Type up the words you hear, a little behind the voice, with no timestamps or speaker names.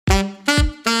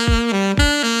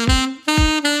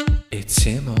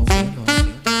Simo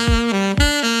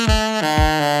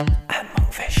and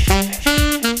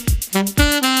Monkfish.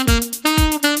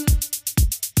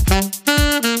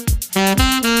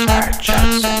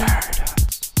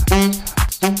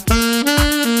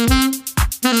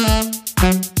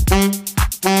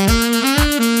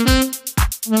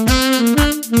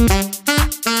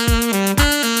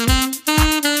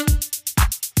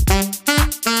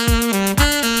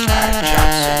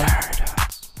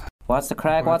 What's the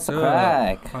crack? What's the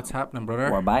crack? What's happening,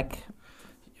 brother? We're back.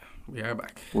 We are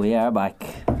back. We are back.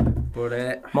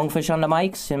 But Monkfish on the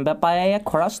mic, Mbappe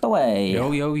across the way.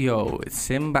 yo, it's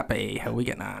Mbappe. How we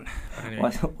getting on?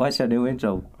 Anyway, What's your new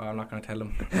intro? I'm not gonna tell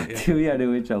him. Do your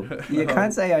new intro. You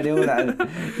can't say I do that.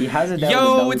 He has it down.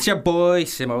 Yo, it's your boy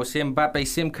Simo, Mbappe,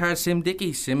 Sim Card, Sim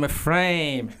Dicky, Sim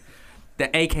Frame,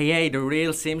 the AKA the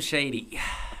real Sim Shady.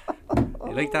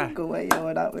 You like that? Go away,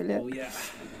 with that, will you? Oh yeah.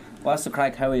 What's the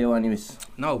crack? How are you, anyways?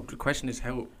 No, the question is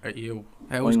how are you?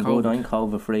 How is I'm good. COVID? I'm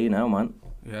COVID free now, man.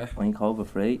 Yeah. I'm COVID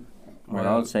free. We're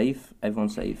Well- all safe.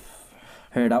 Everyone's safe.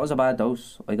 Heard that was a bad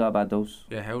dose. I got a bad dose.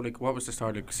 Yeah. How what was the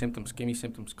start? Like symptoms? Give me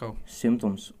symptoms. Go.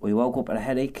 Symptoms. I woke up with a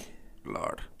headache.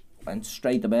 Lord. Went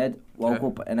straight to bed. Woke Yeah.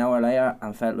 up an hour later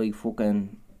and felt like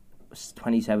fucking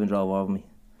 27 drove over me.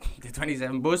 The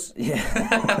 27 bus. Yeah.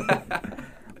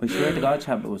 I swear to God,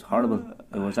 chap, it was horrible.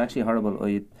 It was actually horrible.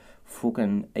 I had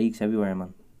fucking aches everywhere,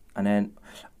 man. And then,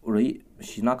 right,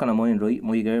 she's not gonna mind, right?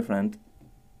 My girlfriend,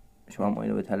 she won't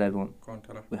mind, I would tell everyone. Go on,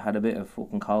 tell her. We had a bit of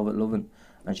fucking COVID loving,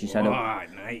 and she said,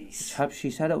 nice. chap,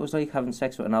 she said it was like having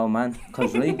sex with an old man.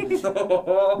 Cause right,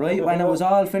 right when it was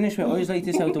all finished with, I was like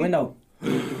this out the window.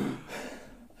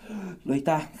 Like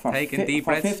that for, Taking deep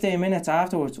for breaths. 15 minutes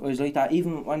afterwards. I was like that.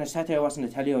 Even when I sat there watching the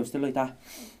telly, I was still like that.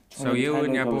 So Trying to you pretend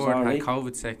and your like I was board had alright.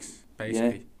 COVID sex,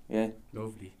 basically. Yeah.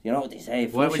 Lovely. You know what they say?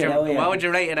 What flush would it you out, yeah. What would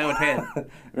you rate it out of 10?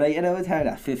 Right, you know what?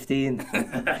 At 15.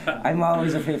 I'm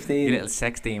always a You 15. little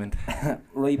sex demon.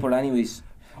 Right, but anyways,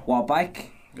 we're back.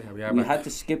 Yeah, we are We back. had to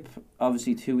skip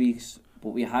obviously 2 weeks, but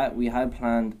we had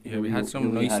planned. Yeah, we had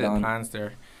some nice little plans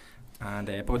there.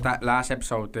 And but that last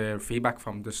episode, the feedback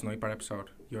from the sniper episode,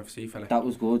 UFC fella, That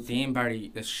was good. Dean Barry,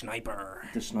 the sniper.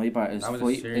 The sniper is That was a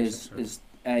fight serious is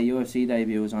UFC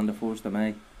debut is on the 1st of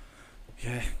May,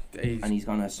 Yeah, and he's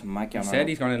gonna smack he your said man.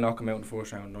 he's going to knock him out in the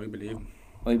first round. I believe him.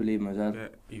 I believe him as well. Yeah,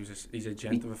 he's a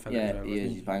gent of a fella as Yeah, well. he wasn't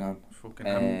is. He's bang on.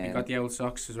 Fucking he got the old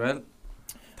socks as well.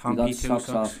 Tom We got P2 socks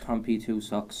socks. off. Tom P2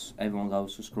 socks. Everyone go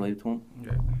subscribe to him.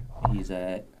 Yeah. He's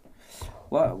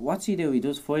what's he do? He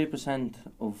does 5%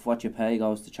 of what you pay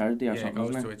goes to charity or Yeah, it something, goes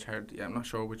isn't to it? a charity. Yeah, I'm not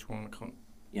sure which one. I can't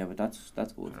Yeah, but that's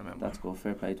good. remember. That's good.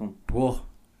 Fair play to him. But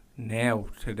now,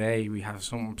 today, we have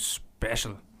something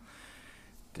special.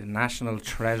 The national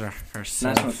treasure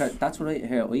herself. That's what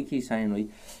I keep saying, right?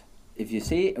 If you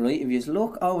see, right, if you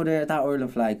look over there at that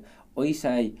Ireland flag, I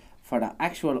say for the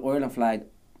actual Ireland flag,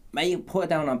 may you put it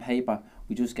down on paper,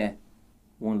 we just get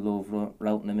one love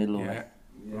right in the middle of Yeah. it.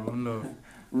 One love.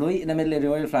 Right in the middle of the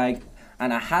Ireland flag,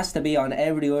 and it has to be on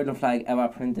every Ireland flag ever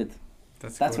printed.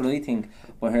 That's good. what I think.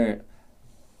 But her,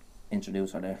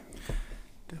 introduce her there.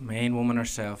 The main woman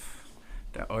herself,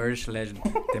 the Irish legend,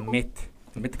 the myth,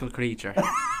 the mythical creature.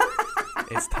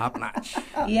 It's top notch.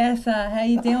 Yes, how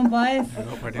you doing, boys? I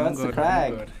hope we're doing What's the good.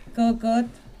 crack? We're doing good. Good.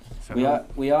 So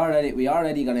We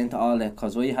already got into all that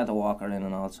because we had to walk her in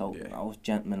and all, so Yeah. I was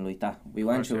gentlemen like that. We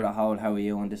went course, through yeah. the whole how are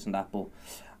you and this and that, but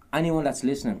anyone that's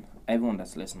listening, everyone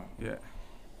that's listening, Yeah.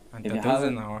 And If that you doesn't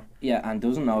haven't- know her. yeah, and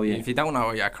doesn't know you, If you don't know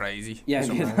her, you're crazy. yeah, if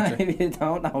Something you, wrong with you. if you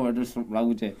don't know her, there's something wrong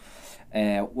with you.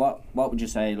 What would you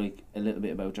say, like a little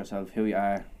bit about yourself, who you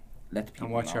are, let the people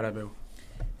And what know. you're about.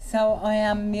 So I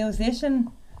am a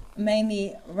musician,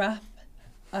 mainly rap.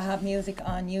 I have music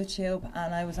on YouTube,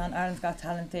 and I was on Ireland's Got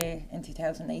Talent there in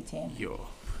 2018. Yo.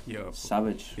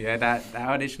 Savage. Yeah, that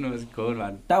audition was good,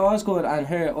 man. That was good, and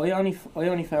her, I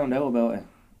only found out about it.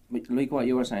 Like what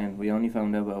you were saying, we only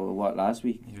found out about it, what, last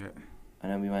week, Yeah.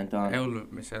 and then we went on. Elle,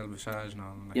 Miss Elle Visage and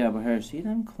all. Like. Yeah, but her, see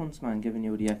them cunts, man, giving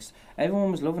you the X.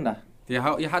 Everyone was loving that. You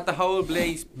had the whole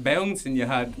place bouncing. You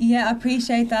had. Yeah, I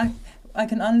appreciate that. I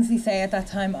can honestly say at that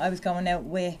time I was going out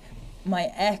with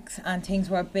my ex, and things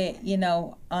were a bit,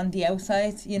 on the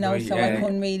outside, Right, so yeah. I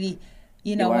couldn't really,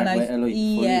 You when weren't I, with her, like, fully.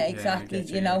 yeah, Yeah, I exactly, get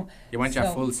you. You went your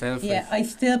so, full self. Yeah, like. I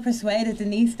still persuaded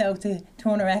Denise though to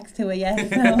turn her ex to a yes.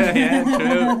 So. Yeah,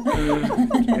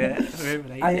 true.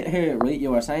 Yeah, I hear, right,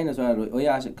 you were saying as well, right,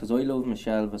 I asked it because I love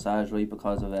Michelle Visage, right,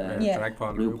 because of Yeah.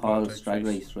 RuPaul's Drag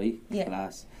Race, right? Yeah.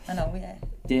 Class. I know,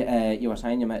 yeah. You were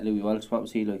saying you met Louis Welch, what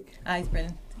was he like? He's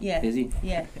brilliant. Yeah. Is he?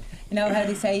 Yeah. You know how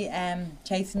they say,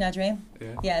 chasing a dream?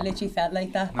 Yeah. Yeah, I literally felt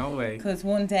like that. No way. Because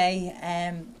one day,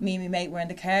 me and my mate were in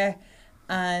the car,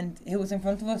 and who was in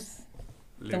front of us?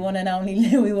 the one and only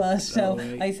Louis Walsh. So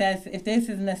way. I says, if this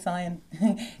isn't a sign,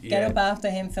 get Yeah. up after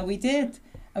him. So we did,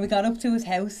 and we got up to his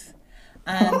house.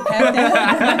 And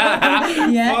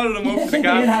yeah. Followed him up the You're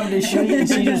gap. having a shit and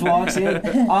she just walks in.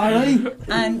 Alright.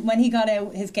 And when he got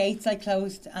out, his gates like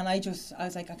closed, and I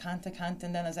was like, I can't.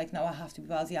 And then I was like, no, I have to be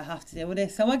ballsy, I have to do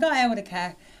this. So I got out of the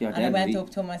car You're and I went deadly. up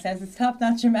to him. I said, it's top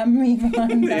notch, remember me from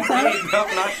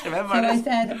Top-notch, So remember I this?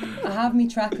 said, I have me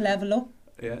track level up.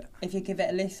 Yeah. If you give it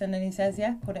a listen, and he says,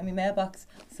 yeah, put it in my mailbox.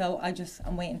 So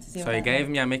I'm waiting to see. So what you happens. gave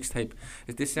me a mixtape.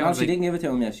 This No, sounds she like... didn't give it to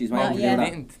him yet. She's waiting Not to do yet. that.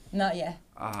 Didn't? Not yet.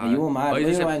 Ah, You were mad. I We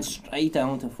just went straight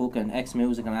down to fucking X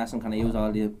Music and asked him, can I use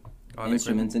all the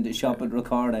instruments in the shop and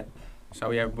record it?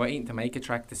 So you're waiting to make a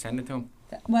track to send it to him?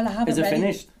 Well, I have Is it it ready.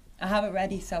 finished? I have it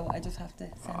ready, so I just have to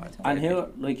send it to him.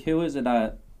 And who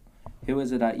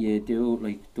is it that you do,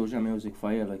 like, does your music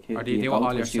for you? Like, who, Or do you do go it to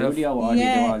all a yourself? studio or do you do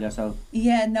Yeah. it all yourself?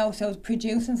 Yeah, no, so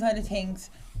producing side of things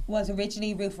was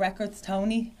originally Roof Records,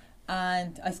 Tony,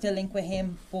 and I still link with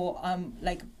him, but I'm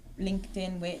like linked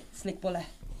in with Slick Bullet.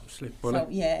 Slick Bullet? So,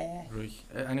 yeah. Right.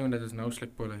 Anyone that doesn't know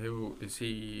Slick Bullet, who is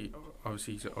he?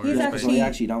 Obviously he's He's Irish. Well, actually- I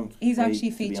actually don't. He's like, actually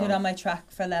to be featured on honest. my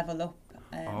track for Level Up.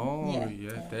 Oh,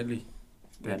 yeah, deadly.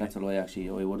 Yeah, that's a lie actually.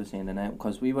 I would have seen the name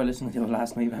because we were listening to it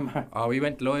last night, remember? Oh, we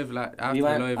went live after we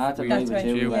went the live. after we live That's with right,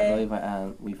 you, we yeah. went live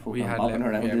and we fucking had bopping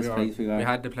around yeah, this place. we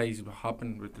had the place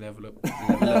hopping with Level Up.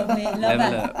 Lovely, love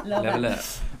Level it, Up. love Level it. Up.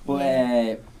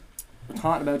 But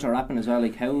talking about your rapping as well,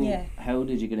 like Yeah. how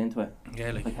did you get into it?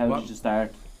 Yeah, like, Like how what? did you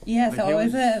start? Yeah, Like so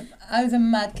he I was a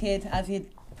mad kid, as you'd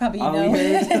probably know.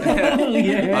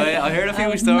 I heard a few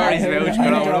I stories heard- about I you heard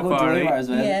growing you're a up, good alright. driver as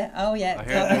well. Yeah, oh yeah, I top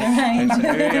heard of the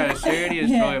range. you're a serious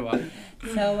Yeah. driver.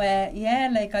 So yeah,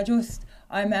 like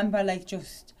I remember like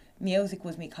just music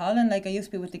was me calling. Like I used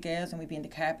to be with the girls and we'd be in the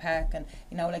car park and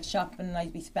like shopping and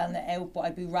I'd be spelling it out, but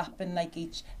I'd be rapping like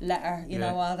each letter, you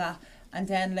know, all that. And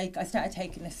then like I started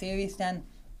taking it serious then.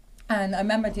 And I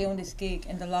remember doing this gig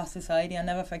in the Lost Society. I'll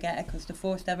never forget it because the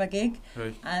first ever gig.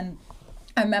 Right. And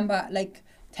I remember like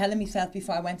telling myself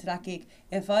before I went to that gig,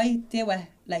 if I do it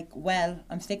like well,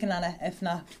 I'm sticking on it. If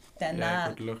not, then Yeah,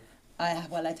 nah. good luck.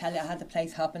 I tell you, I had the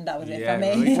place hopping. That was it Yeah, for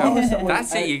me. right.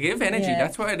 That's it. You give energy. Yeah.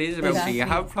 That's what it is about. Exactly. You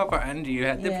have proper energy. You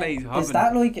had the Yeah. place hopping.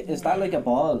 Is that like a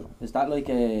ball? Is that like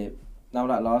a now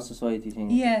that Law Society thing?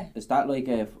 Yeah. Is that like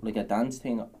a dance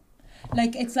thing?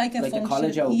 Like it's like a Like a function.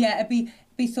 college out? Yeah, it'd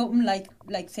be something like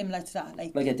similar to that.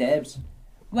 Like Like a Debs?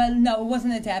 well, no, it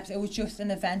wasn't a Debs. It was just an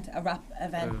event, a rap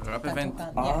event. A rap that event? took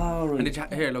on, yeah. Oh, And right. did you,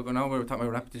 here, look, I know we were talking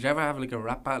about rap. Did you ever have like a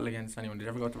rap battle against anyone? Did you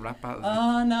ever go to rap battles?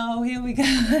 Oh no, here we go.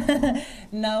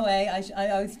 No way.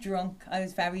 I was drunk. I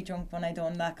was very drunk when I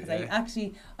done that because Yeah.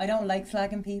 I don't like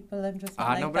slagging people. I'm just not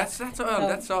like No, but that. that's all. So-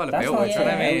 That's all That's about what it. it's You know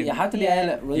what I about. mean? You have to be Yeah.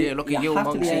 able to, right, Yeah, look at you,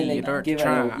 have to be Monksy, able to you dirty give it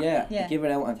out. tramp. Yeah, Yeah. give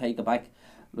it out and take it back.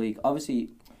 Like obviously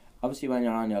when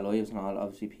you're on your lives and all,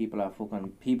 obviously people are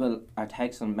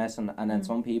texting, messing, and then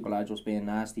some people are just being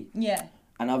nasty. Yeah.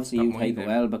 And obviously Not you mine take then. it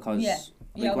well because Yeah.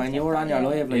 You like when always you're take on that, your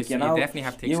yeah. live, like You definitely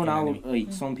have thick you skin know, anyway.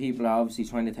 like some people are obviously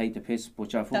trying to take the piss,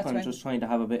 but you're That's fucking right. just trying to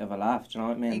have a bit of a laugh. Do you know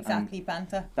what I mean? And Exactly,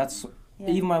 banter. that's Yeah.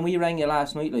 even when we rang you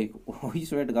last night, like we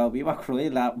swear to God, we were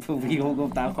crying that we hung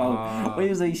up that phone. Ah. We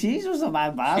was like, she's just a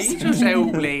bad bastard. She's just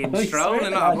out playing, I swear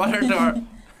strolling to on God. what door.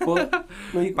 But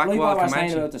like Back what wall we're saying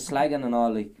Comanche. about the slagging and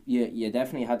all, like you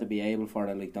definitely had to be able for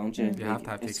it, like don't you? You have to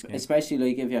have thick es- skin. especially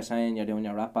like if you're saying you're doing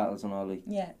your rap battles and all, like.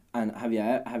 Yeah. And have you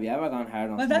ever gone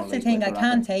hard on? Well, someone, that's the like, thing. with I the can't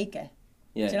rapping? take it.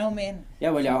 Yeah. Do you know what I mean? Yeah,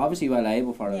 well, you're obviously well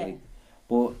able for it, Yeah. like.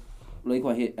 But like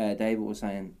what David was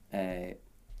saying,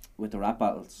 with the rap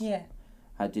battles. Yeah.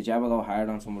 Did you ever go hard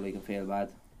on someone like and feel bad?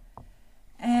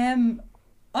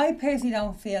 I personally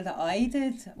don't feel that I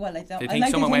did. Well, I don't. Do you I think like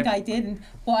to someone think went- I didn't.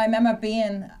 But I remember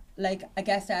being like a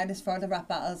guest artist for the rap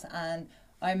battles, and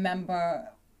I remember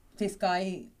this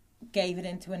guy gave it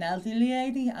into an elderly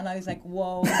lady, and I was like,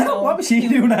 "Whoa!" What was she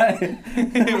doing that?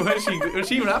 was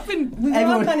she rapping? We were all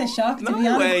Everyone- kind of shocked, to No be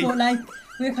honest. way. But like,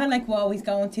 we were kind of like, "Whoa, he's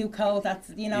going too cold." That's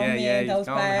Yeah, what I mean, yeah, he's those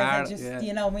going bars, hard, and just yeah.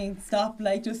 you know, what I mean, stop,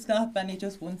 like just stop, and he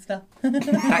just wouldn't stop.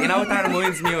 That, you know what that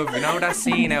reminds me of? You know that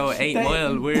scene out at 8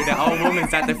 Mile where the old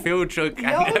woman's at the food truck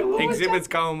and the exhibit's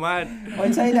going mad?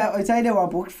 I'd say they were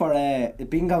booked for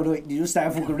bingo night. You just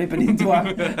start fucking ripping into her.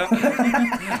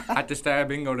 At the Star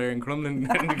Bingo there in Crumlin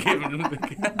and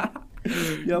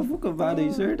giving You're fucking bad,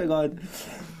 I swear to God.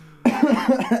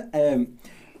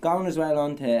 Going as well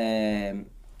on to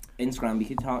Instagram, we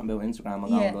keep talking about Instagram and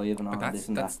Yeah. going live and all But this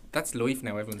and that. that's life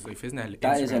now, everyone's life, isn't it?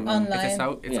 That is Instagram. everyone.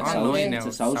 Online. It's Yeah, online now. It's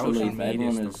a social life. media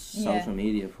Everyone stuff. is Yeah. social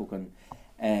media fucking.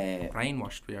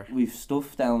 Brainwashed we are. We've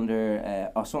stuff down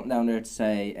there, or something down there to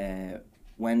say,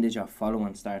 when did your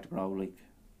following start to grow? Like,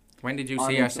 When did you On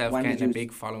see Insta- yourself when did getting a you-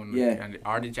 big following? Yeah.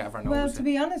 Or did you ever Well, notice to it?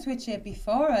 be honest with you,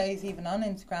 before I was even on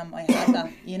Instagram, I had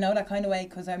that, you know, that kind of way,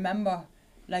 because I remember,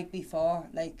 like, before,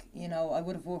 like, you know, I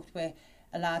would have worked with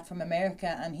a lad from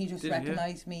America, and he just Did he, yeah?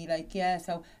 recognised me, like, yeah,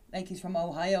 so, like, he's from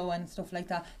Ohio and stuff like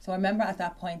that. So I remember at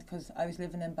that point, because I was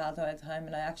living in Baldo at the time,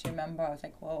 and I actually remember, I was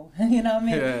like, whoa, you know what I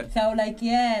mean? Yeah. So, like,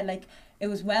 yeah, like, it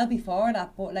was well before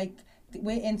that, but, like,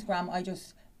 with Instagram, I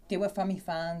just do it for me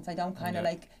fans. I don't kind of, Yeah.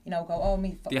 like, you know, go, oh,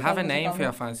 me. Do you have a followers are name going for your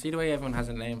up. fans? See the way everyone has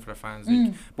a name for their fans? Mm.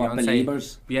 Like What, Beyonce.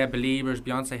 Believers? Yeah, Believers.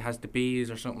 Beyonce has the Bees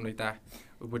or something like that.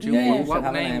 Would you? Yeah, you what should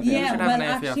have a name? name for You your Yeah, should have well, a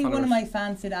name for your actually, one of followers. my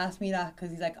fans did ask me that,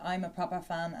 because he's like, I'm a proper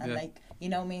fan, and Yeah. like, you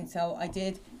know what I mean. So I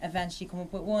did eventually come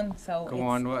up with one. So Go it's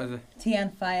on, what is it?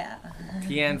 TN Fire.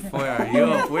 TN Fire.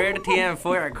 Yo, we're the TN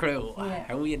Fire crew. Yeah.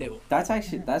 How you do? That's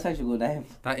actually a good name.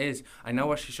 That is. I know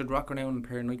what she should rock around in a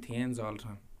pair of Nike TNs all the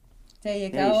time. There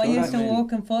you Yeah, go. you I should used to have,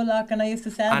 work in Foot Locker, and I used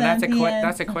to sell And them that's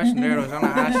TNs. a question there I was going to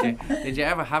ask you. Did you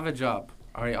ever have a job?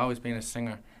 Or you always been a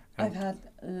singer? I've had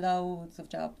loads of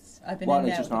jobs. I've been What, in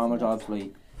like there just with normal different jobs,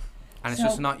 like? And it's So-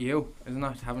 just not you. It's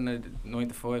not having a 9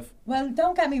 to 5. Well,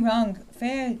 don't get me wrong.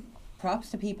 Fair props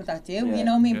to people that do. Yeah. You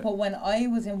know what I mean? Yeah. But when I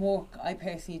was in work, I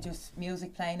personally just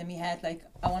music playing in my head. Like,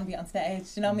 I want to be on stage.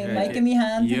 You know what I mean? Yeah. Mic in my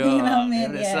hand. Yeah, you know what I mean?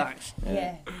 in the Yeah. socks.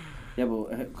 Yeah. Yeah,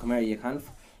 but come here, you can't,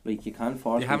 like, you can't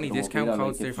force Do you have any people to work discount with that,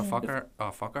 codes like, there for if- fucker?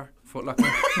 Oh, fucker. Foot Locker.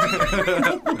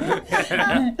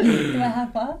 Do I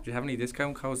have what? Do you have any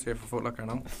discount codes there for Foot Locker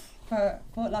now? For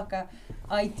Foot Locker?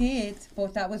 I did,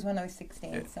 but that was when I was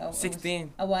 16. Yeah. So it was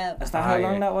 16? a while Is back. that how yeah.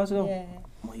 long that was ago? Yeah,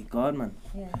 My God, man.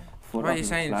 yeah. Foot What are you Locker's a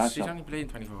saying? class She's shop. only playing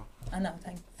 24. I know,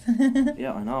 thanks.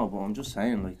 Yeah, I know, but I'm just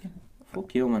saying, like,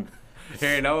 fuck you, man.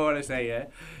 Here, you know what I say, yeah?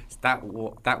 It's that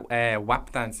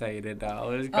WAP dance that you did that. It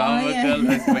was Oh, yeah.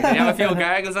 comical. Did you have a few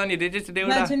gargles on you? Did you to do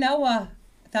Well, that? do you know what?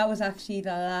 That was actually the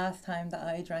last time that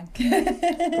I drank.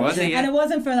 Was it, yeah? And it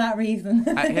wasn't for that reason.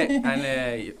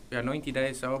 And you're 90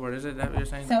 days sober, is it that what you're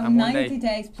saying? So and 1 90 day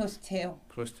days plus 2.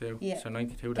 plus 2. Yeah. So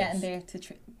 92 Getting days. there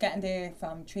getting there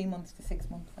from 3 months to 6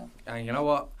 months. So. And you know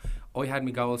what? I had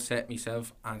my goals set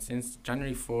myself, and since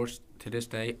January 1st to this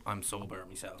day, I'm sober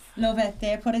myself. Love it.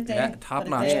 There, put it there. Yeah, top put it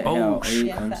notch. there. Oh,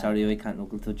 yeah, I'm yeah. sorry, I can't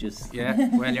knuckle touches. Yeah,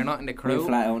 well, you're not in the We're crew.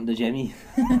 flat out in the Jimmy.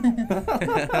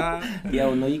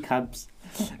 Yo, kneecaps.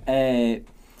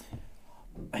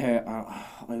 Here,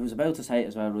 I was about to say it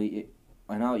as well, right?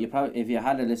 I know you probably, if you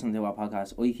had to listen to our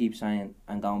podcast, I keep saying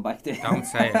and going back to. Don't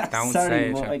say it. Don't Sorry, say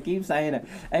it. but Sean. I keep saying it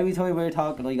every time we're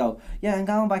talking. I go, yeah, and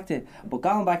going back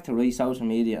to, right, social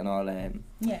media and all.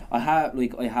 Yeah. I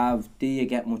have. Do you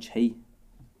get much hate?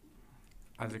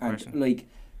 As a And question. like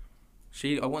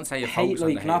I wouldn't say you hate, focus on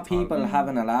the like hate not at all. people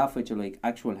having a laugh with you, like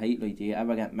actual hate. Like, do you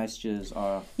ever get messages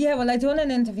or? Yeah, well, I done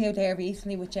an interview there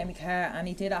recently with Jamie Carr, and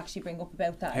he did actually bring up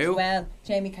about that Who? as well.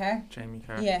 Jamie Carr. Jamie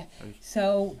Carr. Yeah. Right.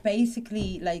 So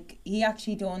basically, like, he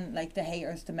actually done like the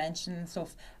haters dimension and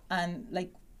stuff, and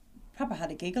like proper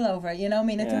had a giggle over it. You know what I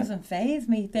mean? It Yeah. doesn't faze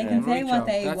me. They Yeah. can say Right, what Joe.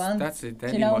 they that's, want. That's a you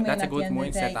deadly know what I one. mean? That's a At the good end of the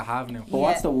mindset day. to have now. But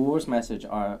what's Yeah. the worst message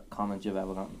or comment you've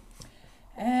ever gotten?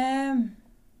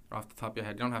 Off the top of your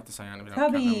head, you don't have to say anything. I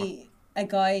can't remember. Probably a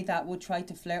guy that would try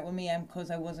to flirt with me, because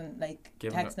I wasn't like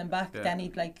Giving it- texting back. yeah. Then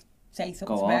he'd like say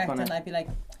something Go off smart, on and it. I'd be like,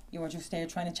 "You were just there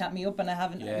trying to chat me up, and I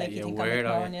haven't Yeah, like you you think I'm weirdo,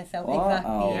 ignoring you." So Oh,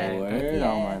 exactly. oh, yeah. weirdo,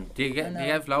 Yeah. man. Do you I get? Do know.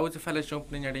 you have loads of fellas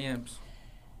jumping in your DMs?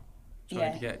 Trying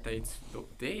Yeah. to get dates.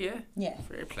 Do you? Yeah. Yeah.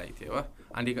 Fair play to you.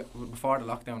 And you got, before the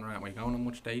lockdown, right? Were you going on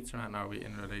much dates, right? Now are we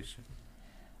in a relationship?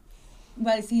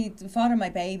 Well, see, the father of my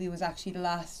baby was actually the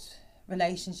last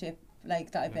relationship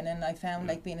like that I've been in. I found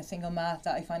like being a single mom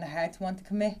that I find it hard to want to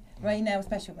commit right now,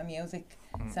 especially with my music.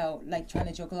 Mm. So like trying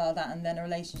to juggle all that and then a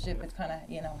relationship, it's kind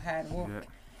of hard work,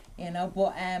 Yeah.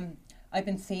 But I've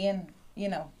been seeing,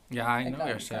 Yeah, I like know that,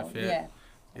 yourself. so, Yeah.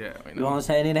 Yeah, I You know. want to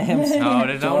say any names? No,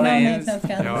 there's no Jordan. names. No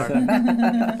scandals.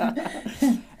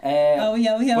 Jordan. Oh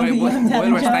yo, While I'm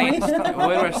telling we're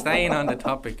Joey. staying on the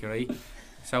topic, right?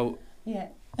 So, Yeah.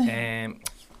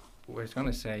 we're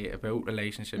gonna say about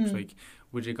relationships. Mm. Like,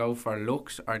 would you go for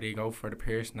looks or do you go for the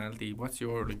personality? What's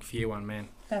your view on men?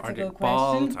 That's Are a they good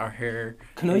bald question. or hair?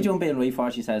 Can I jump in right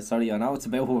before she says sorry? I know it's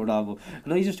about what we're on, but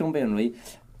can I just jump in right?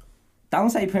 Don't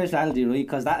say personality, right?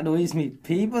 Because that annoys me.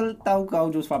 People don't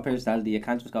go just for personality. You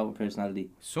can't just go for personality.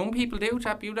 Some people do,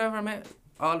 chap. You've never met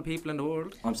all the people in the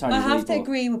world. I'm sorry. I have right, to but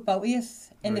agree with both of you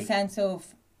in the Right. sense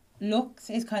of looks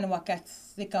is kind of what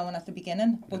gets it going at the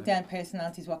beginning, but then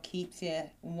personality is what keeps you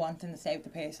wanting to stay with the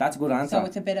person. That's a good answer. So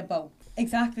it's a bit of both.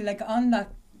 Exactly, like on that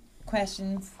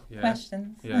questions. Yeah.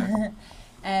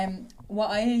 Yeah. What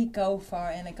I go for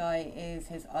in a guy is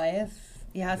his eyes.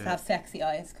 he has to Yeah. have sexy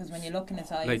eyes because when you look in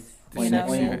his eyes, Like, I'm, you know.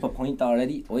 sexier. up a point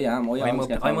already. I am. I I'm always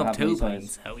get I'm told up to have 2 nice eyes.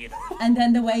 points. How you know? And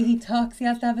then the way he talks, he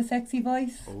has to have a sexy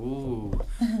voice. Ooh.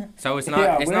 So it's not.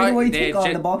 Yeah, it's where not. do I the tick all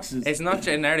gen- the boxes? It's not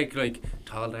generic like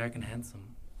tall, dark, and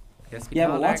handsome. It has to be Yeah,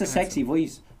 tall, but what's a dark, and sexy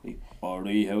voice? Like,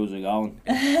 alright, how's it going?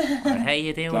 handsome. How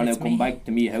you doing? Trying to It's come me. back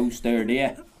to me house there,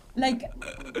 dear. Like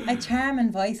a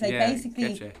charming voice, like Yeah,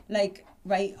 basically, getcha. like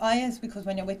right eyes because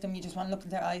when you're with them you just want to look into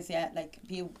their eyes, yeah, like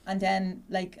view, and then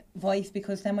like voice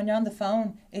because then when you're on the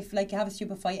phone, if like you have a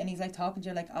stupid fight and he's like talking to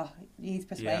you, like oh he's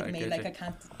persuading I me, getcha. like I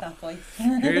can't that voice.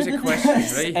 Here's a question,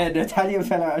 right? An Italian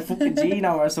fella, a fucking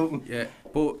Gino or something. Yeah,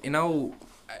 but you know,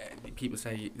 people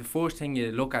say the first thing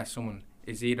you look at someone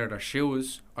is either their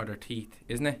shoes or their teeth,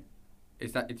 isn't it?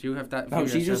 Is that? Do you have that? No, view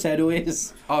she just yourself? said who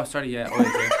is. Oh, sorry, yeah, always,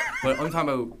 yeah. But I'm talking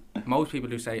about most people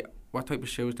who say, "What type of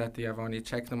shoes that do you have on?" You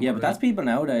check them. Yeah, but that's people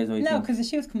nowadays, I No, think. because the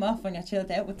shoes come off when you're chilled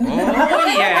out with them. Oh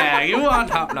yeah, you want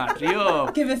top notch,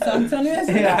 you. Give us socks on it.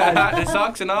 Yeah. The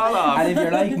socks and all off. And if you're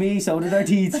like me, so do their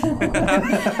teeth.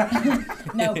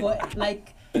 No, but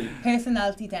like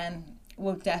personality then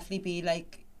would definitely be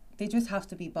like they just have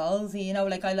to be ballsy, you know.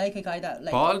 Like I like a guy that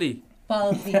like Baldy.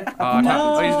 ballsy. Oh,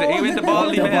 No. you into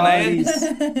baldy The men, eh?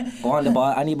 baldies. Go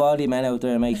on, any baldy men out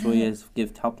there, make sure you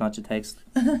give top notch a text.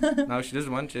 No, she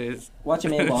doesn't want you. What you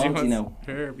mean She baldy wants now?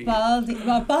 Herbie. Baldy,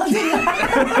 well, baldy,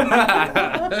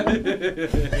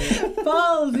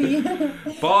 ballsy.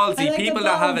 I Ballsy, like a people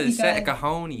that have a ballsy set of guy.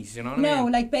 cojones, you know what I No,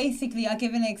 mean? like basically, I'll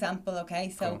give an example. Okay,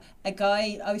 so Go on. a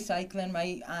guy, I was cycling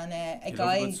right, and a You love a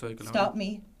guy good cycle, stopped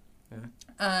me, Yeah.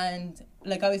 and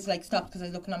like I was like stopped because I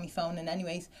was looking on my phone, and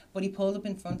anyways, but he pulled up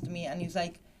in front of me, and he was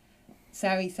like,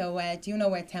 "Sorry, so do you know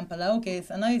where Temple Oak is?"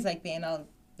 And I was like being all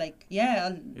like,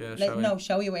 "Yeah, I'll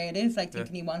show you where it is," like Yeah.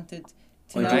 thinking he wanted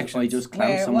to I know. just where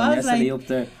clowned it someone was, yesterday like- up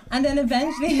there. And then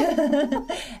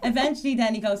eventually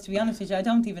then he goes, to be honest with you, I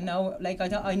don't even know, like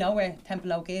I know where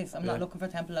Temple Oak is. I'm not Yeah. looking for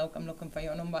Temple Oak, I'm looking for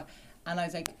your number. And I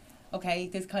was like, okay,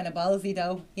 this kind of ballsy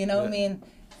though, you know what I Yeah. mean?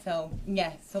 So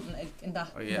yeah, something in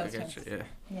that. Oh in yeah, I those get terms. you,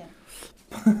 yeah.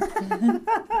 Yeah.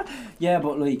 Yeah,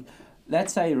 but like,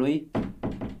 let's say, right,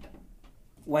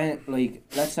 when, like,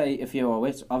 let's say if you were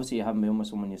with, obviously you haven't been with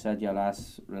someone, you said your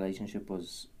last relationship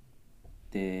was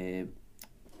the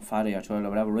father of your child or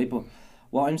whatever, right? But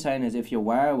what I'm saying is if you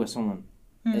were with someone,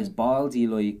 is baldy,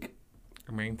 like,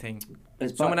 The main thing.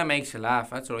 is Someone that makes you laugh,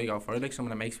 that's what I go for. I like someone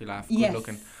that makes me laugh, good Yes.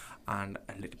 looking, and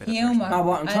a little bit Humour. of personality. No,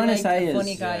 what I'm I trying to like say a is-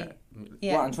 funny guy.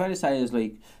 Yeah. What I'm trying to say is,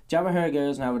 like, do you ever hear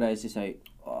girls nowadays, they say,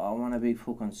 oh, I want a big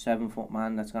fucking 7-foot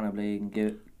man that's gonna be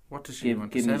and What does she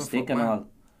want? give me a 7 stick foot and man? all.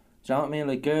 Do you know what I mean?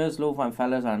 Like, girls love when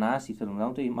fellas are nasty to them,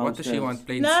 don't they? What Most does she girls. want?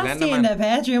 Bleeding Nasty in Slenderman? the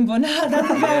bedroom, but not that's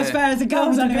about as Yeah. far as it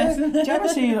goes, I guess. Do you ever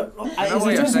see, is what it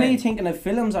you're just me saying. thinking of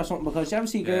films or something? Because do you ever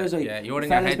see girls like, yeah, you're in your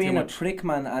fellas head too being a much. prick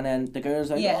man, and then the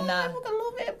girls like, Yeah, oh, nah. I fucking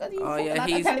love him, because he's Oh, fucking yeah, like,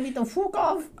 he's- telling me to fuck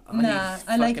off. Oh, Nah, you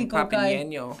I like a fucking good guy.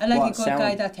 papiñeño. I like What a good guy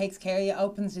sound? that takes care of you,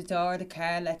 opens the door of the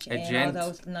car, lets you A in, gent. all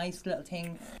those nice little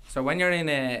things. So when you're in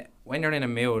a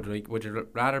mood, like, would you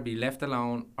rather be left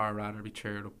alone or rather be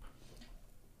cheered up?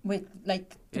 With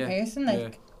like the Yeah, person,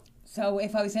 like so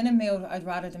if I was in a mood I'd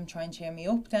rather them try and cheer me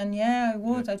up, then yeah I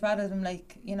would. I'd rather them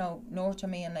like, you know, nurture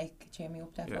me and like cheer me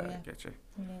up, Yeah, therefore I yeah. get you.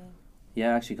 Yeah.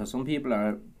 Yeah, actually, because some people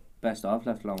are best off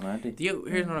left alone, aren't they?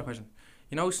 Here's another question.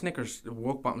 You know Snickers, the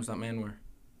work bottoms that men wear?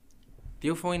 Do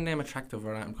you find them attractive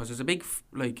or not? Because there's a big,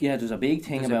 Yeah, there's a big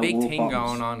thing there's a about big work thing bottoms.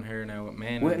 going on here now with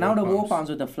men. Wait, and now the work walk bottoms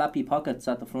with the flappy pockets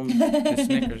at the front. The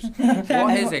Snickers.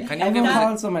 What is it? Can you give Everyone us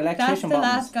calls them That's electrician the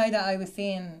bottoms. last guy that I was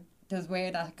seeing does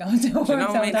wear that going to work. Do you know what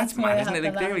I so mean? That's why I mad, isn't have it?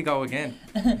 Like, to there we laugh. go again.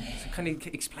 So can you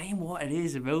explain what it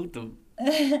is about them?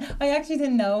 I actually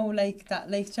didn't know like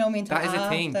that, like show me until That is a after,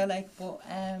 thing. like, but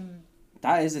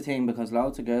That is the thing, because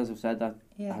loads of girls have said that.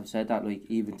 yeah. Have said that, like,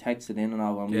 even texted in and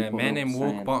all when we Yeah, put men up in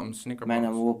work saying bottoms, Snicker men in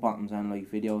bottoms. walk bottoms and like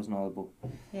videos and all, but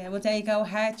Yeah, well there you go,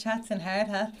 hard chats and hard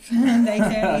hats. They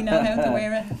certainly know how to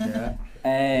wear it.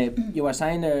 Yeah. you were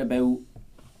saying there about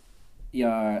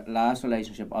your last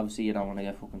relationship. Obviously, you don't want to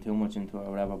get fucking too much into it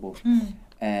or whatever, but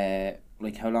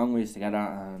like, how long were you together,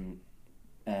 and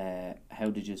how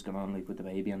did you just get on, like, with the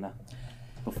baby and that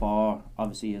before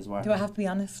obviously as well? Do I have to be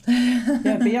honest?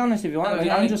 Yeah, be honest if you want. No, Like,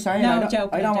 yeah. I'm just saying. No, I don't,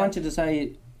 joking, I don't want joking. you to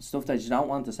say stuff that you don't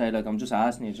want to say. Like, I'm just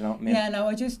asking you. Do you know what I mean? Yeah, no,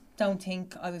 I just don't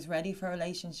think I was ready for a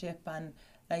relationship, and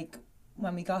like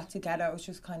when we got together it was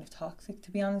just kind of toxic, to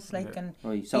be honest, like. Yeah. And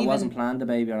Right. So it Even- wasn't planned, the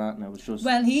baby or anything. It was just.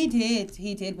 well, he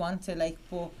did want to, like,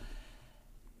 but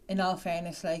in all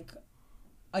fairness, like,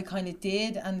 I kind of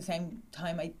did, and at the same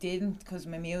time I didn't because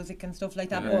of my music and stuff like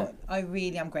that. Yeah. But I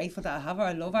really am grateful that I have her.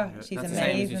 I love her. Yeah, She's that's amazing. the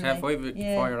same as yourself. like, I have a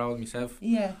yeah. 4-year-old myself.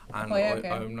 Yeah. And Fire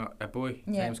girl. I'm not a boy.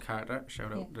 His Yeah. name's Carter.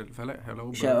 Shout out little fella.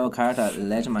 Hello. Shout out Carter,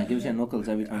 legend man. Gives you knuckles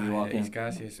every time you walk He's in.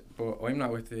 gaseous. But I'm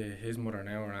not with his mother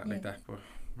now or anything like Yeah. that. But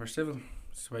we're civil.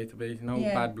 It's the way to be. No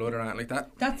Yeah. bad blood or anything like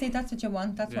that. That's it. That's what you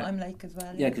want. That's Yeah. what I'm like as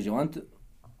well. Yeah, because you want.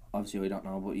 Obviously, I don't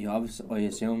know, but I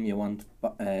assume you want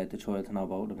the child to know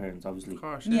about the parents. Obviously. Of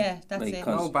course. Yeah, that's Like, it.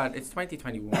 'cause- No bad. It's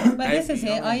 2021. Well, this is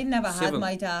it. I never had Civil.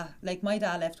 my dad. Like, my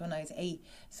dad left when I was 8.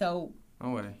 So,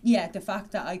 No way. yeah, the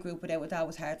fact that I grew up without a dad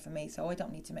was hard for me. So, I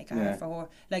don't need to make it Yeah. hard for her.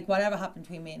 Like, whatever happened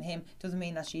between me and him doesn't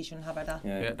mean that she shouldn't have her dad.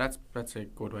 Yeah. Yeah, that's a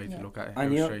good way Yeah. to look at it.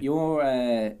 And How straight.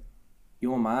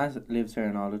 your ma lives here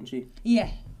and all, doesn't she?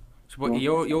 Yeah. So what,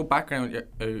 your background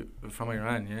from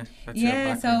Iran, yeah? That's your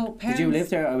Yeah, background. so parents... Did you live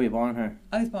there or were you born here?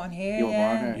 I was born here, You were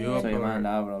yeah. born here. You were So your born ma and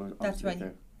here. dad were obviously That's right.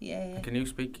 there. Yeah. Can you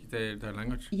speak their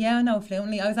language? Yeah, I know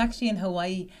fluently. I was actually in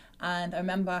Hawaii, and I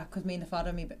remember because me and the father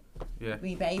of me Yeah.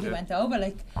 baby Yeah. went over,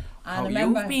 like, and I Oh,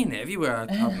 remember. you've been everywhere.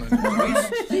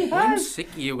 I'm sick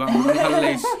of you going on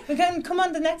holidays. We can come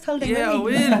on the next holiday. Yeah, I will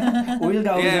we? will. We'll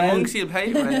go Yeah, as Monksy will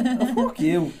pay for it. well. Fuck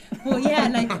you. But yeah,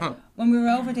 like when we were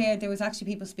over there was actually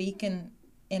people speaking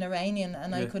in Iranian,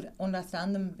 and I Yeah. could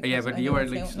understand them. Yeah, because but I you knew were it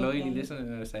like fluently. slowly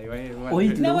listening and say, wait, what?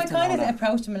 I'd No, love I to kind know of that.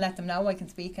 approached them and let them know I can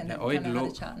speak, and Yeah, then kind I'd of had a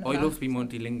love, chat. in I'd the love to class. be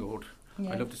multilingual.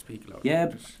 Yeah. I'd love to speak loads. Yeah,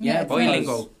 languages. yeah. because-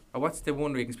 Bilingual. What's the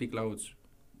one where you can speak loads?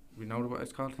 We know what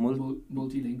it's called?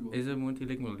 Multilingual. Is it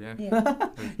multilingual? Yeah. Yeah.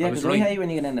 Yeah, I was because I right. hate when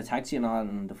you get in a taxi and all,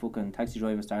 and the fucking taxi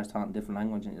driver starts talking different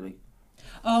language, and you're like,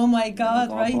 Oh my God,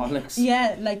 oh, right? bollocks.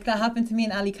 Yeah, like that happened to me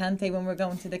in Alicante when we were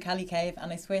going to the Cali Cave,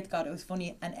 and I swear to God, it was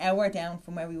funny. An hour down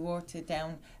from where we were to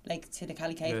down, like to the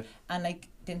Cali Cave, Yeah. and like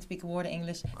didn't speak a word of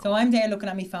English. So I'm there looking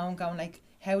at my phone, going like,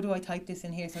 "How do I type this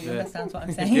in here so he Yeah. understands what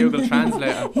I'm saying?" Google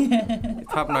Translator.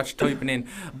 Top notch typing in.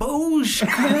 Boosh!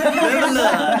 How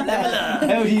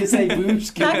do you say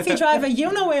boosh? Taxi driver,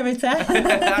 you know where it's at.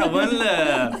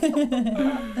 Wallah.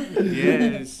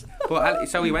 Yes. But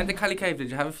so we went to Cali Cave. Did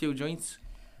you have a few joints?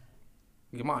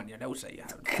 Come on, you don't say you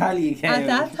have. Cali At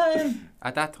that time,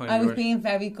 At that time, I you was were being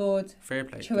very good fair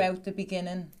play. throughout the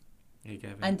beginning, You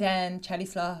gave it. and then Charlie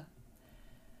Slot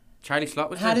Charlie Slot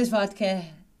was had there. his vodka,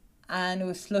 and it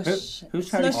was slush. Who's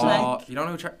Charlie slush Slot? like. You don't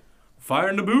know who Fire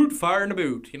in the boot, fire in the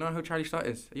boot. You know who Charlie Slot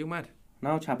is? Are you mad?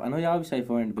 No, chap, I know you always say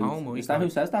fire in the booth. Oh my Is that who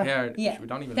God. says that? Yeah, Yeah. we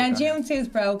don't even Then look at June him. Sue's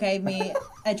bro gave me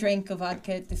a drink of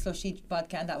vodka, the slushy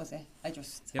vodka, and that was it. I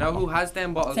just You know who has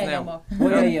them bottles say no now? more.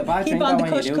 Why are you a bad Keep drinker on the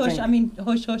when you kush do kush. drink? I mean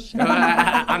hush hush.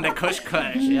 I'm the kush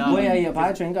kush. Yeah. Why are you a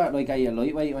bad drinker? Like, are you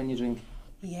lightweight when you drink?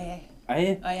 Yeah. Are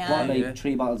you? I am. What, like Yeah.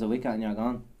 3 bottles of Wicked and you're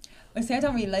gone? I say I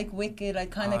don't really like wicked. I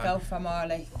kind of Ah. go for more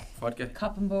like Vodka.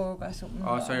 Koppenberg or something.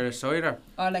 Oh, sorry, a cider.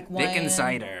 Or like wine. Dick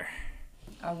cider.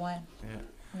 Or wine.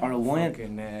 Or a wine?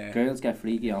 Fucking, Girls get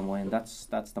freaky on wine. That's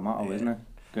the motto, Yeah. isn't it?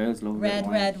 Girls love a bit of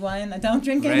wine. Red wine. I don't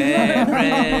drink red, anymore.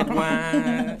 red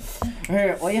wine.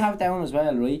 Here, what you have down as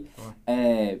well, right? What?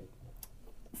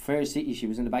 Fair City, she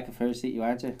was in the back of Fair City,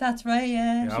 weren't you? That's right.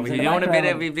 Yeah. Yeah, She was we've in the done a bit of,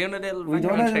 background. we've done a little We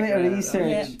done a background bit check of there.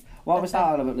 research. Yeah. What was that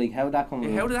all about? Like, how did that come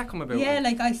about? How did that come about? Yeah,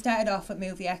 like I started off with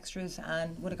movie extras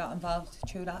and would have got involved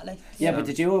through that. Like. Yeah, So-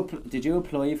 but did you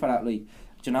apply for that? Like, do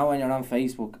you know when you're on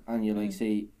Facebook and you like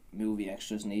see movie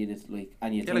extras needed, like,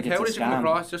 and you Yeah, think like how it's did a you come scam?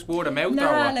 across? Just word of mouth or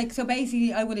Nah, what? like so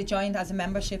basically I would have joined as a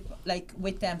membership like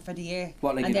with them for the year.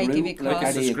 What, like and a they group? give you Like,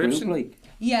 costs. are they a group? Subscription? Like,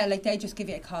 Yeah, like they just give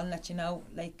you a call and let you know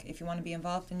like if you want to be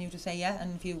involved and you just say yeah,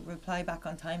 and if you reply back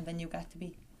on time then you get to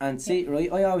be. and see, right?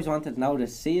 I always wanted to know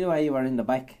this. See the way you were in the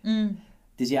back.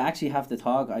 Did you actually have to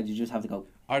talk, or did you just have to go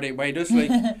Are they, wait, just like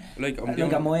I'm Like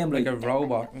doing, a mime, like like- a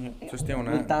robot, just doing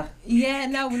like that. that? Yeah,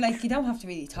 no, like you don't have to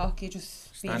really talk. You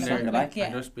just be Stand in there the in the back. back, Yeah.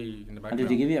 And just be in the And background. did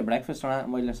they give you a breakfast or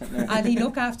anything while you're sitting there? And they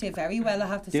look after you very well, I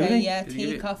have to Do say. they? Yeah, Did tea,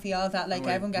 you- coffee, all that. Like Oh,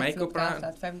 wait, everyone gets makeup looked or after. anything?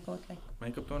 That's very good. Like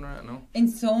Makeup done or no? in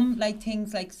some like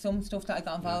things, like some stuff that I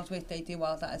got involved with, they do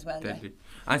all that as well. Yeah. Deadly.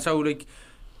 And so like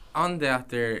on that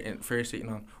there in Fair City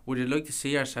and on, would you like to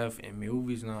see yourself in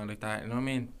movies and all like that? You know what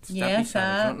I mean? It's Yeah, definitely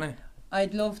sad, Sam. wouldn't it?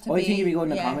 I'd love to I be. think you'd be good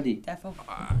in a yeah, comedy. Defo.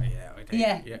 Ah, yeah, I think.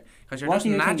 Yeah. Yeah. Because you're What just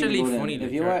do you think you'd be naturally good in? funny. If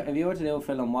like, you were to do a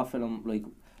film, what film? Like,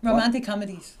 Romantic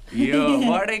comedies. Yo,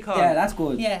 what are they called? yeah, that's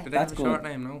good. Yeah. Do they that's have a short good.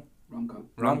 name, no? Rom-com.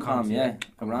 Rom-com, yeah.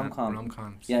 A rom-com.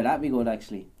 Rom-coms. Yeah, that'd be good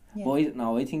actually. Yeah. But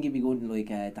I think it'd be good in like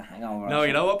The Hangover. No,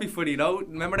 you know what'd be funny? No,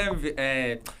 remember them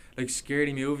like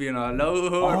scary movie and all? No,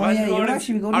 Oh, yeah, you would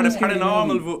actually be good or in the a scary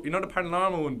paranormal, movie. you know the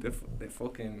paranormal one? The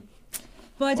fucking.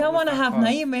 But I What don't was want to that have called?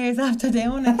 nightmares after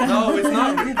doing it. No, it's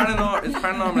not paranormal. It's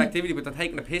paranormal activity, but they're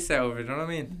taking the piss out of it. You know what I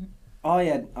mean? Oh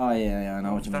yeah, I know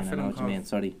what What's you that mean. I film know what you called? mean.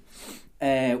 Sorry.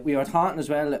 We were talking as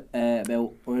well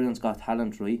about Ireland's Got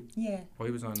Talent, right? Yeah. I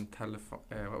was on telephone.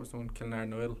 What was the one? Kilnar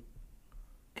Noel.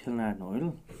 Kilnar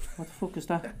Noel? What the fuck is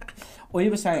that? I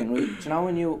was saying, right, do you know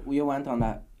when you went on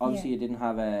that, obviously Yeah. you didn't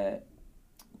have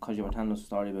because you were telling us a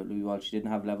story about Louis Walsh, you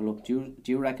didn't have Level Up. Do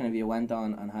you reckon if you went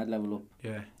on and had Level Up,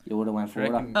 Yeah. you would have went for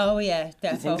Reckon- that? Oh yeah, you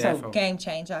think defo. so? Game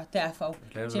changer, defo.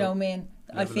 Do you know what I mean?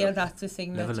 I Level feel up. that's a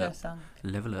signature up. song.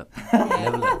 Level up. Yeah.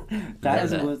 Level up. That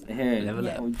is Level what here. Level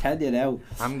up. I'll tell you now.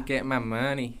 I'm getting my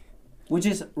money. Which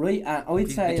is right. I'd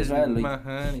These say bitches as well, with like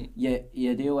my honey.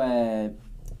 you do.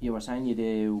 You were saying you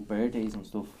do birthdays and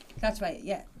stuff. That's right.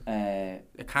 Yeah.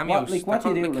 The cameos. What do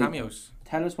you do? The Like, cameos.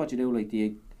 tell us what you do. Like, do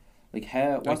you, like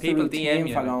how? What's the people routine DM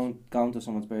you, for like- going to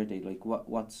someone's birthday? Like,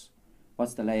 what's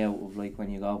the layout of like when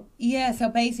you go? Yeah. So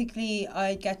basically,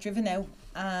 I get driven out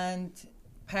and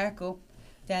park up.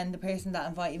 Then the person that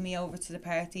invited me over to the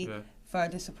party Yeah. for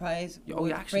the surprise Oh, would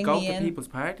you actually bring go me to in. people's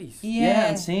parties? Yeah,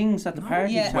 and sings at the No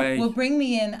party. Yeah, way. will bring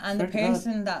me in, and the Swear to God.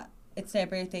 person that it's their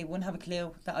birthday wouldn't have a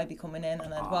clue that I'd be coming in,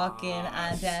 and I'd walk in,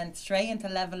 and then straight into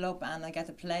Level Up, and I get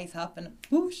the place hopping,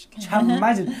 whoosh.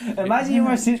 Imagine you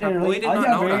were sitting there I like did on not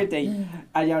your know that. birthday,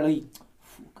 and you're like,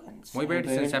 fucking My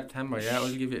birthday's in birthday. September, yeah, I'll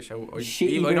give you a shout.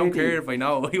 Shitty I don't birthday. care if I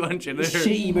know, I want you there.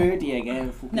 Shitty birthday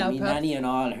again. Fucking No me prob. nanny and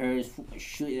all hers. Fucking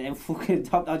shit. And fucking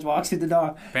top notch walks in the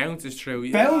door. Bounces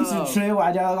through. Bouncing Yo. through,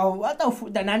 and you're going, what the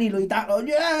fuck? The nanny like that? Oh,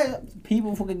 yeah.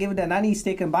 People fucking giving the nanny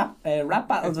stick and rap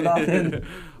battles and all.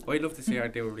 I'd love to see her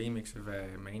do a remix of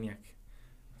Maniac.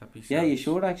 That'd be Yeah, you savage.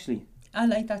 should actually. I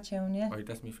like that tune, yeah. Right,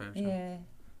 that's my favourite tune. Yeah.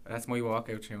 That's my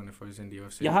walkout tune if I was in the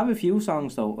UFC. You have a few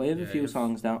songs though. I have a Yeah, few yes.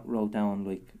 songs that wrote down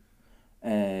like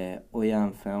I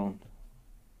Am Found.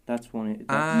 That's one.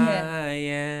 I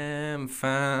am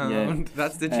found. Yeah.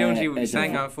 That's the tune she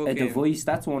sang on The fucking. Voice.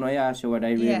 That's one I asked you. Were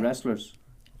they real Yeah. wrestlers?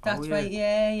 That's yeah. right,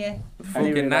 yeah. Fucking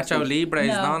Any Nacho wrestlers? Libre is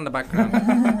No. on in the background.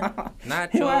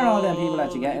 Nacho. Who are all them people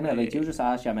that you get in it? Like, Libre. you just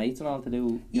ask your mates and all to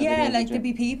do. your Yeah, videos, like did there'd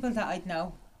you? be people that I'd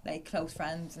know, like close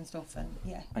friends and stuff, and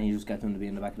yeah, And you just get them to be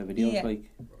in the back of the videos, Yeah. like.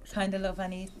 kind of love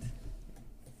and eat.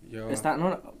 Yo. Is that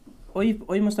not?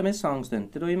 I must have missed songs then.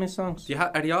 Did I miss songs? Do you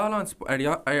are they all on?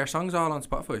 Are your songs all on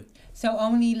Spotify? So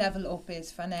only Level Up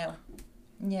is for now.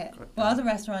 Yeah, God but all the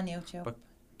rest are on YouTube. But-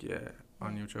 Yeah,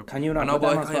 on YouTube. Can you I not know,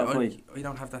 put them but on Spotify? I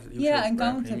don't have that YouTube. Yeah, I'm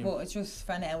going to, Premium. but it's just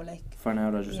for now, like. For now,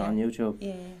 they're just Yeah. on YouTube.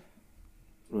 Yeah.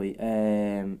 Right.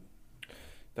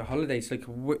 The holidays, like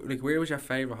where was your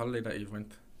favourite holiday that you've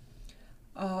went?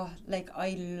 Oh, like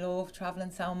I love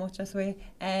traveling so much this way.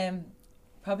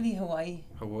 Probably Hawaii.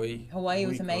 Hawaii. Hawaii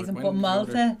was God, amazing, when but did you go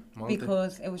there? Malta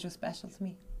because it was just special to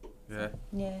me. Yeah.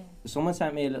 Yeah. Someone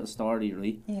sent me a little story,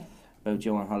 right, Yeah. about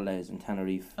you on holidays in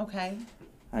Tenerife, Okay.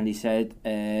 and he said,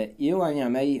 you and your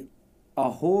mate,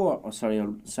 I'll say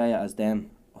it as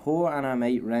them. Her and her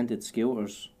mate rented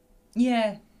scooters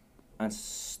Yeah. and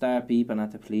start beeping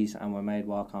at the police, and were made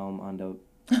walk home on the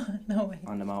No way.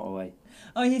 motorway.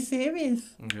 Are you serious?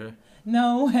 Okay.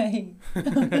 No way.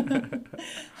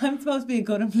 I'm supposed to be a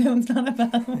good influence, not a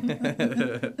bad one.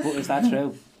 But is that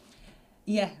true?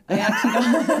 Yeah, I actually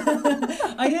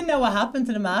got I didn't know what happened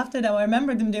to them after though. I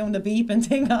remember them doing the beeping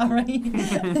thing, alright.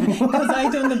 Because I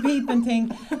done the beeping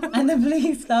thing and the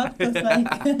police stopped us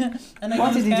like and I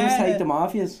What got did he just scared. take them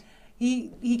off you?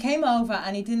 He came over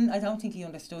and he didn't. I don't think he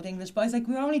understood English. But I was like,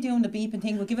 we're only doing the beeping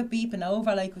thing. We'll give it beeping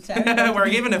over. Like we're sorry. about We're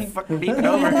the giving beeping a thing. fucking beeping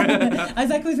over. I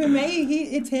was like, it was with me.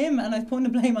 It's him, and I was putting the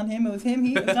blame on him. It was him.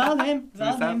 It was all him. It was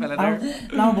all Who's that him. fella Oh, there?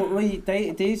 no, but right,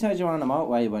 they said you were on the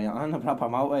motorway, but you're on the proper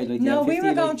motorway. Like, No, the we M50,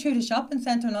 were going like, through the shopping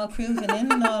centre and all cruising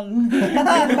in and all.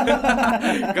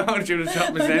 Going through the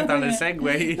shopping centre on a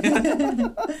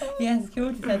Segway. Yeah,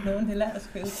 security said no, and they let us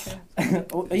cruise through.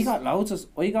 Oh, I got loads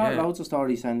Yeah. of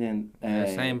stories sent in.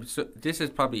 Same. So this is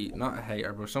probably not a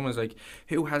hater, but someone's like,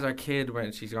 who has her kid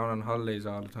when she's going on holidays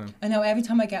all the time? I know every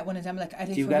time I get one of them, like, are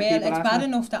they Do you for get real? people It's asking? bad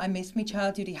enough that I miss my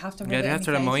child. Do they have to rub Yeah, it they in have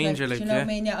to my face, remind you, do like, you know what yeah. I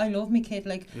mean? Yeah, I love my kid.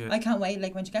 Like, Yeah. I can't wait.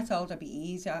 Like, when she gets older, it'll be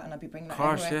easier and I'll be bringing her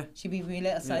Course, everywhere. yeah. She'll be a wee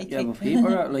little yeah, sidekick. but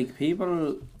people are like people.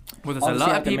 Well, there's a Obviously lot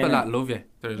at of the people minute- that love you.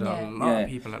 There's Yeah. a lot Yeah. of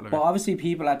people that love But you. obviously,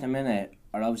 people at the minute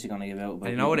are obviously gonna give out. About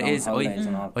You know what it people is? on holidays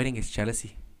and all. I think it's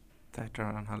jealousy. That you're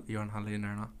on holiday in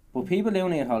there or not. But people do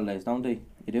need holidays, don't they?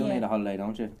 You do Yeah. need a holiday,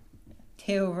 don't you?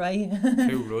 Too, right?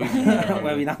 Too right.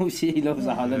 Well, we know she loves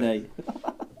a holiday.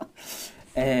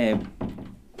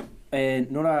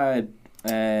 Another.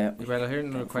 Well, here's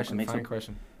another question. mix Fan up.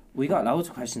 question. We got loads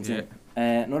of questions Yeah. in.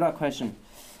 Another question.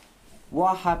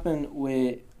 What happened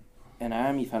with an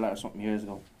army fella or something years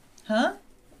ago? Huh?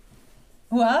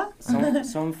 What?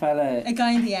 Some fella. A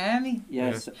guy in the army?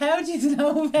 Yes. How did you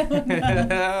know about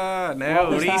that? No, What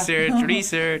was that?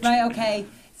 research. Right, okay.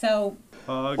 So,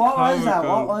 Oh, What was that?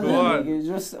 comical. What was it? Go Like, on. it was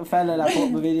just a fella that put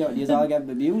up a video and you all gave him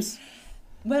abuse.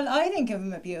 Well, I didn't give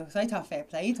him abuse. I thought fair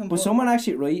play to him. But someone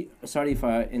actually, right, sorry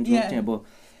for interrupting Yeah. you, but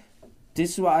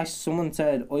this is what someone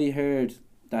said. I heard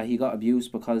that he got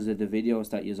abused because of the videos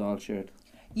that you all shared.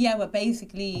 Yeah, well,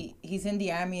 basically, he's in the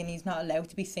army and he's not allowed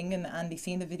to be singing, and they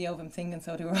seen the video of him singing,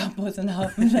 so they were all buzzing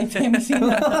off. Like, they seen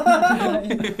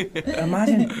that.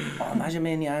 Imagine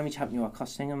me in the army chapping you a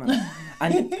cuss singing, man.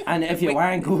 And if you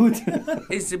weren't good,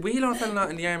 Is the Wheeler fella not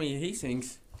in the army? He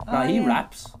sings. no, he yeah.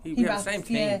 raps. He, He yeah, raps, same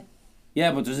thing. yeah.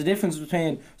 Yeah, but there's a difference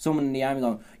between someone in the army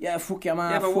going, yeah, fuck your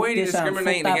man, Yeah, but fuck why are you this and fuck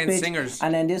discriminating that against bitch. singers?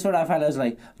 And then this other fella's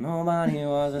like, no man, he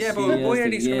was a Yeah, but why are serious they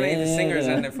discriminating the singers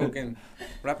yeah. and the fucking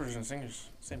rappers and singers?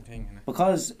 Same thing, innit?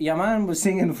 Because your man was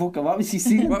singing fucking, what was he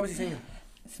singing? What was he singing?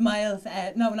 Smiles.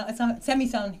 No, it's not.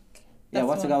 Semisonic. Yeah, That's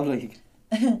what's it the one. called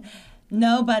like?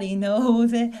 Nobody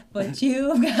knows it, but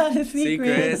you've got a Secret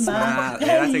secret smile. smile. Yeah,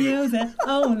 that's a good- Use it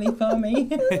only for me.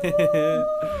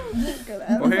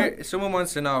 Well, here, someone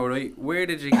wants to know, right? Where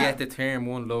did you get the term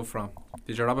 "one love" from?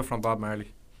 Did you rob it from Bob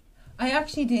Marley? I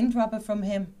actually didn't rob it from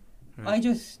him. Right.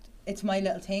 It's my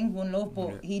little thing, One Love, but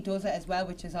Yeah. he does it as well,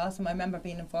 which is awesome. I remember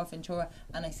being in Fort Ventura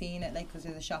and I seen it, like, because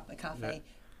there's a shop, a cafe.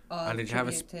 all And did you have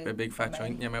tribute to a big fat Bob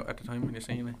joint in your mouth at the time when you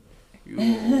seen it?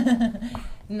 You-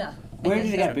 Nah. Where did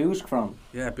you get Boosk from?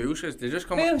 yeah, booshes. They just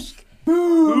come up. Booshk.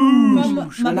 From my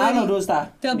Ronaldo buddy, does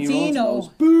that. He runs Dubzino. those.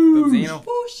 Dubzino.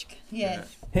 Booshk. Yeah.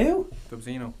 Who?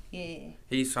 Dubzino. Yeah.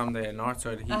 He's from the north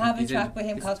side. I have a he's in- track with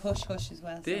him called Hush Hush as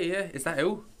well. So Yeah, is that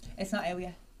out? it's not out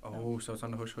yet. Oh, so it's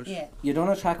on the hush hush. Yeah. You done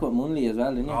a track with Munley as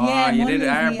well, didn't you? Oh, Yeah, you did Munley's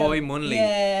our real. boy Munley.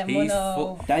 Yeah, He's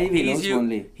Muno. Davey he's loves u-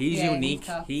 Munley. He's Yeah, he's unique.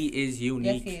 top. He is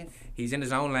unique. Yes, he is. He's in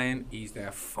his own lane. He's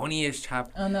the funniest chap.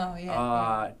 Oh no,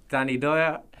 yeah. Danny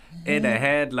Dyer in a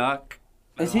headlock.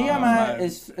 Is he Oh, a man?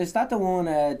 Is that the one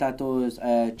that does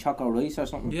Choco Rice or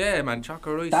something? Yeah, man,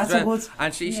 Choco Rice. That's as a well. good.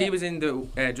 And she Yeah. was in the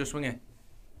Just Swing It.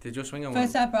 The Just Swing It one.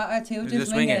 First I brought her to The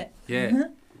just wing it. Yeah.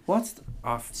 What's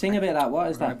Off. sing a bit of that?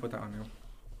 What is I that? put that on now.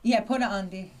 Yeah, put it on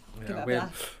the. Give it Yeah, a well,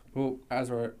 blast. well,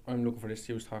 as I'm looking for this,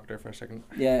 he was talking there for a second.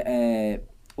 Yeah.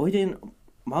 I didn't.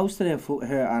 Most of the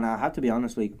here, and I have to be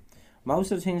honest, like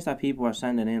most of the things that people were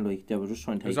sending in, like they were just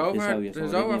trying to take There's this over- out. You, so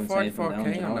there's I didn't over even save them 44K down, do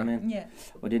you know on what I that. mean? Yeah.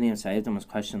 I didn't even save them as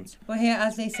questions. But here,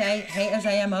 as they say, haters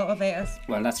are your motivators.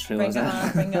 Well, that's true. Bring isn't it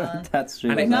on, bring it on. That's true.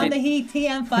 And Bring it- on the heat, tea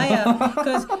and fire.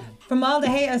 Because from all the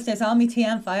haters, there's all me tea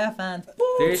and fire fans.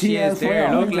 There she is, there.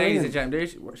 TFI, Look, I'm ladies and brilliant.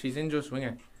 gentlemen, there she's in Just Swing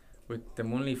It with the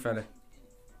Munley fella.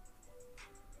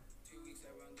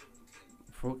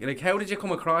 Fuck, like, how did you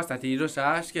come across that? Did he just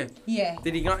ask you? Yeah.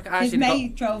 Did he not ask His you? To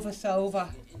mate drove us over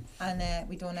and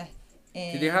we done it.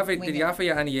 did he have it? Did he offer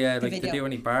you any like to video. do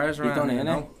any bars You around? done it, you innit?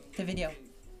 know? The video.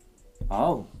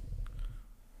 Oh,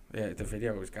 Yeah, the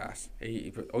video was gas.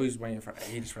 But I was waiting for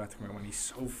ages for that to come out. Man, he's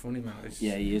so funny, man. It's,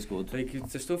 yeah, he is good. like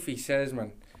it's the stuff he says,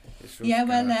 man. It's just Yeah,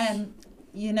 well, gas.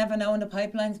 you never know in the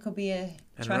pipelines could be a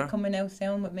In track there? coming out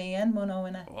soon with me and Mono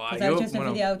in it. Oh, Because yup, I just a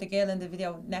Mono. video of the girl and the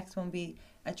video next one be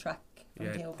a track from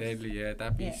Yeah, the others. deadly. Yeah,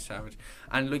 that'd be Yeah. savage.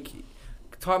 And like,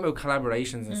 talking about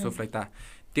collaborations and stuff like that.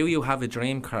 Do you have a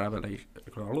dream collaboration?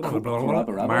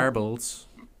 Collab- Marbles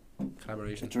A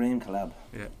collaboration. dream collab.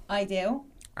 I do.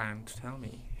 And tell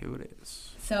me who it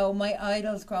is. So my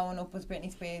idols growing up was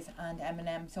Britney Spears and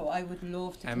Eminem. So I would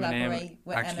love to collaborate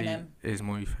with actually Eminem. is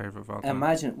my favourite of all time.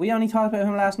 Imagine we only talked about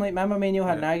him last night. Remember, me and you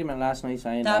had an Yeah. argument last night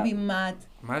saying That'd that. be mad.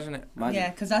 Imagine it. Imagine. Yeah,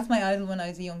 because that's my idol when I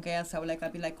was a young girl. So like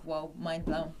I'd be like, whoa, mind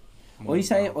blown. I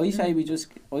say I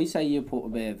say you put a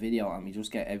bit of video and we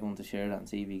just get everyone to share that and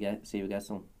see if we get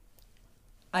some.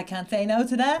 I can't say no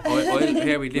to that.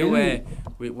 Here we do.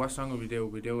 Really? What song will we do?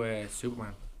 We do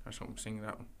Superman or something. Sing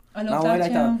that one. I love No, I that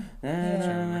like tune.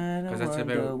 that. 'Cause that's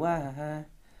about-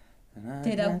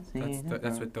 Ditto.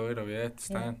 That's with Dido. Yeah, it's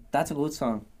Stan. That's a good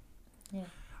song.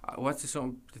 What's the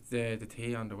song? The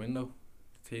tea on the window.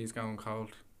 The tea's going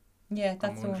cold. Yeah, I'm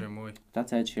that's the one. wondering why.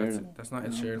 That's Ed Sheeran. That's not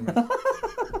Ed Sheeran, man.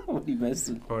 What he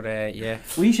missed. But yeah.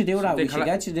 We should do that. They We should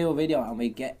get you to do a video and we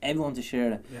get everyone to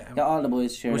share it. Yeah. Get all the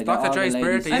boys to share Was it. Get Dr. all the Dre's ladies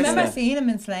birthday to I remember share it. seeing him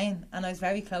in Slane and I was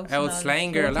very close. and Oh, I was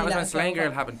Slang Girl. That was lucky when that Slang was Girl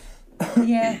over. happened.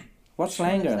 Yeah. What's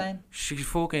Slang Girl? Slane. She's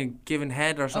fucking giving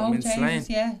head or Oh, something in Slane. Jesus,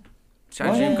 yeah. She,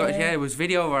 Oh, she yeah. got, yeah, it was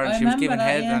video of her and I she was remember giving that,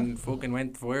 head yeah. and fucking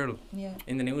went viral Yeah.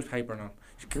 in the newspaper now.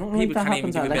 don't think People that can't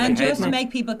even happens give a at bit Leicester. of And head. just to man.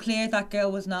 make people clear, that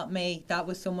girl was not me. That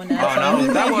was someone else. Oh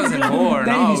no, that wasn't her.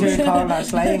 Ladies No, are calling her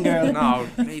Slang Girl. no,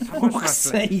 mate, that was not fuck's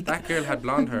sake. that girl had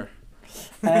blonde hair.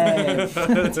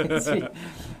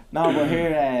 No, but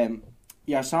here,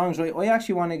 your songs, right? I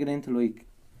actually want to get into like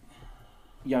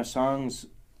your songs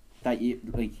that you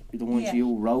like, the ones Yeah.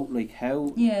 you wrote, like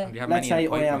how. Yeah. Do you have Let's many in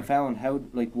say the I Am pipeline? Found. How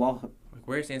like what? Like,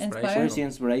 where's the Inspired. inspiration? Where's the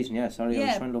inspiration? Yeah, sorry, I was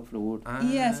Yeah. trying to look for the word.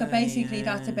 Yeah, so basically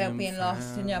that's about am being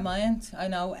lost in your found. mind. I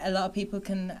know a lot of people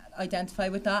can identify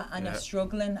with that, and Yeah. you're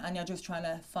struggling and you're just trying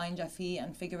to find your feet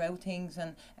and figure out things,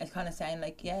 and it's kind of saying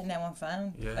like, yeah, now I'm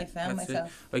found. Yeah, I found that's it.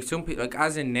 myself. Like some people, like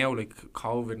as in now, like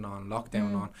COVID and on,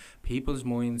 lockdown on, people's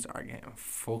minds are getting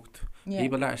fucked. Yeah.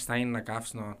 People that are staying in their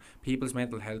gaffs and on, people's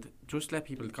mental health, just let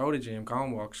people go to the gym, go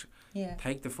on walks, Yeah.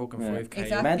 take the fucking Yeah. 5k.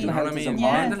 Exactly. Mental You know health what I is mean?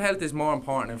 important. Mental health is more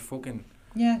important than fucking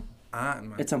Yeah. art,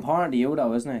 man. It's important to you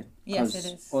though, isn't it? Yes, 'Cause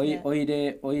it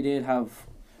is. I did have.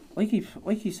 I keep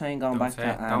saying going Don't back say to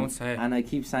it, don't say it. and I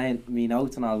keep saying me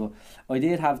notes and all, but I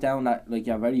did have down that like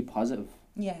you're very positive.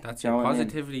 Yeah. That's Do you know it. what I mean?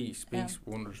 Positivity speaks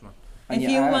wonders, man. And If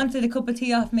you are. wanted a cup of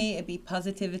tea off me, it'd be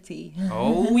positivity.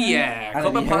 Oh yeah, And cup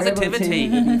it'd of be herbal tea, positivity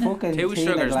it'd be fucking Two tea in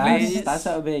a sugars, glass. please. That's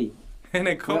what it'd be. in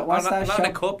a cup. What's not that not in a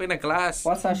shop? cup, in a glass.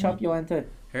 What's that shop you went to?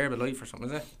 Herbalife or something,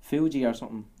 is it? Fuji or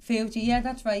something. Fuji, yeah,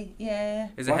 that's right. Yeah.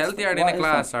 Is it What's healthier the- in what a is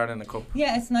glass or in a cup?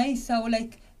 Yeah, it's nice. So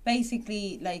like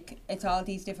basically like it's all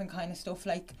these different kind of stuff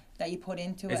like that you put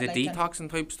into Is it. it like, and detoxing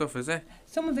type stuff, is it?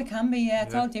 some of it can be, yeah.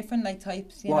 It's Yeah. all different like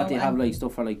types. You What know, do you have and- like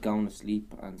stuff for like going to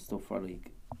sleep and stuff for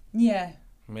like? Yeah.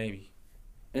 Maybe.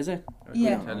 Is it? I Yeah.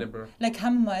 couldn't tell you, bro. Like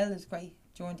chamomile is great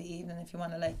during the evening if you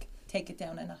want to like take it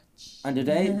down a notch. And do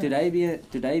they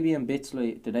be in bits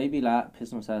like do they be like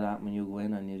pissing themselves out when you go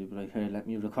in and you be like, here, let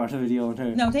me record a video on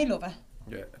here. No, they love it.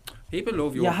 Yeah. People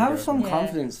love you. You up have there. some Yeah.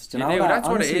 confidence. Do You you know do. that? That's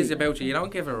what it Honestly, is about you. You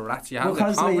don't give a rat's. You have the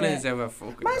Because, like, confidence of a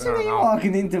fucking. I Imagine don't me know.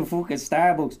 walking into fucking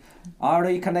Starbucks.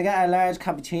 Alright, can I get a large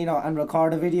cappuccino and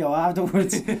record a video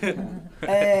afterwards?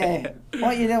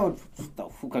 What you doing?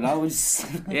 Don't fucking know. Just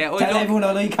Yeah, I tell look- everyone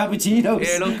I like cappuccinos.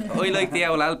 Yeah, look, I like the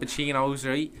old Al Pacinos,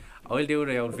 right? I'll do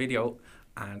the old video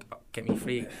and get me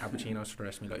free cappuccinos for the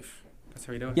rest of my life. That's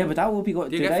how you do it. Yeah, but that would be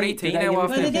good. Do you get free tea now give off you Well,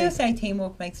 they free- do say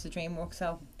teamwork makes the dream work.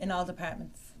 So in all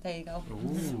departments, there you go.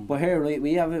 Ooh. But here, right,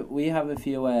 we have a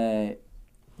few.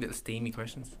 Little steamy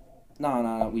questions.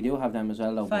 No, we do have them as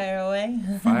well, though. but- Fire away.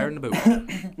 Fire in the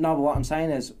boot. No, but what I'm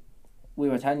saying is, we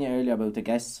were telling you earlier about the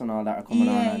guests and all that are coming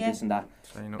on Yeah, and yeah. this and that.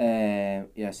 Say no.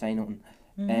 Yeah, say nothing.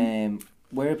 Mhm.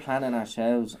 We're planning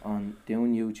ourselves on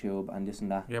doing YouTube and this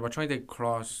and that. Yeah, we're trying to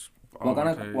cross. We're over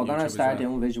gonna to we're gonna YouTube as start well.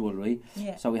 doing visual, right?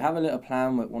 Yeah. So we have a little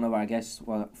plan with one of our guests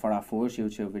for our first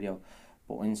YouTube video.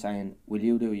 But I'm saying, will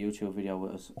you do a YouTube video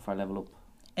with us for Level Up?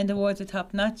 In the words of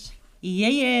Top Notch. Yeah,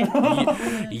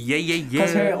 yeah. Yeah.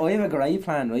 Because here, I have a great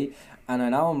plan, right? And I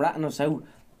know I'm ratting us out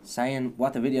saying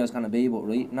what the video is going to be, but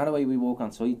right, not the way we walk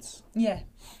on sites. Yeah.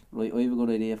 Right, I have a good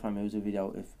idea for a music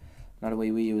video. If not the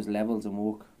way we use levels and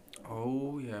walk,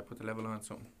 Oh yeah, put the level on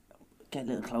something. get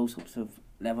little close-ups of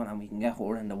level and we can get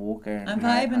her in the walker. I'm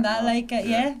vibing that like it,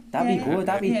 yeah. That'd yeah. be good.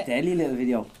 That'd be Yeah. deadly little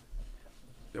video.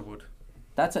 It would.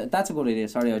 That's a good idea.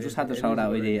 Sorry, I just had to It throw is a that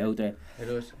good idea idea. out there. It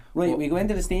is. Right, But we go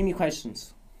into the steamy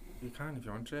questions. You can if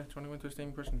you want to. Do you want to go into a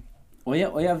steamy question? I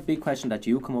have a big question that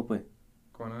you come up with.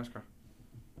 Go on, ask her.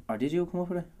 Or did you come up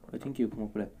with it? I think you come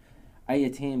up with it. Are you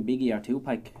team Biggie or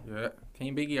Tupac? Yeah.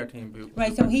 Team Biggie or Team Boot?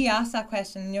 Right, so he asked that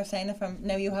question and you're saying it from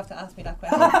now you have to ask me that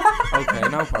question. Okay,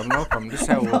 no problem. This is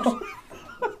how it works.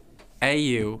 Are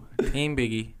you Team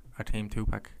Biggie or Team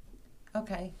Tupac?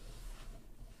 Okay.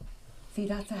 See,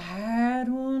 that's a hard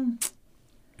one.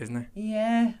 Isn't it?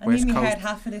 Yeah, I West need me hard Coast.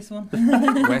 hat for this one.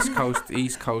 West Coast,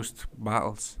 East Coast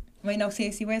battles. Right, no,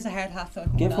 seriously, where's a hard hat so I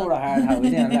can Give put her on? a hard hat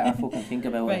with you and let her fucking think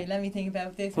about Right, it. let me think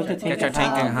about this. Put one. the Get your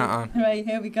Thinking thinking hat hat on. Right,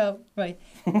 here we go. Right.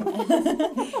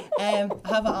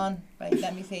 Have it on. Right,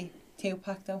 let me see.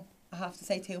 Tupac though. I have to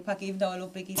say Tupac, even though I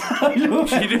love Biggie.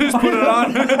 She just put it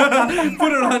on.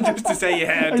 Put it on just to say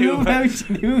yeah, I love Tupac. how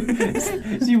she knew.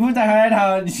 She put the hard hat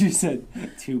on and she said,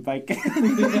 Tupac.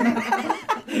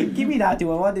 Give me that,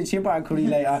 do I want the chipper and curry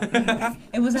later?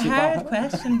 It was a Tupac. hard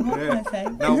question. What can I say?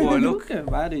 No, boy, look.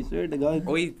 Man, I swear to God.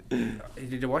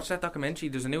 Did you watch that documentary?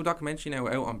 There's a new documentary now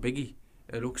out on Biggie.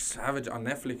 It looks savage on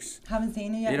Netflix. Haven't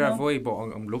seen it yet. Neither No. have I, but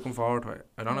I'm looking forward to it.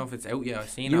 I don't know if it's out yet. I've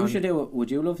seen it. You on- should do it.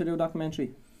 Would you love to do a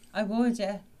documentary? I would,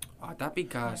 yeah. Oh, that'd be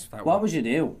gas. That What one. would you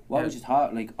do? What Yeah. would you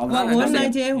thought? Like, What obviously- wouldn't I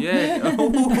do? Yeah.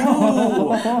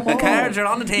 Oh, the cards are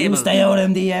on the table. You stay out of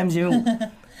them DMs, you.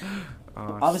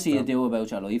 Oh, Obviously, you stop. do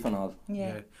about your life and all.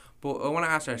 Yeah. But I want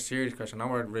to ask her a serious question. I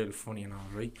know we're real funny and all,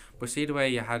 right? But see the way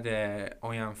you had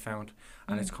I Am Found,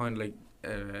 and it's kind of like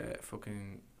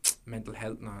fucking mental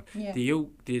health and all. Yeah.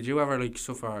 Did you ever like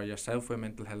suffer yourself with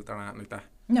mental health or anything like that?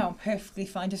 No, I'm perfectly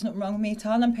fine. There's nothing wrong with me at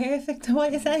all. I'm perfect. What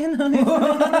are you saying?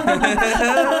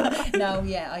 No,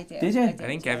 yeah, I do. Did you? I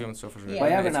think yeah. everyone suffers with Yeah. it. Why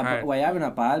It's having hard. why having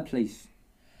a bad place?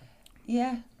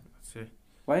 Yeah. That's it.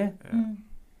 Why? Yeah. Mm.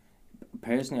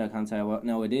 Personally, I can't say what.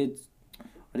 No, I did.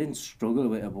 I didn't struggle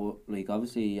with it, but like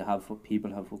obviously you have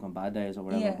people have fucking bad days or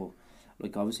whatever. Yeah. But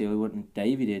like obviously I wouldn't.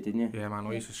 Davey did, didn't you? Yeah, man,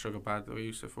 I used to struggle bad. I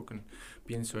used to fucking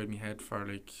be inside my head for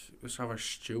like just other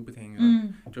stupid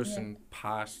things, just yeah. in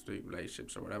past like,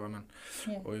 relationships or whatever, man.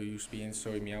 Yeah. I used to be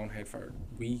inside my own head for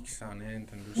weeks on end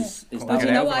and Yeah. just Is couldn't that- get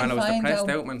you know out what of it, I man. I was find, depressed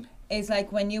though? out, man. It's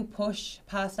like when you push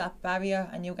past that barrier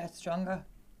and you get stronger,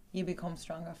 you become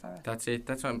stronger for it. That's it.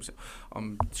 That's what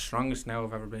I'm strongest now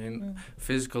I've ever been,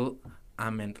 physical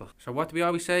and mental. So what do we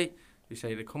always say? We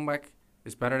say the comeback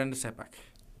is better than the setback.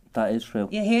 That is true.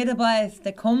 You hear the boys,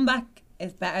 the comeback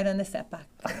is better than the setback.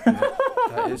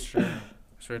 That is true.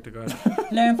 Swear to God.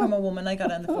 Learn from a woman, I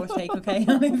got it on the first take, okay?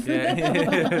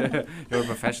 Yeah. You're a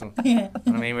professional. Yeah.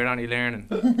 I mean, we're only learning.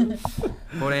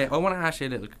 But I want to ask you a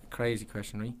little crazy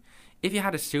question, right? If you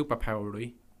had a superpower,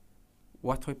 right,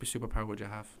 what type of superpower would you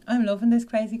have? I'm loving this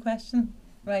crazy question.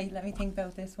 Right, let me think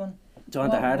about this one. Do you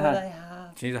want the hard What would hat? I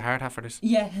have? Do you need a hard hat for this?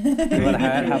 Yeah. Do you want a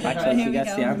hard hat? Right, Actually, here she we gets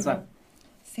go. the answer.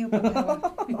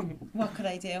 Superpower. What could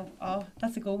I do? Oh,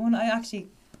 that's a good one. I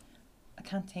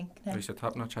can't think now. Right, so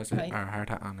top notch has Right. our hard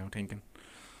hat on now, thinking.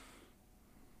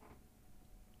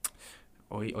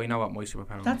 I know what my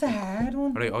superpower That's a is. hard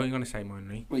one. Right, I'm going to say mine,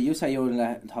 right? Well, you say you're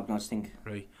the top notch think.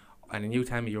 Right. And then you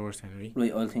tell me yours then, right?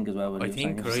 Right, I'll think as well. I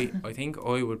think, right, I think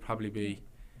I would probably be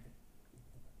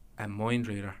a mind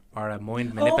reader or a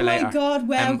mind Oh manipulator. my god,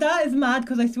 wow, Um, that is mad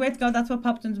because I swear to God that's what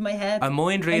popped into my head. A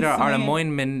mind reader or a swear.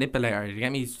 mind manipulator. You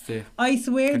get me? I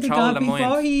swear to control God, the before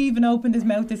mind. he even opened his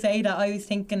mouth to say that, I was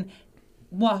thinking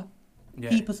what Yeah.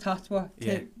 people's thoughts were to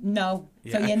Yeah. know.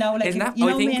 Yeah. So you know, like, Isn't that, you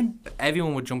know I think me.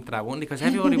 everyone would jump to that one because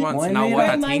everybody wants to Mind know reader. what Where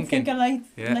they're minds thinking. think alike.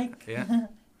 Yeah, Like, yeah.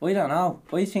 I don't know.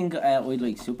 I think I'd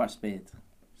like super speed.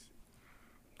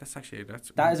 That's actually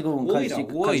that's. That is a good one Why because though? you,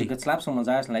 Why? could slap someone's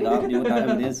arse and like, oh, you wouldn't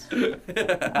know who it is.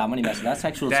 I'm only messing. That's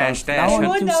sexual Dash, assault. dash. No you one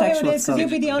would do know who sexual it is because you'd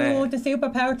be the assault. only one with the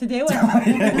superpower to do it.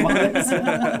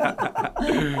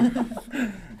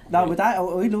 No, but that I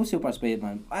love super speed,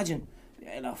 man. Imagine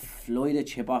fly the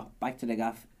chipper back to the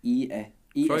gaff, eat Fly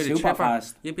it the super chipper.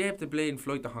 fast You'd be able to bleed and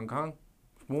fly to Hong Kong.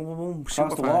 Boom, boom, boom, across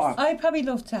super the fast. water. I'd probably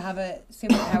love to have a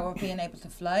superpower of being able to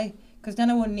fly because then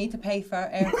I wouldn't need to pay for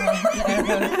airplanes.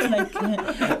 Like,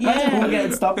 We're yeah.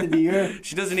 getting stopped in the ear.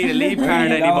 She doesn't need a leave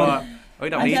card Really anymore. don't. I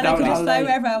don't And need then I that. could just all fly day.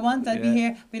 wherever I want. I'd be Yeah.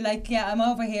 here, be like, yeah, I'm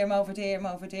over here, I'm over there, I'm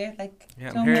over there. Like, Yeah,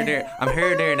 I'm don't here, make- there. I'm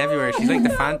here, there, and everywhere. She's like the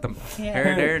Phantom. Yeah.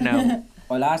 Here, there, now.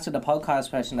 I'll answer the podcast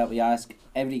question that we ask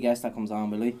every guest that comes on,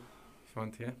 will we? If you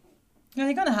want to, yeah. Yeah,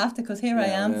 you're gonna have to because here I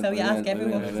Yeah, am. I will, So I you will, ask I will,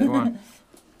 everyone. I will. Go on.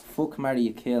 Fuck, marry,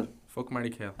 you kill. Fuck, marry,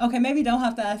 kill. Okay, maybe you don't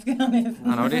have to ask it on this.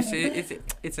 I know this.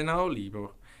 It's an oldie,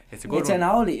 bro. It's a good It's one. an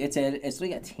oldie. It's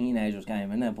like a teenager's game,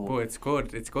 isn't it? But it's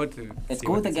good. It's good to. It's see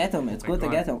good what to they get say. them. It's Like, good to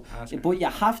go get on, them. ask her. But you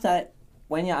have to,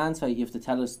 when you answer, you have to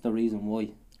tell us the reason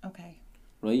why, Okay.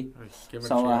 right? Right, give her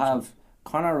So three I options. have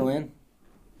Conor Ryan,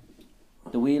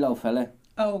 the Wheelo fella,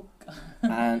 Oh,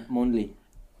 and Mundley.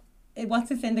 what's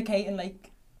this indicating?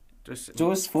 Like,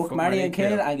 Just fuck, marry, and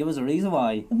kill, and give us a reason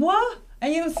why. what? Are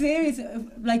you serious?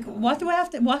 Like, what do I have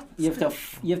to? What? You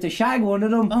have to shag one of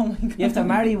them. Oh my god. You have to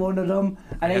marry one of them,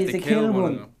 and then you have to kill of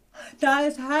one, them. That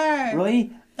is hard.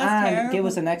 right? That's and terrible. give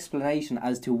us an explanation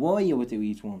as to why you would do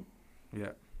each one.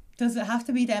 Yeah. Does it have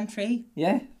to be them three?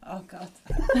 Yeah. Oh god.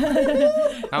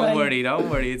 Don't Right. worry, don't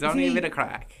worry. It's only a See- bit of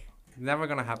crack. Never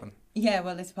gonna happen. Yeah,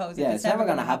 well, I suppose. Yeah, if it's never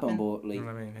gonna happen, but You like, know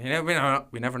what I mean?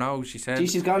 We never know. She said. gee,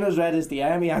 she's gone as red as the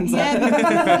army answer. Yeah, because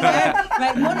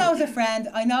right, Muno's a friend.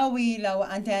 I know Wheelo,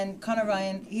 and then Conor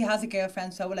Ryan, he has a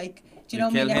girlfriend, so like, do you You know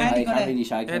what I kill mean? You're him. hardly I can't gonna. really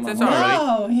shag him. It's I'm alright.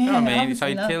 not. No, yeah, You know what I mean? So obviously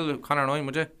you'd not. kill Conor Ryan,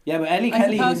 would you? Yeah, but Ellie I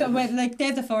Kelly. suppose so. Wait, like,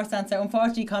 there's the first answer.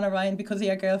 Unfortunately, Conor Ryan, because of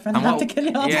your girlfriend, And I have what- to kill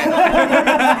you off. Yeah.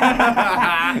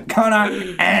 Conor.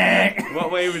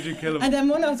 What way would you kill him? And then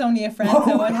Muno's only a friend,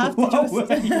 so I'd have to just.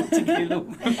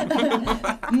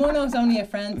 Muno's only a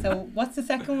friend, so what's the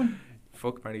second one?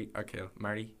 Fuck, marry, or kill.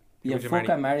 Marry. Who Yeah, would you fuck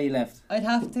marry? and Mary left. I'd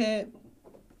have to.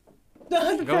 Go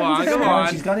on, go Oh, on.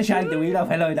 she's gonna shag the wheel off.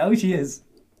 Hello, I know she is.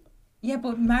 Yeah,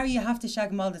 but Mary, you have to shag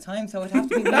him all the time, so it'd have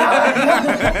to be. I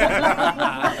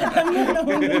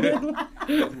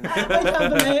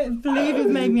can't believe you've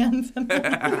made me answer. Wait,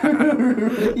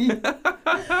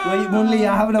 Munley,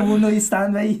 you're having a one night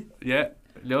stand, mate. Yeah,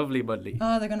 lovely, Budley.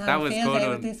 Oh, they're gonna That have a was field good day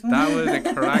one. with this one. That was a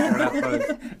cracker. That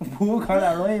was. Poor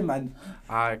Conor Ryan, man.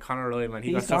 Ah, Conor Ryan, man.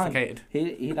 He got He's gone. suffocated.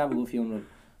 He'd have a good funeral.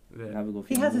 He'd Yeah. have a good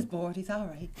He funeral. has his board. He's all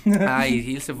right.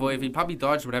 He'll survive. He'll probably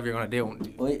dodge whatever you're gonna do. Do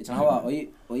you know what?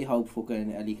 I hope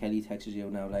fucking Ellie Kelly texts you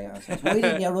now later and says, why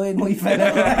didn't you ride my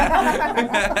fella?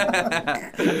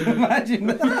 Imagine.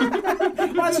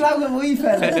 What's wrong with my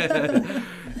fella?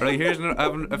 Right, here's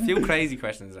a few crazy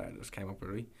questions that I just came up with,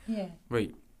 right? Yeah.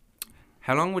 Right.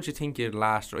 How long would you think you'd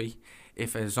last, right?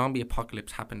 If a zombie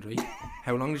apocalypse happened, right?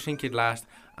 How long do you think you'd last?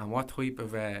 And what type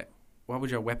of what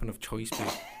would your weapon of choice be?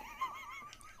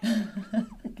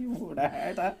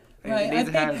 Right,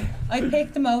 I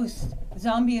pick the most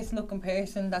zombiest looking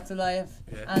person that's alive,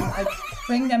 and I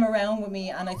bring them around with me,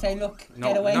 and I say, "Look,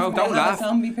 get away from me, don't I'm laugh. a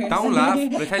zombie person." Don't laugh.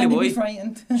 But I tell you and they'd why. be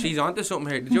frightened. She's onto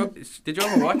something here. Did you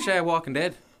ever watch Walking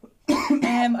Dead?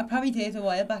 I probably did a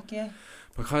while back, yeah.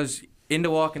 Because in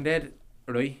The Walking Dead,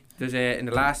 right, there's in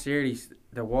the last series,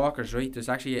 the walkers, right, there's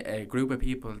actually a group of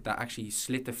people that actually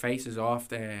slit the faces off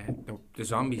the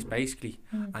zombies, basically,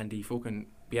 and they fucking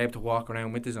be able to walk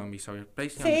around with the zombies. So you're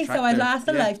basically See, so I'd last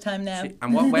a lifetime now. See,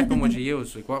 and what weapon would you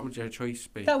use? Like, what would your choice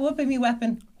be? That would be my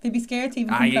weapon. They'd be scared to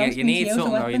even come close to you me need to use a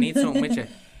something, though. You weapon. need something with you.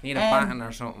 You need a baton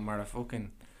or something, or a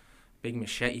fucking big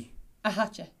machete. A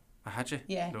hatchet. A hatchet?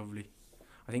 Yeah. Lovely.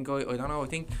 I think, I don't know, I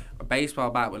think a baseball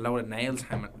bat with a load of nails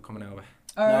coming out of it.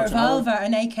 Or a revolver,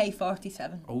 an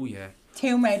AK-47. Oh, yeah.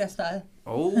 Tomb Raider style.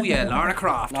 Oh, yeah, Lara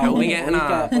Croft. How are we getting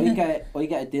on? I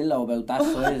get a dildo about that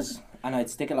size, and I'd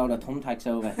stick a load of thumbtacks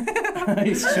over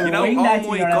it. You know, oh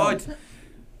my God.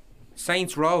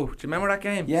 Saints Row. Do you remember that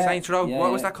game? Yeah. Saints Row. Yeah,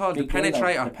 what was that called? Big The Penetrator.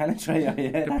 dildo. The Penetrator,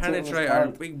 yeah. The that's what it was Penetrator.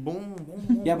 called. Big boom, boom,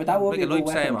 boom. Yeah, but that would like be a a good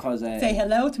weapon lightsaber. because... Say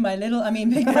hello to my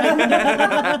big friend.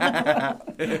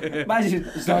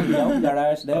 Imagine zombie out your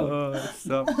arse now. Oh,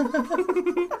 stop.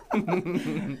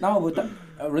 No, but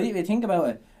really, if you think about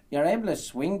it, you're able to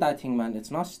swing that thing, man.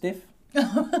 It's not stiff.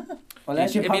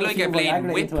 Unless you It'd be pop a like few a bleeding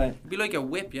Viagra whip. into it. It'd be like a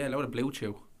whip, yeah, a load of blue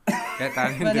chew. Get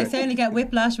that Well, they into certainly get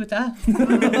whiplash with that.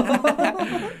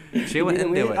 it. Chew it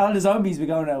into it. All the zombies be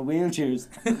going out wheelchairs.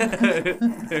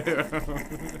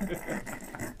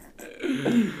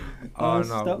 Oh, no,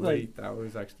 stop, wait, that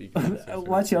was actually good.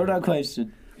 What's your other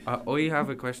question? I have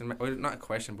a question, not a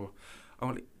question, but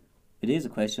only It is a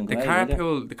question. the go ahead,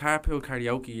 will you? carpool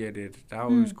karaoke you did, that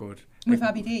was good. With Like,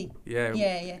 Abby D. Yeah,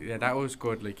 Yeah. that was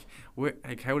good. Like,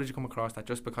 how did you come across that?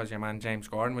 Just because your man James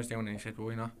Gordon was doing it, and you said,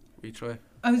 "Why not? We try."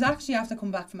 I was actually after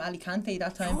coming back from Alicante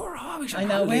that time. You're always I on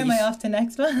know, where am I holidays. off to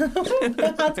next one?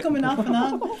 Hats coming off and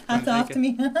on. Hats off to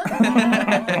me.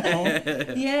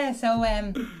 Yeah, so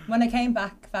when I came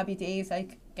back, Fabby D was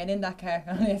like, "Get in that car."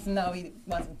 And I said, no, he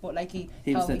wasn't, but like he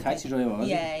was told the me taxi to. driver, wasn't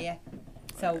he? Yeah.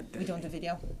 So we done the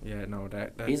video. Yeah, no,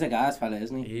 that He's a gas fella,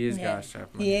 isn't he? he is Yeah. gas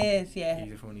sharp, man. He is, yeah.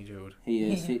 He's a funny dude. He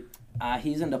is. Yeah.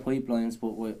 He's in the pipelines, but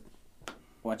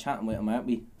we're chatting with him, aren't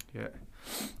we? Yeah.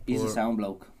 He's a Or- sound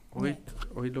bloke. I'd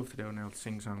love to do now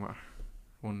sing song with her.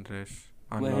 One of this.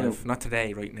 On Well, live. Not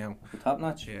today, right now. Top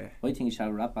notch. Yeah. I think you shall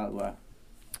rap battle with her.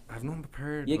 I've none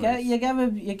prepared. You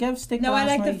like. give stick. No, I last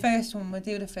like the night. first one. We'll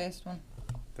do the first one.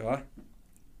 Do I? Do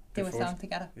The a first? song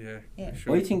together. Yeah. Yeah.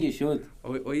 Sure. I think you should.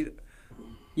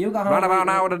 You go home. Right about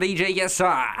now with the DJ, yes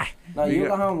sir. No, you Yeah.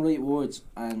 go home, write words,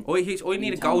 and I need a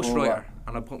You tell ghostwriter her.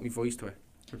 and I'll put my voice to it.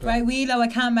 Right, Wheelo, I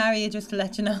can't marry you just to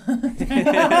let you know.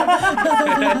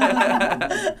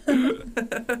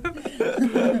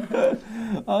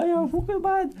 oh, you're fucking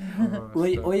bad.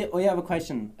 Oh, I have a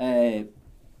question.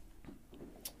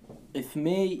 If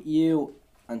me, you,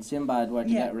 and Sinbad were to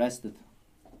Yeah. get arrested,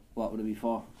 what would it be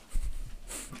for?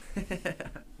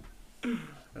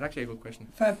 That's actually a good question.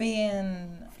 For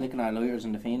being Flicking our lighters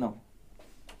in the pheno.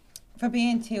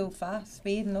 too fast,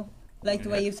 speeding up. Like the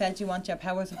way you said you want your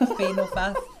powers of speeding up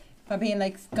fast. For being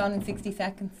like gone in 60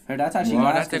 seconds. Or that's actually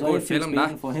Wow, gas, that's a 'cause I good have two film, that.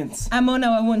 speeding fines. I'm on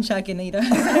now, I won't shagging either.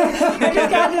 I just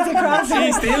got this across.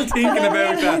 She's still thinking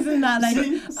about that. Isn't that like,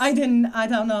 I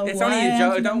don't know It's why only a I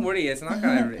joke. am- Don't worry. It's not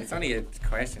gonna. It's only a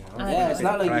question. Yeah, it's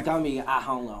not like Correct. you got me at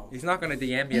home now. He's not gonna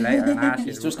DM you later and ask you.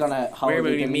 He's just gonna hold Where will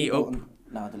the we delete meet up? button.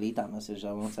 No, delete that message.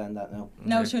 I won't send that now.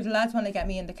 No, Okay. sure, the lads want to get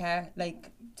me in the car,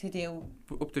 like, to do...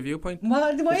 Up the viewpoint.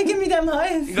 What? Why you give me them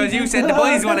eyes? Because you said the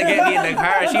boys want to get me in the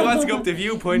car. She wants to go up the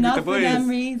viewpoint Not with the for them boys.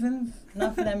 reasons.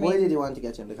 Not for them Why reasons. did you want to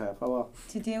get you in the car? For what?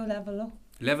 To do level up.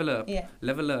 Level up. Yeah.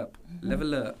 Level up.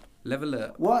 Level up. Level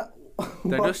up. What?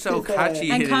 They're what just so is,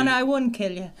 catchy. And Connor, I wouldn't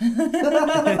kill you. No,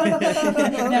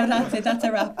 that's it. That's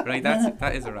a wrap. Right,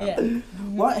 that is a wrap. Yeah.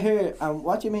 What here?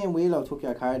 What do you mean Wheelo took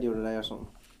your car the other day or something?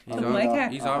 He's Oh, on- my car?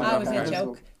 He's Oh, always That on was the a car.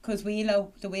 joke. Because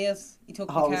Wheelo, the wheels, he took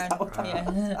Oh, the was car. that what Yeah.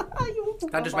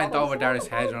 That just went over Dara's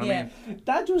head, you know what I Yeah. mean?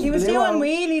 That just He was blew doing out.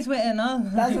 wheelies with it and all.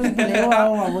 That just blew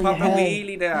out on my Pop a head.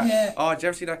 wheelie there. Yeah. Oh, did you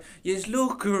ever see that? Yous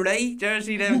look great. Did you ever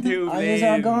see them two Oh, yous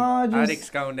are gorgeous. addicts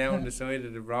going down the side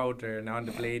of the road there and on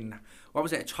the blade. And what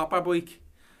was it, a chopper bike?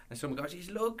 And someone goes, yous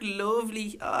look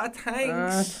lovely. Oh,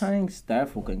 thanks. Thanks. They're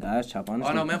fucking gas chap,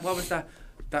 honestly. Oh no, man, what was that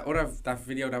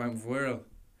video that went viral?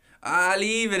 Ah,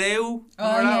 leave it out.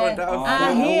 Oh, Remember yeah. that one? Oh, Ah,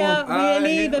 that here, one. we'll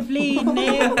leave it bleed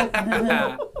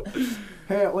now.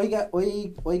 Here,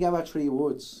 I gave her 3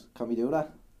 words. Can we do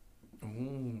that?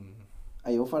 Ooh.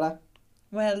 Are you up for that?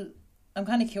 Well, I'm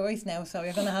kind of curious now, so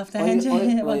you're gonna have to I hand you.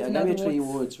 gave want to know you the 3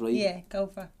 words, right? Yeah, go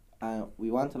for it.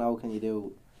 We want to know, can you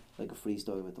do like a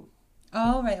freestyle with them?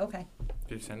 Oh, right, okay.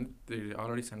 Did you send it? Did you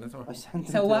already send it to her? I sent them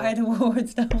So to what her. are the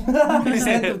words though? I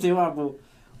sent them to her, but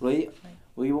right.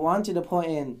 We want you to put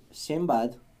in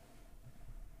Sinbad,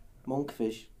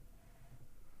 Monkfish,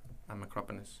 And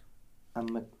Macroponus. and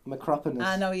Macroponus.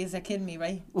 I know you're kidding me,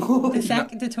 right? What?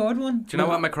 The third one? Do you know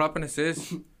what Macroponus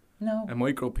is? No. A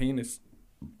micropenis.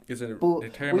 Is it But a we did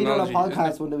a terminology? isn't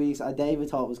podcast it? one of the weeks, and David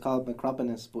thought it was called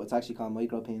Macroponus, but it's actually called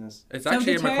micropenis. It's So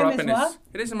actually a the term is Macroponus. what?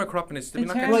 It is a Macroponus. Did we The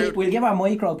not term- get Right, through? we'll give her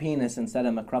micro penis instead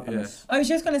of Macroponus. I was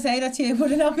just gonna say that to you,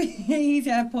 would it not be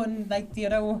easier putting like the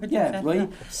other word? Yeah, instead? right.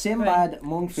 Sinbad,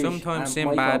 Monkfish, Sometimes and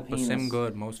sim bad, but micropenis. sim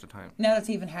good most of the time. Now it's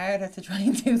even harder to try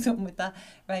and do something with that.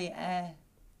 Right,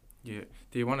 Yeah.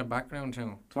 Do you want a background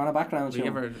channel? Do you want a background We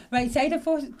give show? her. right. Say the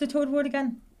third word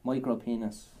again. Micro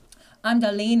penis. I'm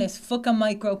the leanest, fucking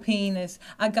micro penis.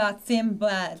 I got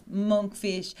Sinbad,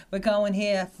 Monkfish. We're going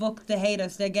here. Fuck the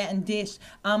haters, they're getting dished.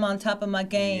 I'm on top of my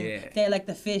game. Yeah. They're like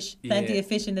the fish, plenty Yeah. of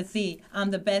fish in the sea. I'm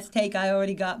the best take. I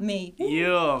already got me.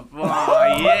 Yeah, boy,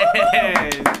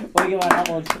 yes! We'll give her that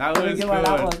one. That We'll was give her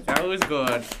that one. good. That was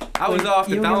good. I was off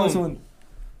the You give us dome. one. Do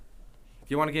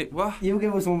you want to get what? You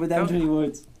give us one with them Don't- 3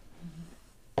 words.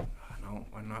 No,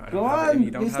 I'm not. I Go don't have it in me.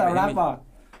 on, Don't Mr. have it in me. Rapper.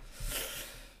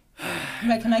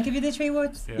 Right, can I give you the 3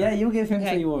 words? Yeah, you give him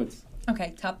Okay. 3 words.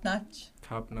 Okay, top notch.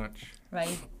 Top notch.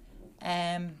 Right.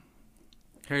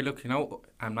 Here, look. You know,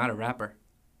 I'm not a rapper.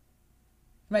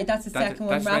 Right, that's the That second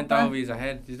one. that's went Rapper. over his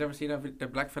head. Did you ever see that the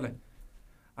black fella?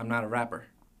 I'm not a rapper.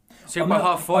 Super I'm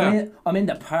hot fire. I'm in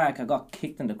the park. I got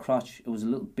kicked in the crotch. It was a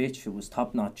little bitch. It was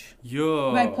top notch.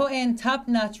 Yo. Right, put in top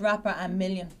notch rapper and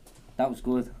million. That was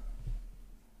good.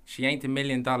 She ain't $1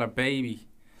 million baby.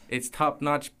 It's top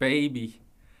notch baby.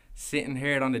 Sitting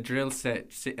here on the drill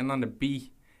set, sitting on the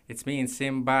beat. It's me and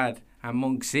Sinbad and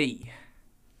Monk Z.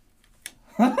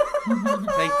 Take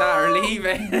that or leave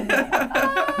it.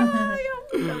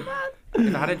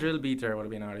 If I had a drill beat there, it would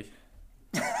have been alright.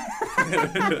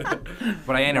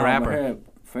 But I ain't a No, rapper. but here,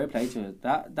 fair play to it.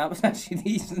 That was actually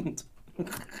decent.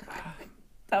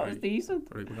 That was Right. decent.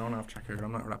 Right, we're going off track here.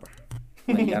 I'm not a rapper.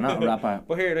 Wait, you're not a rapper.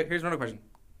 But here, look, here's another question.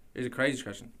 Here's a crazy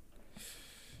question.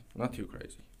 Not too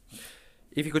crazy.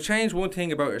 If you could change one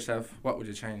thing about yourself, what would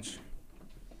you change?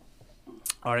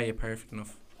 Or are you perfect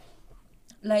enough?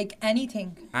 Like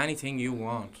anything. Anything you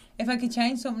want. If I could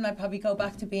change something, I'd probably go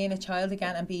back to being a child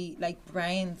again and be like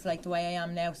brains, like the way I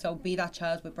am now. So be that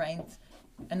child with brains,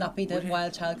 and not be the Would you?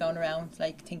 wild child going around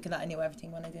like thinking that I knew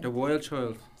everything when I The didn't. wild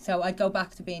child. So I'd go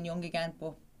back to being young again,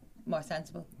 but more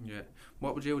sensible. Yeah.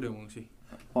 What would you do, Munksy?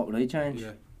 What would I change?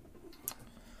 Yeah.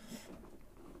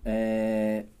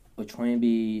 I'd try and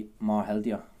be more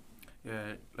healthier.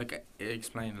 Yeah. Like,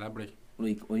 explain, elaborate.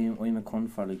 Like, I'm a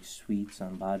cunt for like sweets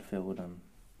and bad food and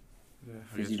Yeah.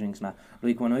 fizzy drinks and that.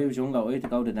 Like, when I was younger, I had to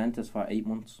go to the dentist for 8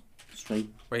 months straight.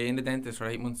 Were you in the dentist for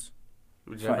 8 months?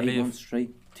 Would you For ever 8 leave? months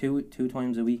straight. Two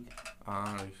times a week.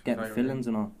 Ah, right. Getting Right, fillings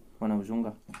and all when I was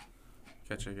younger.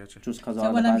 Getcha. Just because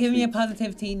So when I'm giving you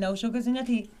positive tea, no sugars in your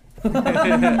tea.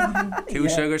 Two Yeah.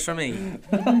 sugars for me.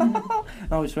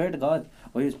 No, I swear to God,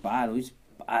 I was bad.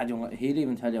 Young. He'd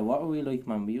even tell you, what were we like,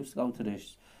 man? We used to go to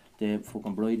the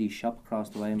fucking Bridie's shop across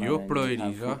the way, man. You up and Bridie's,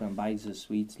 have huh? fucking bags of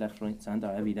sweets left, right,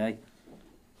 centre every day.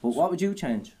 But what would you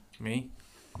change? Me?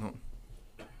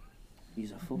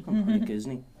 He's a fucking prick,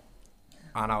 isn't he?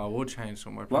 I know, I would change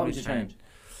somewhere. What would you change?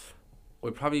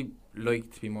 I'd probably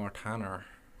like to be more tanner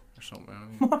or something. I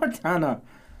mean. More Tanner.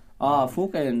 Ah,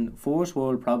 fucking first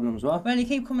world problems, what? Well, you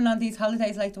keep coming on these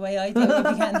holidays like the way I do. You'll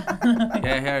be getting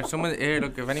Yeah, here,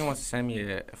 look, if anyone wants to send me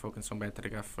a fucking sunbed to the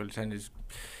gaff, I'll send his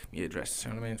me address, you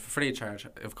know what I mean? For free of charge,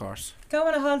 of course. Go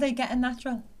on a holiday, getting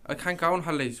natural. I can't go on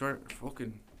holidays, we're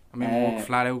fucking, I mean, Uh, work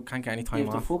flat out, can't get any You time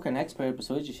have the off. fucking expert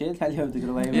beside you, she'll tell you how to get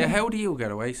away with Yeah, it. how do you get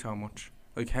away so much?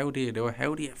 Like, how do you do it?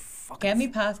 How do you fucking... Get me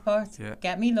passport, Yeah.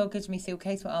 get me luggage, me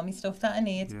suitcase with all me stuff that I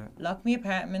need, Yeah. lock me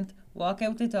apartment, walk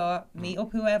out the door, meet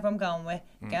up whoever I'm going with,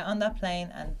 get on that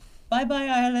plane and bye-bye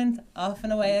Ireland, off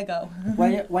and away I go.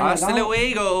 When you're Hasta going,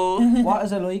 luego! what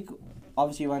is it like?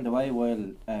 Obviously, you went away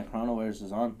while coronavirus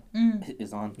is on.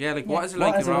 Is on. Yeah, like, Yeah. what is it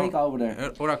like What is it around like over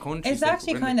there? other countries? It's like,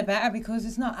 actually when kind of better because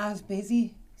it's not as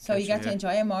busy, so you Gotcha, get to yeah.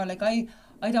 enjoy it more. Like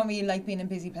I don't really like being in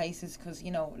busy places because,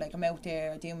 you know, like I'm out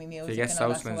there doing my music So you get and all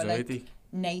that, social so I anxiety? like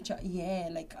nature. Yeah,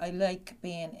 like I like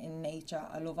being in nature.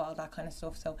 I love all that kind of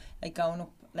stuff. So like going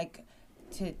up like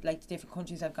to like the different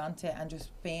countries I've gone to and just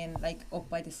being like up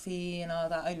by the sea and all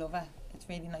that. I love it. It's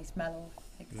really nice, mellow.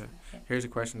 Like, Yeah. yeah. Here's a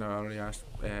question that I already asked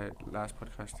last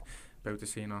podcast about the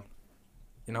sea and all.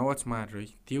 You know what's mad,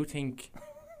 right? Do you think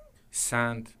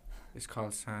sand is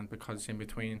called sand because it's in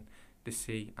between the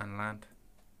sea and land?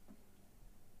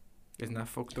 Isn't that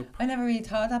fucked up? I never really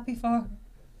thought that before.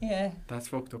 Yeah. That's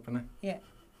fucked up, innit? Yeah.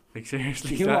 Like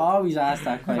seriously. You always ask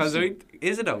that Because question.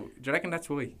 is it though? Do you reckon that's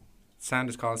why? Sand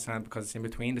is called sand because it's in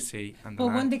between the sea and the But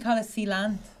wouldn't land. they call it sea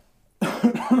land?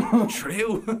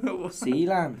 True.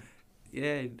 Sealand.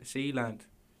 Yeah, sea land.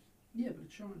 Yeah, but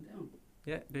it's shortened down.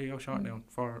 Yeah, there you go, short down.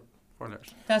 Four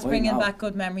letters. That's Well, bringing no. back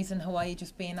good memories in Hawaii,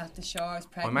 just being at the shores,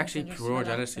 pregnant. I'm actually and just pure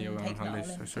jealous of relaxing you and on taking it all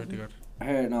holidays. in. I swear to God.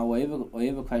 Here, now I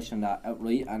have a question that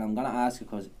right, and I'm gonna ask it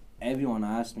because everyone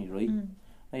asked me, right? Mm.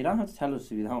 Now you don't have to tell us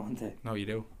if you don't want to. No, you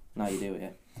do. No, you do, yeah.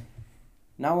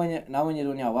 Now when you're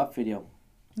doing your WAP video,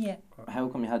 Yeah. how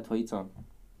come you had tweets on?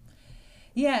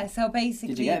 Yeah, so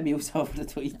basically... Did you get amused over the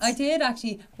tweets? I did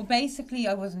actually, but basically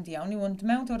I wasn't the only one. The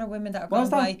amount of other women that are Was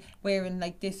going that? by wearing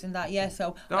like this and that, yeah,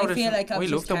 so No, I there's feel like I we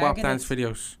was love just the WAP targeted. dance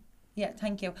videos. Yeah,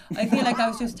 thank you. I feel like I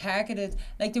was just targeted.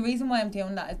 Like the reason why I'm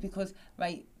doing that is because,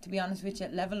 right, to be honest with you,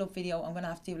 Level Up video, I'm going to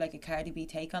have to do like a Cardi B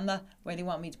take on that, where they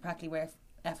want me to practically wear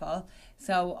F all.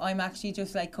 So I'm actually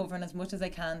just like covering as much as I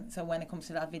can, so when it comes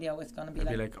to that video, it's going to be It'd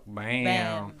like, be like, bam,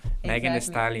 bam. Megan Thee Exactly.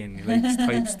 Stallion, you like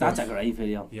type stuff. That's a great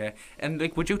video. Yeah, and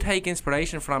like, would you take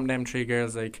inspiration from them three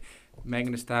girls like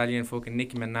Megan Thee Stallion, fucking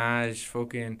Nicki Minaj,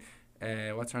 fucking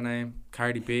what's her name,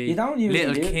 Cardi B, You don't usually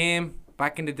Little do. Kim,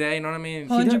 back in the day, you know what I mean?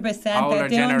 100%. Older They're doing their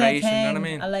generation, thing. you know what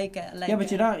I mean? I like it. I like Yeah, but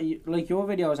it. you don't like your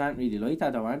videos aren't really like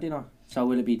that, though, aren't they? No. So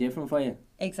will it be different for you?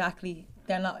 Exactly.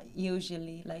 They're not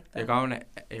usually like that.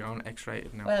 You're going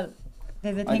X-rated now. Well,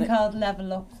 there's a I thing thi- called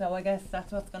Level Up, so I guess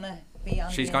that's what's going to be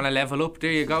on She's the- gonna level up.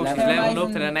 There you go. Level She's up. leveling up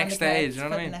Horizon to the on next cards stage. You know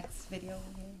what I for mean? the next video.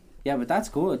 Yeah, but that's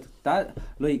good. That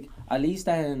like at least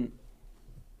then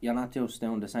you're not just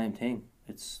doing the same thing.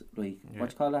 It's like Yeah.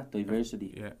 what you call that?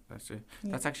 Diversity. Yeah, that's it.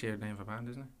 Yeah. That's actually a name of a band,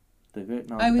 isn't it?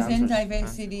 No, I was in dancers.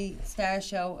 Diversity Star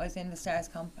Show, I was in the Stars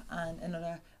Comp and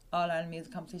another All Ireland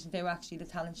Music Competition. They were actually the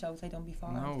talent shows I done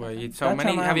before. No and way. stuff. You so That's many.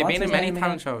 our man, Have you what's been in his many name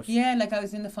talent again? shows? Yeah, like I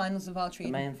was in the finals of all three. The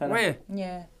of them. main fella. Were you?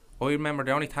 Yeah. I remember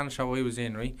the only talent show I was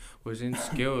in, right, was in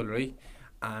school, right,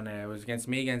 and it was against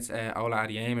Ola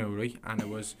Adiemu, right, and it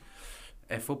was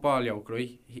a football yoke,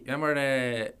 right. Remember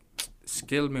the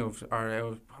skill moves,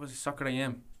 or what was it, Soccer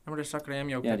AM? Remember the Soccer AM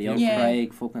yoke? Yeah, that the you- old Yeah.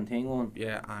 Craig fucking thing one.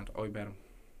 Yeah, and I bet him.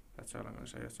 That's all I'm gonna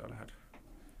say. That's all I had.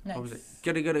 Nice. What was it?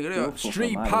 Get it, You're fucking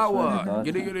street mad, I swear to power. God.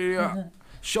 Get it.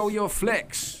 Show your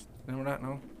flex. Remember that?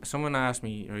 No. Someone asked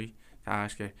me, right, to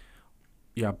ask you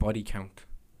your body count,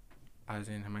 as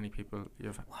in how many people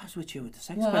you've. What's with you with the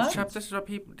sex What? questions? Chap, this is what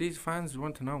these fans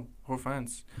want to know. Our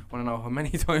fans want to know how many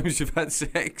times you've had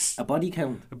sex. A body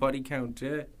count. A body count,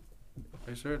 yeah.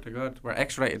 I swear to God, we're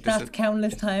X-rated. That's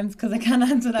countless times because I can't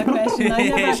answer that question. I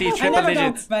Yeah, never, she's I triple never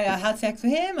digits. go, right, I had sex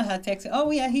with him, I had sex with,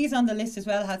 oh yeah, he's on the list as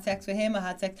well, I had sex with him, I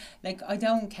had sex, like I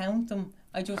don't count them,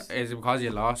 I just, Is it because you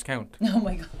lost count? oh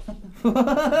my god.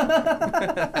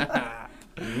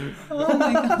 Oh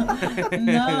my god.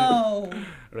 No.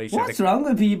 Right, so What's wrong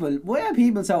with people? Why are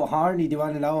people so horny? Do you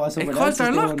want to know what someone because else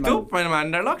is they're doing, locked man? up,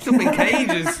 man. They're locked up in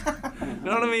cages. You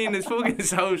know what I mean? It's fucking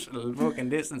social, fucking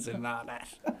distancing and all that.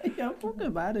 You're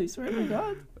fucking mad, I swear to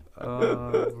God.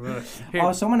 Oh, right. Here.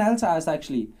 Oh, someone else asked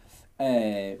actually.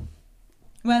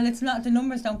 Well, it's not, the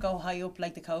numbers don't go high up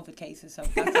like the COVID cases, so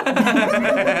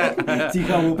that's Do you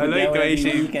go up I and like down the way every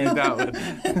she weekend? that one.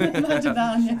 imagine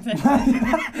that on your thing.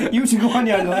 You should go on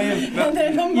your live. And the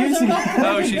numbers should- are not-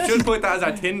 No, she should put that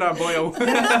as a Tinder bio.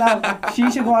 No, she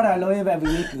should go on our live every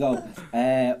week and go,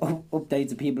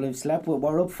 updates of people who've slept with.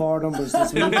 We're up 4 numbers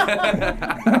this week.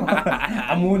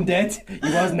 And one dead. He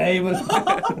wasn't able.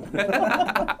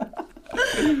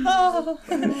 Oh,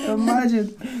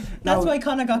 Imagine. that's No, why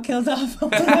Connor got killed off.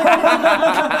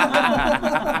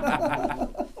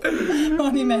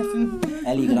 Only messing.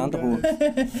 Ellie, get on the horse.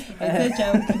 It's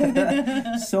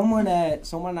a joke.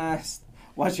 Someone asked,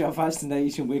 what's your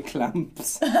fascination with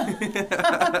clamps? Go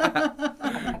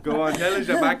on, tell us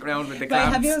your background with the Right,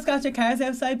 have you clamps. got your cars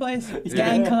outside, boys? It's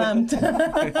Yeah. getting clamped.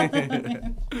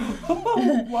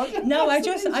 What's your No,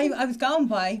 fascination? I was going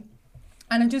by,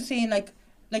 and I'm just seeing like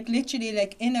literally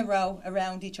like in a row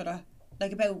around each other,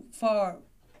 like about 4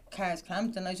 cars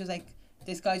clamped, and I was just like,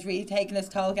 this guy's really taking his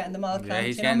toll getting them all clamped. Yeah,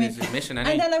 he's you know what I getting mean? his admission, And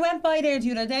ain't then I went by there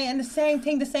the other day, and the same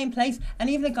thing, the same place, and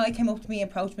even a guy came up to me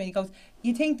and approached me, and he goes,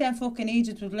 "You think them fucking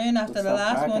Egypt would learn after They'll the stop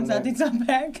last parking ones that there." they stop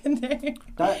parking there?"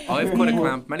 That- I've cut a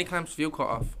clamp. Many clamps have you cut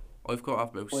off? I've cut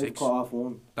off about I've 6. cut off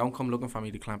one. Don't come looking for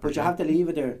me to clamp. But you have to leave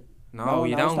it there. No,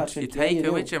 you it's not don't. shit. You Yeah, take you it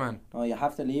do. with you, man. No, you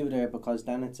have to leave it there because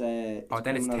then it's then it's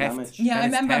criminal theft. damage. Yeah, I Then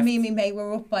it's remember theft. me and my mate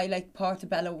were up by like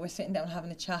Portobello, we're sitting down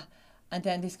having a chat, and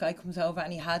then this guy comes over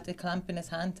and he had the clamp in his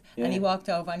hand, and he Yeah. walked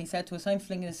over and he said to us, "I'm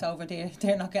flinging this over there.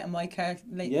 They're not getting my car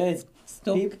like Yeah, it's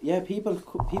stuck." people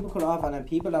cut off, and then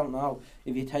people don't know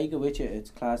if you take it with you,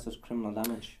 it's classed as criminal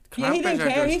damage. Yeah, he Clampers didn't are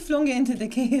care. He just flung it into the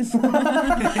keys.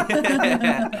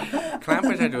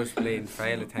 clampers are just plain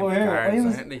fail attempt Well, here, I cars,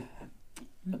 was- aren't they?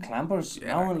 The clampers,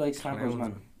 Yeah, no one likes clowns, clampers, man.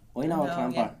 man. I know a No,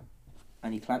 clamper, yeah.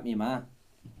 and he clamped me ma,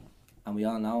 and we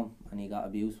all know him, and he got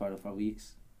abused for it for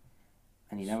weeks,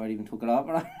 and he never even took it off.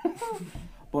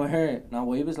 But here,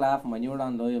 now I was laughing when you were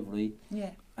on live, right?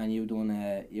 Yeah. And you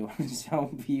done you were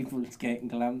showing people getting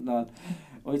clamped on.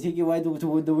 I think you went up to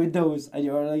one of the windows and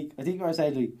you were like, I think you were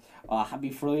saying like, "Oh,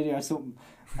 happy Friday" or something,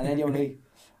 and then you were like,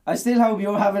 "I still hope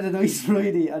you're having a nice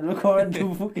Friday," and recording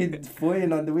the fucking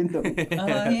foil on the window.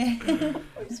 Oh yeah.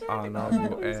 Oh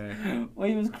no, but,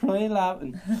 I was crying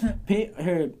laughing.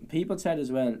 People said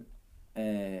as well,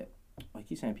 I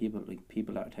keep saying people, like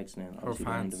people that are texting in, obviously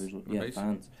they're fans, individual, or yeah, base.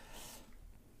 fans.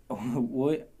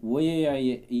 Why are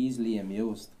you easily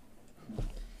amused?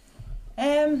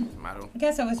 matter. I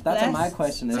guess I was That's a blessed mad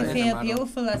question, isn't to it? feel It's a mad one.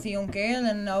 beautiful as a young girl,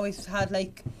 and always had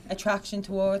like attraction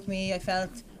towards me. I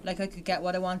felt like I could get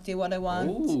what I want, do what I want.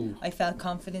 Ooh. I felt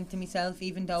confident in myself,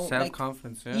 even though Self like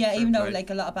confidence. yeah, even though like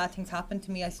a lot of bad things happened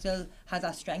to me, I still had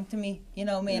that strength in me. You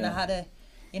know what I mean? Yeah. I had a,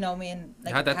 you know what I mean?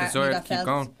 Like you had a that part of me desire to that keep felt,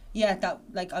 going. Yeah, that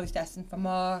like I was destined for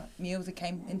more. Music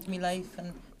came into my life,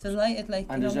 and delighted like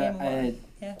And you know there's what I mean?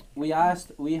 Yeah.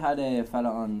 we had a fella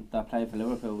on that played for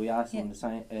Liverpool. We asked him Yeah. the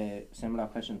same similar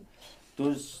question.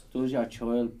 Does your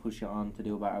child push you on to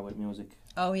do better with music?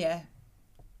 Oh yeah,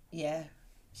 yeah,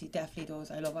 she definitely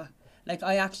does. I love her. Like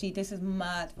I actually, this is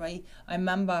mad, right? I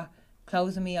remember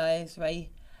closing my eyes, right,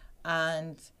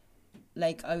 and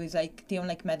like I was like doing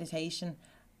like meditation,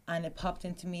 and it popped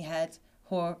into me head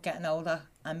her getting older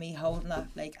and me holding her,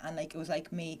 like, and like it was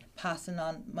like me passing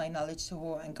on my knowledge to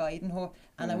her and guiding her.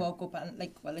 And I Yeah. woke up and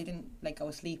like, well, I didn't like go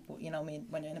asleep, but you know what I mean,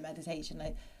 when you're in a meditation,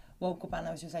 I woke up and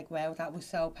I was just like, wow, that was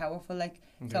so powerful. Like,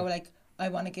 so like I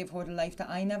want to give her the life that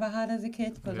I never had as a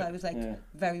kid, because Yeah. I was like Yeah.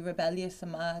 very rebellious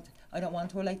and mad. I don't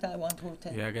want her like that. I want her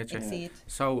to Yeah, I get you. exceed.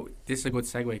 So this is a good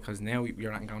segue because now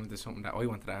you're not going into something that I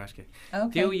wanted to ask you.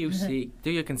 Okay.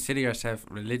 Do you consider yourself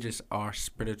religious or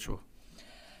spiritual?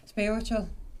 Spiritual.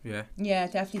 Yeah. Yeah,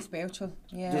 definitely spiritual.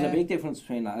 Yeah. There's a big difference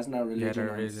between that, isn't there? Religion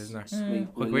there and is, isn't there? Mm.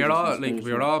 Like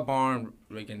we were all born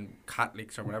like in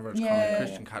Catholics or whatever it's Yeah. called,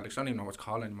 Christian Catholics. I don't even know what it's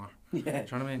called anymore. Yeah. Do you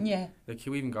know what I mean? Yeah. Like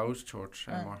who even goes to church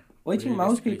anymore? I think most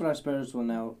realistically? people are spiritual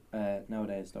now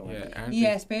nowadays, though. Yeah, aren't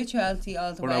Yeah, they? spirituality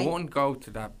all the But I way. wouldn't go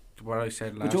to that. What I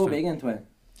said last But you're time. big into it.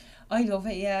 I love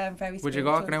it. Yeah, I'm very. Would you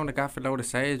spiritual. walk around the gaff with a load of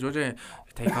sage? Would you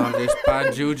take all this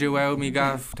bad juju out of me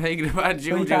gaff? Take the bad Like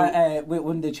juju. that, with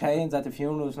one of the chains at the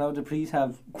funerals, now the priests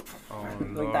have Oh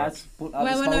like Lord. that. Well,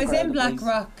 when I was in Black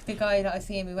Rock, the guy that I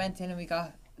seen, we went in and we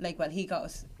got like, well, he got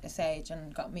us a sage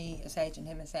and got me a sage and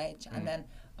him a sage, and then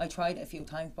I tried it a few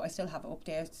times, but I still have it up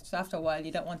there. So after a while,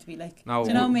 you don't want to be like, No, do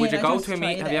you know what I mean? would you I go just to a tried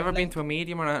medium? Have it, you ever been like- to a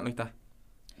medium or anything like that?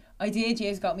 I did.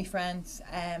 Years got me friends.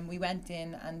 We went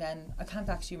in, and then I can't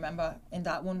actually remember in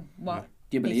that one what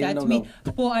Do you they believe said in to them, me,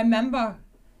 though? but I remember.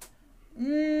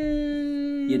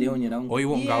 You do and you don't. I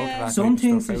wouldn't go to Yeah. that. Some type of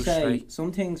things stuff they out say, straight.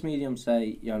 some things mediums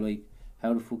say, you're like,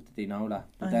 how the fuck did they know that?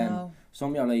 But I then know.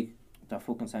 some you're like, they're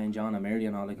fucking saying John and Mary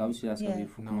and all, like obviously that's gonna Yeah. be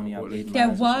fucking No, money out but bleeding There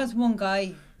lives or was one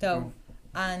guy though,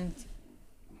 Hmm. and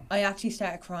I actually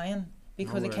started crying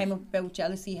because No it came way. up about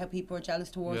jealousy, how people were jealous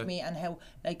towards Yeah. me, and how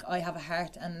like I have a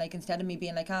heart, and like instead of me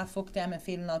being like fuck them and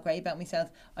feeling all great about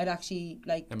myself, I'd actually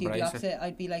like do Embrace the it. opposite.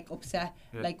 I'd be like upset,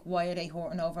 Yeah. like why are they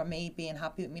hurting over me being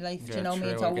happy with my life? Do Yeah, you know what I mean?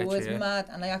 true, So I I get was you, yeah. mad,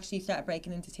 and I actually started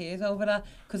breaking into tears over that,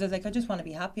 because I was like, I just want to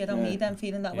be happy. I don't Yeah. need them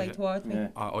feeling that way Yeah. towards me. Yeah.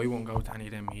 I won't go to any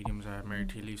of them mediums or Mary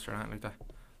Tea Leaves or anything like that.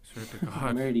 Swear to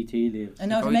God. Mary tea leaves. I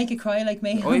know Like, to I- make you cry like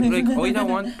me. I don't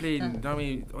want bleeding. You know what I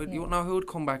mean? Yeah. You know who would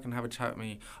come back and have a chat with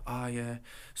me? Oh yeah,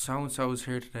 so and so's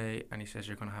here today, and he says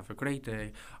you're gonna have a great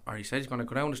day, or he says you're gonna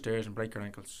go down the stairs and break your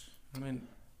ankles. I mean,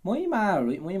 My man,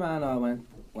 right? My man, I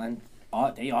went.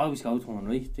 Oh, they always go to one,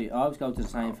 right? They always go to the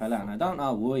same fella, and I don't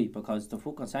know why, because the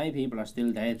fucking same people are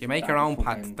still dead. You make that your he own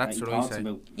path, fucking- that's that he what I talks say.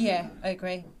 about. Yeah, I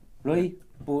agree. Right,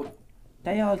 but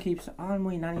they all keep all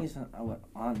my nannies, not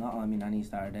all my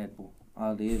nannies that are dead, but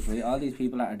all these, right? All these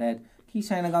people that are dead keep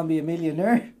saying I'm gonna be a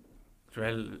millionaire.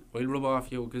 well, I'll rub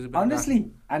off you because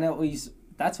Honestly, and it was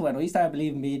that's when I started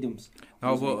believing mediums. No,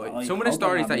 I was but like, some I of the hope I'm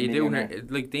stories not that a you do millionaire. hear,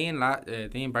 like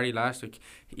Dean Barry last week,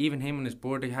 even him and his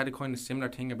brother, they had a kind of similar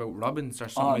thing about robins or Oh,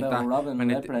 something like about that. Robin when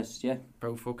it- Redbreast, yeah.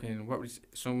 About fucking, what was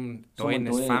someone Someone died in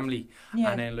his died. family,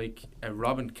 Yeah. and then like a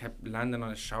robin kept landing on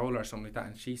his shoulder or something like that,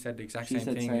 and she said the exact She same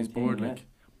said thing same as thing, bird, yeah. like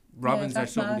robins are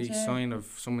that's something mad, the yeah. sign of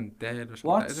someone dead or something.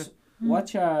 Like that, is it?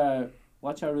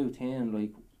 What's your routine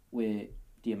like?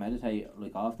 Do you meditate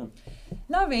like often?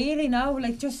 Not really, no.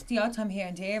 Like just the odd time here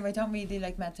and there. I don't really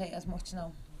like meditate as much,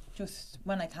 no. Just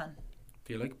when I can.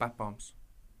 Do you like bat bombs?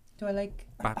 Do I like?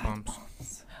 Bat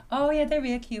bombs. Oh yeah, they're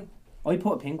real cute. I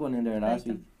put a pink one in there last Like week.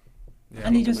 them. Yeah,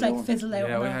 And they look just at like my own. fizzle out.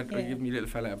 yeah, and we all, had I yeah. gave me little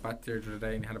fella a bat the other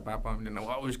day, and he had a bat bomb. He didn't know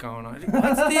what was going on. I was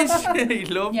like, what's this? He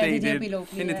loved Yeah, it. they He did did. be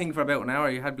lovely, In the yeah. thing for about an hour,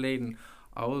 he had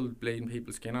old bleeding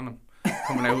people's skin on him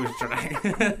coming out his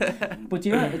drag. But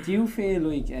do you feel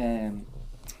like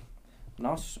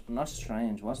not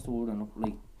strange? What's the word I'm looking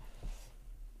like?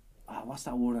 What's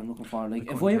that word I'm looking for? Like, if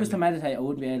couldn't I was tell to you. meditate, I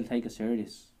wouldn't be able to take it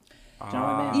serious. Do you know what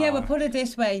I mean? Yeah, but put it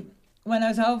this way. When I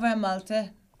was over in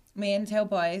Malta, me and two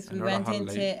boys, we Another went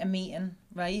holiday. into a meeting,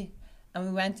 right? And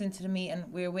we went into the meeting.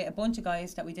 We were with a bunch of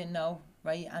guys that we didn't know,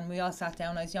 right? And we all sat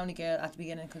down. I was the only girl at the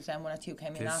beginning because then one or two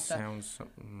came in This after. sounds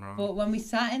something wrong. But when we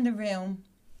sat in the room,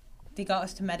 they got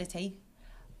us to meditate.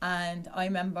 And I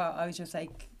remember I was just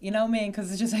like, you know what I mean?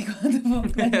 Because it's just like, what the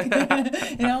fuck?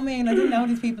 Like, you know what I mean? I didn't know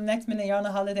these people. Next minute you're on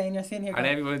a holiday and you're sitting here And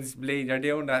going, everyone's bleeding, you're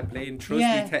doing that bleeding, trust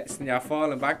Yeah. me testing, you're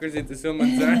falling backwards into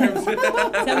someone's arms.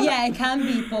 so yeah, it can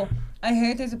be. But I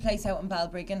heard there's a place out in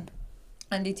Balbriggan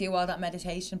and they do all that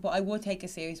meditation. But I would take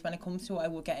it serious when it comes to it. I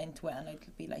would get into it and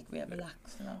I'd be like real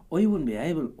relaxed, you know. I wouldn't be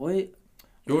able.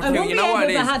 You're I wouldn't you be know able what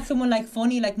if it I is? had someone like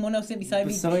funny, like Mono sitting beside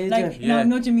me, Beside like you. you know, Yeah.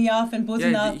 nudging me off and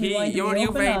buzzing Yeah, off me, winding me you're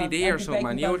up and all. ADD or I'd be something, man.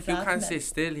 breaking You bones can't laughing sit at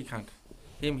still, he can't.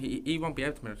 He won't be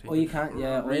able to meditate. Oh, you can't.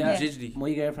 Yeah. Rigidity.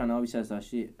 My girlfriend always says that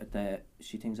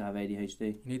she thinks I have ADHD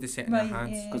You need to sit in Right, your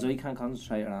hands. yeah. because I can't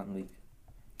concentrate on anything.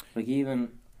 Like even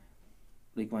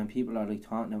like when people are like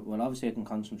talking. Well, obviously I can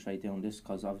concentrate doing this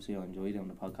because obviously I enjoy doing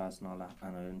the podcast and all that,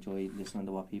 and I enjoy listening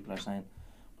to what people are saying.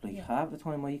 But like Yeah. half the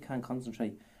time I can't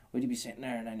concentrate. Would you be sitting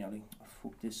there and then you're like, oh,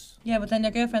 fuck this? Yeah, but then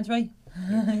your girlfriend's right.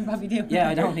 You probably do. Yeah,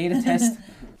 I don't need a test.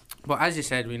 But as you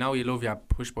said, we know you love your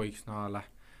push bikes and all that.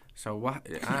 So what?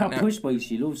 Push bikes.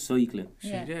 She loves cycling. She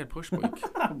Yeah. did push bike.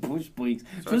 Push bikes.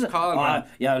 So it's called, man.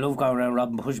 Yeah, I love going around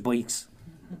robbing push bikes.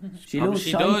 She Probably loves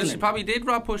she cycling. does. She probably did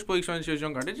rob push bikes when she was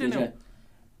younger. Did you Did know? you?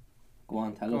 Go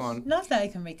on, tell Go us. on. Not that I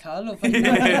can recall of. No,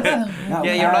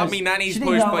 Yeah, you cars. robbed me nanny's She push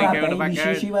didn't know bike that, out of the baby.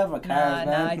 backyard. She went for cars,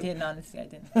 Nah, man. I didn't, honestly, I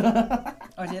didn't.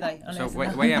 Or did I? So Honestly,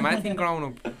 where you at then growing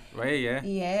up? Where yeah?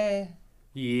 Yeah.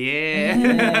 Yeah.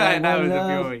 Yeah, That was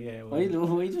well, a pure yeah.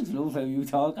 I just love how you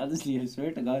talk, honestly, I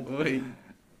swear to God. Oi.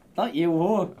 Not you, who?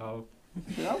 Oh,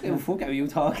 I don't give a fuck how you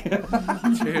talk.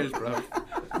 cheers, bro.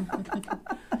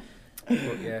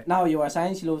 But yeah. No, you were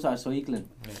saying she loves her cycling.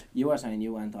 Yeah. You were saying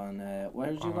you went on, where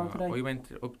did you go today? We went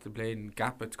up to Bladen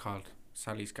Gap, it's called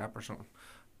Sally's Gap or something.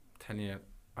 Telling you,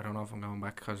 I don't know if I'm going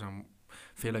back because I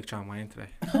feel like John Wayne today.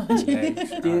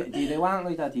 Do you do one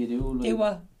like that? Do you do like, Do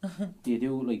what? do you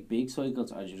do like big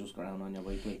cycles or do you just go around on your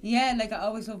bike? Like? Yeah, like I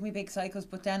always loved me big cycles,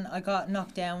 but then I got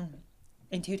knocked down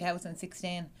in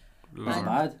 2016. Not And-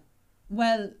 bad.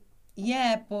 Well,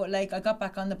 yeah, but like I got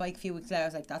back on the bike a few weeks later. I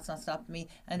was like, that's not stopping me.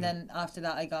 And then after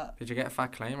that, I got Did you get a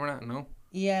fat claim or that? No?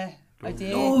 yeah, I Lovely.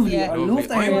 did. Lovely, Yeah. I love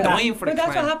to I'm hear that. dying for the But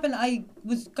that's claim. what happened. I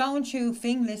was going through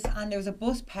Finglas and there was a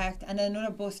bus parked and then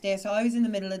another bus there. So I was in the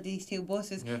middle of these two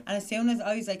buses. Yeah. And as soon as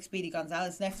I was like Speedy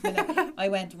Gonzalez, next minute I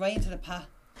went right into the path.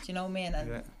 Do you know what I mean? And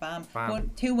Yeah. bam. Bam.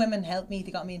 But two women helped me.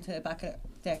 They got me into the back of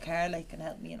their car, like, and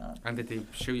helped me and all. And did they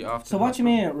shoot you off? to So the what do you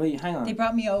hospital? mean? Right, hang on. They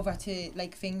brought me over to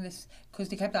like Finglas because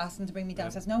they kept asking to bring me down. Yeah.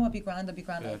 I says, no, I'll be grand, I'll be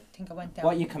grand. Yeah. I think I went down.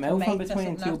 What, you come to out from mates or between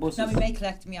something two else. buses? No, my mate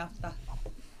collected me after that.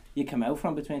 You come out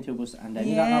from between two buses and then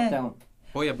you got Yeah. knocked down.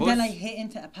 Oh, yeah, bus? Then I hit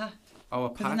into a path Oh, a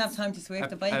because I didn't have pat? time to swerve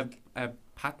the bike. A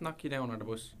pat knock you down or the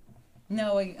bus?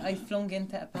 No, I flung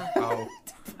into a path. Oh.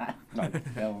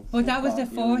 Knocked down. But that was the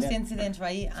Fuck you, first yeah. incident,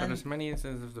 right? So And there's many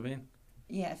instances of there been?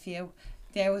 yeah, a few.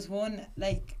 There was one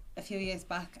like a few years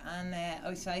back, and I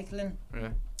was cycling Yeah.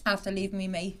 after leaving me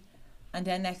mate, and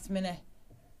then next minute,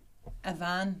 a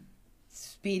van.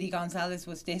 Speedy Gonzalez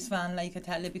was this van, like I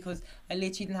tell you, because I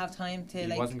literally didn't have time to He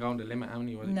like. wasn't going the limit,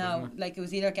 only was No, wasn't like it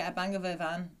was either get a bang of a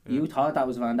van. You thought that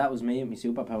was Van, that was me and my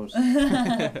superpowers.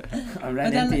 I But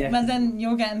ran then, into you. well, then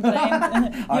you're getting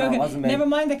claimed. Oh, no, it wasn't me. Never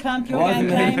mind the clamp, you're Wasn't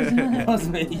getting me. claimed.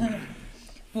 Wasn't me.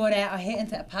 But I hit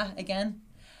into a pat again.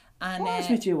 And What's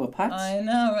with you with Pats? I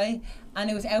know, right? And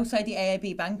it was outside the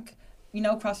AIB bank. you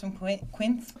know, across from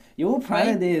Quince. Your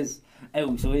plan is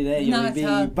outside there, you'll Not be at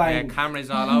all. Yeah, bang. cameras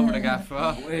all over the gaff.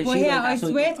 Oh. Where's Well, she yeah, like I that, so-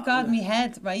 swear to God, me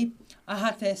head, right? I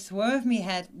had to swerve me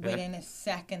head Yeah. within a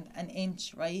second, an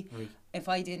inch, right? Right. If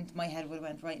I didn't, my head would have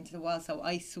went right into the wall. So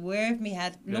I swerved me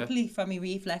head. Yeah. Luckily for me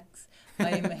reflex,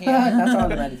 I'm here. That's all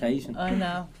the meditation. I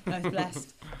know. I was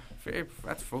blessed.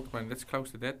 That's fucked, man. That's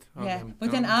close to death. Oh, Yeah. I'm But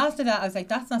then done. after that, I was like,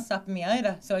 that's not stopping me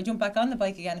either. So I jumped back on the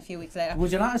bike again a few weeks later.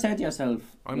 Would you not have said to yourself,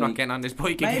 I'm not like, getting on this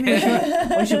bike maybe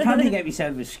again. I should probably get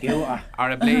myself a scooter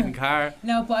Or a bleeding car.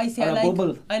 No, but I say or a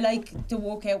bubble? I like to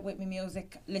walk out with my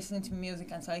music, listening to music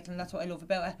and cycling. That's what I love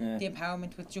about it. Yeah. The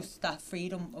empowerment with just that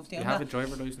freedom of You doing have a that.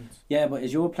 driver license. Yeah, but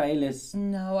is your playlist...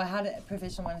 No, I had a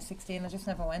provisional when I was 16. I just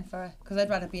never went for it because I'd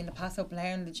rather be in the pass up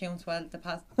learning the tunes while the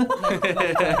pass.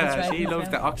 She loves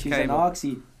the ox She's an cable.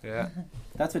 oxy. Yeah.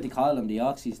 That's what they call them, the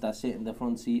oxys that sit in the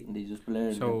front seat and they just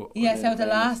blur. So, Yeah, so the playlist.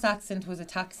 last accident was a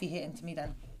taxi hitting to me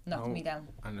then. Knocked Oh. me down.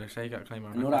 and they say you got to climb I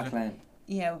over. know that clan.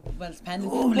 Yeah, well, it's pending.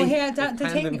 Lovely. But here, the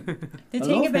Pending. thing, the I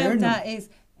thing love about hearing that is,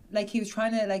 like, he was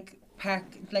trying to like park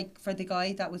like for the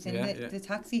guy that was in Yeah, the, yeah. the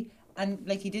taxi, and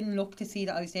like he didn't look to see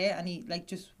that I was there, and he like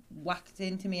just whacked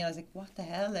into me, and I was like, what the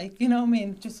hell, like, you know what I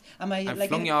mean? Just am I And like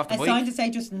flung you off the a bike. sign to say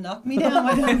just knock me down?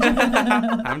 I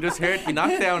don't I'm just here to be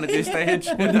knocked down at this stage.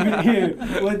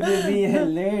 Wouldn't it be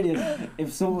hilarious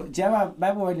if so? Do you ever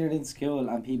remember when you're in school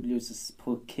and people used to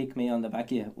put kick me on the back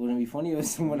of you? Wouldn't it be funny if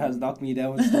someone has knocked me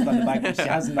down and stuck on the back and she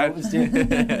hasn't noticed you?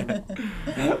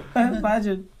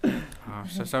 Imagine. Oh,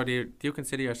 so do you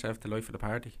consider yourself the life of the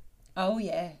party? Oh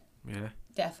yeah, Yeah.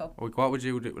 defo. Like what would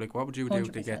you do? Like what would you do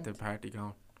to get 100%. the party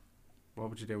going? What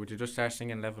would you do? Would you just start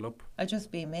singing Level Up? I'd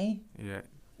just be me. Yeah.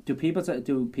 Do people say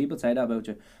that about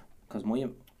you? Because my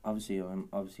I'm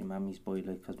obviously mammy's boy,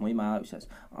 like, because my ma says,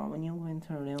 oh, when you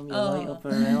enter a room, you light up a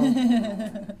room.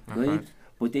 Not Right? bad.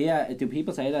 But do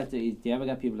people say that? Do you ever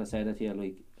get people that say that to you,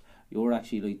 like, you're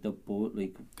actually like the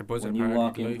like The buzzer when you party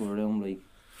walk of into life. a room, like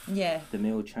Yeah. the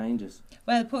mood changes.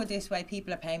 Well, put it this way,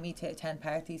 people are paying me to attend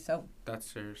parties, so That's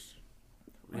serious.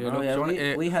 I Yeah, know, look, yeah, do you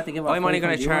wanna, we had to give. I'm only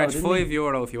going to charge €5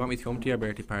 €5 if you want me to come to your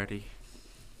birthday party.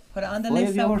 put it on the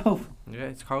list. So €5. Yeah,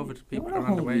 it's COVID. People You're are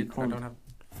on the not way. hungry, I don't have.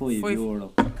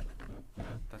 €5.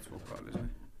 That's what call, isn't it?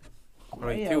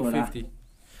 Right, Yeah, well, $2.50.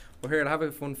 Well, here I'll have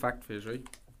a fun fact for you,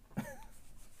 right?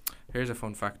 Here's a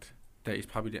fun fact that you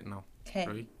probably didn't know, Okay.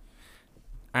 right?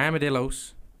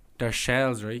 Armadillos, their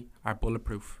shells, right, are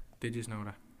bulletproof. Did you know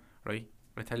that? Right?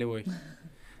 I'll tell you why.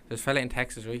 There's a fella in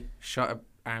Texas, right, shot a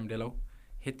armadillo,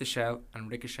 hit the shell and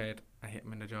ricocheted and hit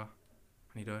him in the jaw,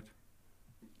 and he died.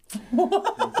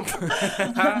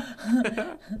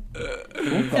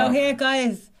 So here,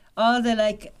 guys, all the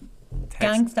like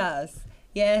gangsters.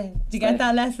 Yeah, did you get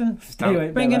that lesson?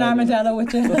 Anyway, Bring an armadillo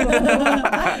with you.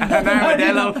 An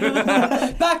armadillo.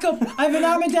 Back up! I'm an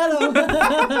armadillo.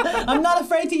 I'm not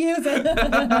afraid to use it.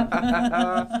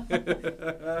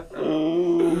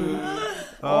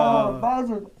 Oh,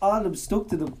 imagine all of them stuck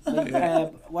to them.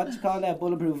 Like, what do you call that?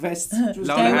 Bulletproof vests. Just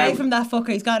Long Stay away arm. from that fucker.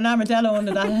 He's got an armadillo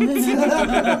under that.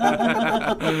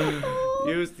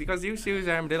 Because you use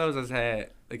armadillos as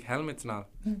like helmets and all.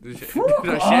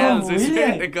 They're off, shells. will I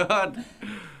swear you? to God.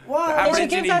 What? The They should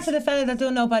give Aborigines. that to the fella that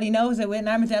don't nobody knows it with an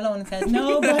armadillo and it says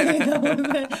nobody knows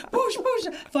it. Push, push,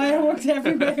 fireworks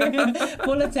everywhere,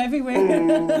 bullets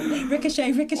everywhere,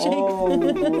 ricochet, ricochet. Oh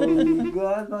my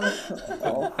God, man.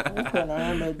 Oh, fucking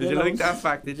armadillos. Did you like that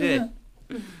fact? Did you?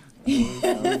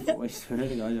 I swear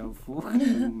to God, you're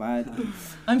fucking mad.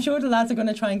 I'm sure the lads are going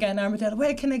to try and get an armadillo.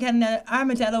 Where can I get an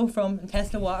armadillo from? And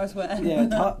test the waters with it. Yeah,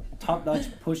 top notch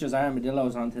pushes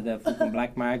armadillos onto the fucking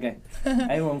black market.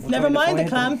 Everyone Never trying to mind the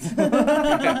find them.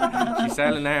 clamps. She's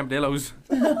selling armadillos.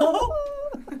 Oh,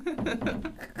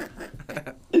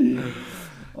 so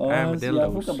you're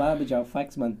Armadillos. fucking bad with your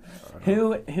facts, man.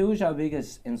 Who's your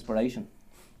biggest inspiration?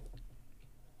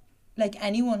 Like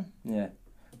anyone. Yeah.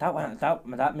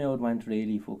 That mood went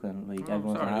really fucking like Oh,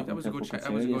 everyone's sorry, laughing. that was a they're good fucking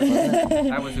that was a serious, good wasn't it?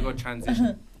 that was a good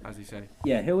transition, as they say.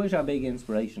 Yeah, who is your big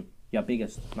inspiration? Your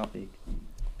biggest, not big.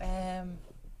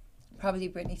 Probably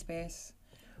Britney Spears.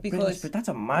 Britney Because Spears, that's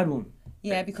a mad one.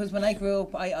 yeah, because when I grew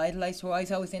up, I idolised her. I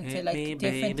was always into Hit like me,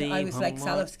 different. baby, I was like one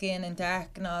sallow more. skin and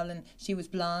dark and all, and she was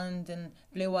blonde and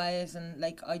blue eyes, and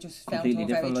like I just found Completely her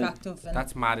very different, like- attractive. And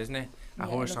That's mad, isn't it? A Yeah, I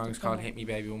horse loved song's it so called much. Hit Me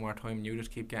Baby One More Time and you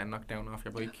just keep getting knocked down off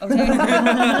your bike. okay.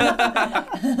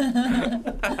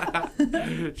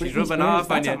 She's Britney rubbing Spears,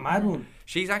 off on that's a you. mad one.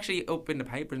 She's actually up in the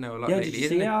papers now a lot Yeah, lately, did you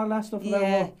isn't see it? all that stuff about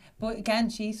Yeah, her? but again,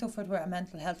 she suffered with her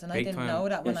mental health, and I Big didn't time. know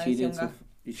that when Yeah, I she was did younger. stuff.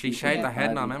 She shaved Yeah. her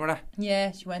head now, remember that?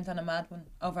 Yeah, she went on a mad one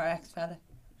over her ex fella.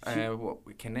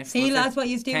 Kniff. See, lads, what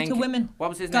you do Ken to women. What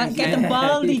was his Got name? get them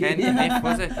baldy. Ken Kniff,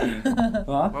 was it?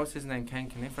 What? What was his name? Ken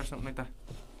Kniff or something like that?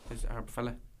 Our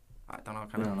fella. I don't know.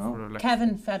 I don't know.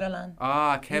 Kevin Federline.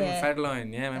 Ah, Kevin Yeah.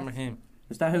 Federline. Yeah, remember him?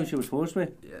 Is that who she was first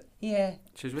with? Yeah.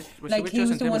 She was with. Was Like, she with he was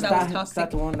Justin the one Timberlake? that was Is that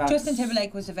toxic. the one that's... Justin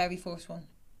Timberlake was the very first one.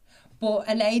 But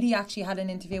a lady actually had an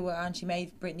interview with her and she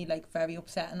made Britney like very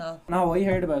upset and all. No, I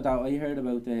heard about that. I heard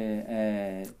about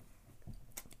the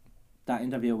that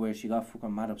interview where she got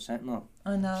fucking mad upset and all.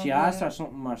 I know. She asked her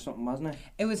something, wasn't it?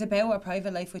 It was about her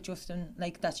private life with Justin,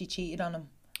 like that she cheated on him.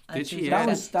 And Did she she? was Yeah.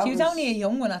 upset. She was only a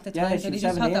young one at the Yeah, time, she so they was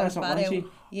just thought 17 that or was something, bad wasn't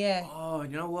out. Yeah. Oh,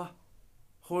 you know what?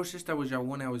 Her sister was your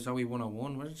one. I was Zoe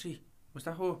 101, wasn't she? Was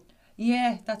that her?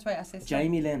 Yeah, that's right, her sister.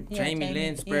 Jamie Lynn. Yeah, Jamie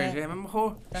Lynn Spears. Yeah, remember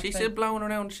her? That's She's right. still blowing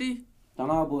around, is she? Don't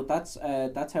know, but that's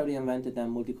how they invented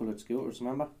them multicoloured scooters,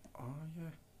 remember? Oh, yeah.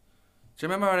 Do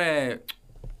you remember, I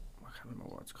can't remember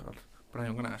what it's called, but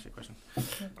I'm going to ask you a question.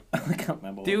 I can't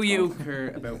remember. Do you care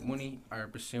about money or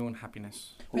pursuing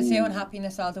happiness? Pursuing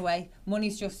happiness all the way.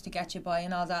 Money's just to get you by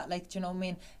and all that. Like, do you know what I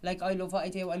mean? Like, I love what I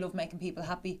do. I love making people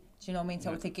happy. Do you know what I mean? So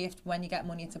Yeah. it's a gift. When you get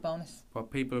money, it's a bonus. But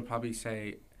people probably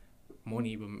say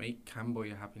money can buy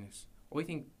you happiness. I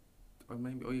think, or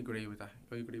maybe I agree with that.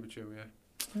 I agree with you, yeah.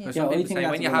 Yeah. There's Yeah, some I people think say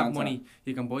that's when a you good have answer. money,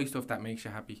 you can buy stuff that makes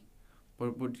you happy.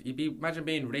 But would you imagine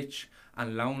being rich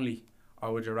and lonely,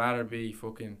 or would you rather be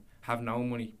fucking have no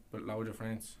money but loads of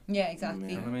friends? Yeah, exactly.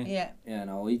 You know what I mean? Yeah. Yeah,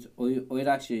 no, I'd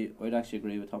actually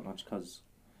agree with Top Notch because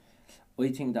I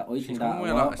think coming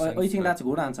with a lot of I sense, think like. that's a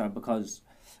good answer because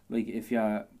like if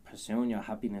you're pursuing your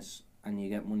happiness and you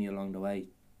get money along the way,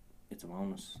 it's a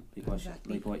bonus because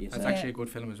Exactly. like what you That's said. actually a good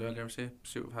film as well. You ever see it?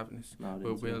 Pursuit of Happiness? No, I With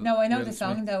didn't see it. Will- No, I know Will the Smith.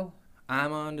 song though.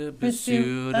 I'm on the Pursuit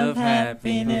pursuit of of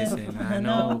happiness, happiness, and I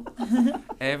know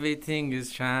everything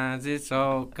is shines. It's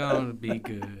all gonna be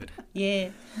good. Yeah.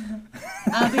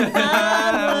 I'll be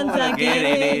fine once I get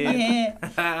it. Yeah.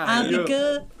 I'll be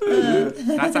good.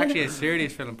 That's actually a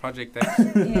serious film, Project X.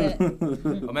 Yeah.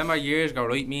 I remember years ago,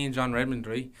 right, me and John Redmond,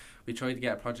 right, we tried to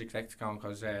get a Project X going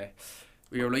because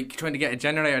we were like trying to get a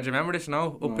generator. Do you remember this?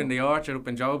 No, up in the orchard, up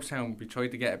in Jobstown, we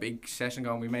tried to get a big session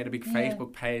going. We made a big Yeah.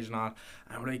 Facebook page and all,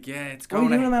 and we're like, yeah, it's Oh, going.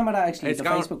 you ahead. remember that actually? It's The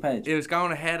going- Facebook page. It was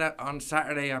going ahead on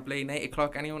Saturday at 8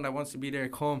 o'clock. Anyone that wants to be there,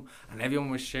 come. And everyone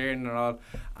was sharing and all.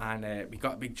 And we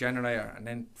got a big generator. And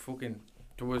then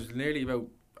there was nearly about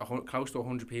close to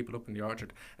 100 people up in the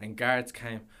orchard. And guards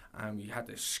came. And we had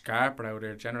the scarper out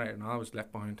there, generator, and all was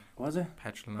left behind. Was it?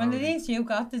 Petrol and Well, all. at least you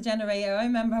got the generator. I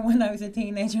remember when I was a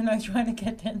teenager and I was trying to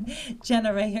get the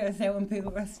generators out in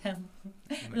Booterstown.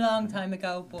 Long time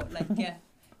ago, but like, yeah.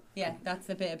 Yeah, that's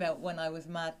a bit about when I was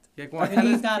mad. Yeah, go on. I Tell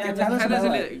believe us, that. yeah, tell tell us us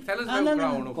about tell us Oh, about no, no,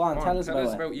 growing no. up. Go on, tell us about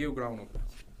it. about you growing up.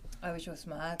 I was just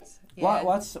mad. Yeah.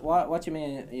 What do you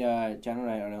mean your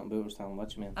generator out in Booterstown? What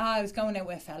do you mean? I was going out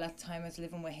with a fella at the time. I was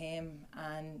living with him,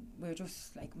 and we were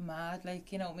just like mad,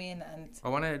 like, you know what I mean. And I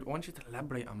want you to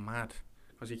elaborate on mad.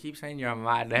 Because you keep saying you're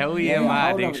mad. How are you Yeah,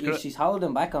 mad? she's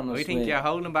holding back on us. I think with- you're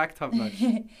holding back Top Notch.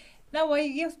 no, I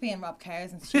used to be in rob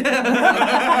cars and stuff.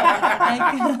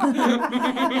 Like, you know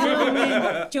what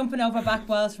I mean? Jumping over back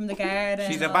walls from the guard.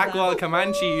 And She's a all back that. wall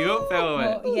Comanche, you up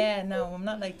there. But yeah, no, I'm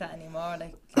not like that anymore.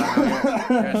 Like,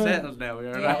 You're settled now.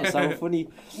 You're Yeah. That was so funny.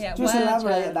 yeah, Just well,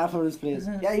 elaborate child. on that for us, please.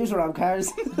 Yeah, use around cars.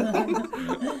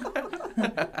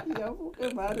 Yeah,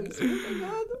 fucking mad. It's fucking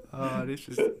mad. Oh, this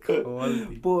is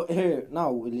quality. But here,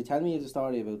 now, will you tell me the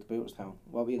story about the Booterstown?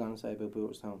 What were you going to say about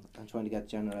Booterstown? I'm trying to get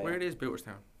generator. Where it is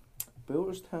Booterstown?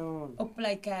 Booterstown. Up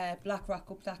like Black Rock,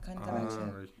 up that kind of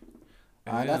direction. right.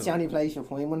 Ah, that's the only place you'll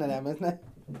find one of them, isn't it?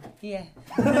 Yeah.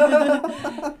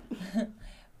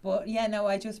 But yeah, no,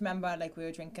 I just remember like we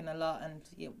were drinking a lot and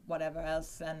whatever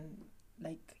else, and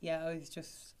like, yeah, I was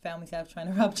just found myself trying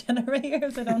to rob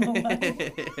generators. I don't know why.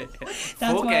 That's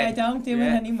why I don't do it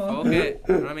anymore. Okay.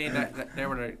 You know what I mean? They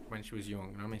were there when she was young.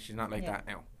 You know what I mean? She's not like Yeah. that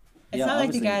now. It's Yeah, not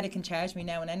like the obviously. guy that can charge me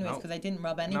now and anyways, No. because I didn't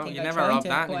rob anything. you I never tried robbed to,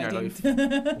 that but in I your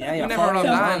didn't. Yeah, You never fucked robbed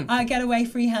up. that. I get away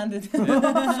free-handed.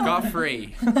 Scot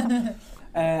free.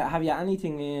 Have you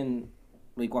anything in,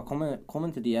 like, we're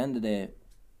coming to the end of the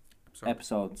So,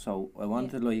 episode, so I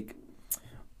wanted, like,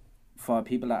 for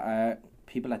people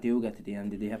that do get to the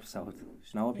end of the episode, you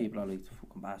know what people are like,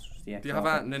 fucking bastards. do you have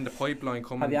anything in the pipeline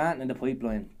coming? Have you anything in the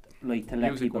pipeline, like, to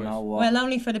let people Music-wise? know what? Well,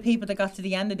 only for the people that got to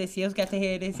the end of this, you'll get to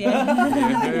hear this,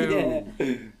 yeah.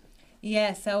 Yeah.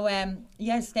 Yeah, so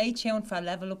stay tuned for a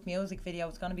Level Up music video.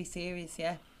 It's going to be serious,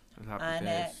 yeah. Happy And a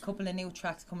days. couple of new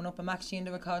tracks coming up. I'm actually in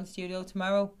the recording studio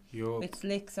tomorrow Yo. with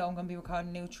Slick, so I'm going to be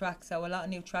recording new tracks. So a lot of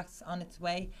new tracks on its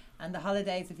way. And the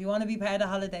holidays, if you want to be part of the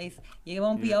holidays, you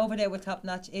won't be Yeah. over there with Top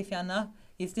Notch if you're not.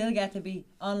 you still get to be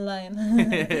online.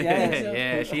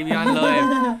 Yeah, she'll be on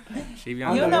live. She'll be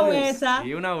on You live. know where it's at.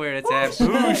 You know where it's at.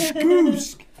 Boosh,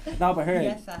 goose. No, but here,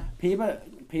 Yes, sir.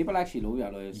 people actually love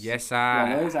your lives. Yes, Your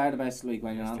sir. lives are the best, like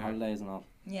when you're Yes, on they are. holidays and all.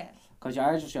 Yeah. Because you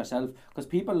are just yourself. Because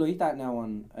people like that now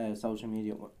on social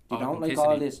media. They don't like Authenticity.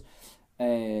 all this.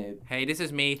 Hey, this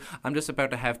is me. I'm just about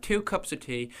to have 2 cups of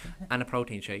tea and a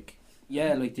protein shake.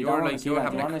 Yeah, like they You're don't want like- to see you're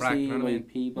that. They having a want to crack, see you know what I like mean?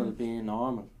 people being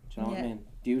normal. Do you know what I Yeah. mean?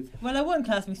 Dude. Well, I wouldn't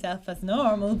class myself as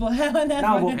normal, but how I never.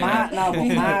 No, but mad. No, but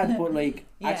mad. But like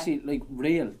Yeah. actually, like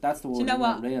real. That's the word. Do you know isn't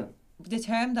it? what? Real. The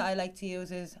term that I like to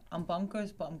use is I'm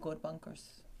bonkers, but I'm good bonkers.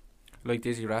 Like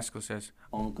Dizzy Rascal says,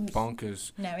 Bonkers.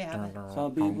 bonkers. Now we have it.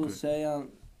 Some people Bonkers. say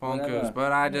Bonkers, whatever.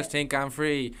 but I just Yeah. think I'm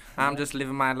free. I'm just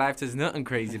living my life. There's nothing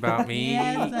crazy about me.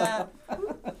 Yes,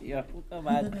 Yeah, come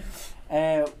on.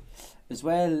 As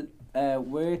well,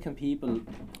 where can people?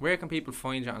 Where can people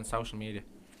find you on social media?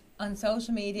 on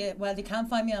social media, well, they can't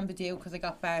find me on Badoo because I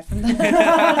got barred from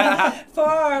that.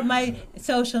 For my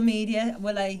social media,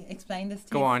 will I explain this to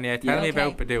you? Go on, yeah. Tell Yeah. me Okay.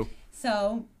 about Badoo.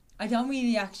 So, I don't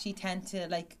really actually tend to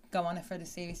like go on it for the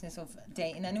seriousness of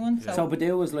dating anyone. Yeah. So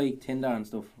Badoo was like Tinder and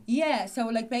stuff. Yeah, so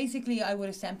like basically I would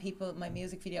have sent people my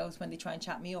music videos when they try and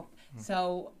chat me up.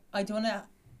 So I done it,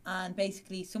 and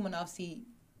basically someone obviously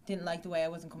didn't like the way I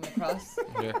wasn't coming across,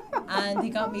 Yeah. and they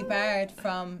got me barred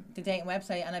from the dating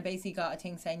website, and I basically got a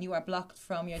thing saying you are blocked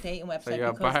from your dating website So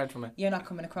you're because barred from it. you're not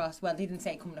coming across. Well, they didn't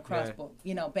say coming across, Yeah. but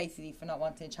you know, basically for not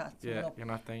wanting to chat someone Yeah, up you're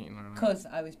not dating or not. because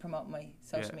I was promoting my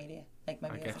social Yeah. media, like my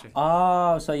I music. get you.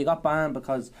 Oh, so you got banned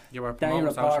because You were they promoting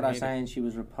social reporter media. saying she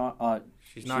was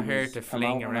She's not here to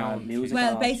fling around. music.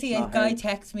 Well, or basically, she's a not guy here-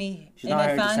 texts me she's in not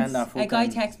here to send advance. her A guy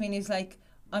fucking- texts me and he's like,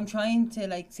 I'm trying to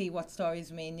like see what stories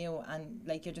me and you, and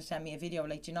like you just send me a video.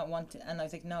 Like, do you not want to? And I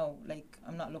was like, no, like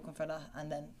I'm not looking for that.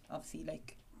 And then obviously,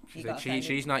 like he She's, got like, offended.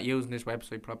 she's not using this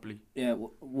website properly. Yeah,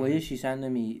 why is she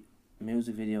sending me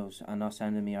music videos and not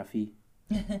sending me her fee?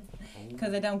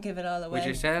 Because I don't give it all away. Would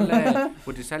you sell?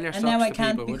 Would you sell your and socks now I to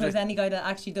can't people? Would because you? any guy that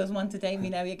actually does want to date me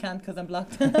now, you can't because I'm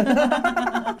blocked.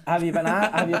 Have you been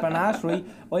asked, right?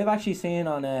 I've actually seen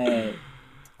on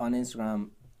Instagram,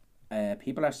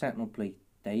 people are setting up like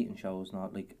dating shows,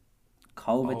 not like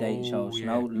COVID dating Oh, shows. You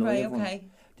yeah. know, live Right, ones. okay.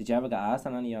 Did you ever get asked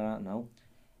on any of that? No.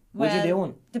 Well, What you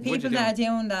doing? the What'd you people that are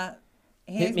doing that,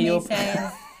 here's me me up.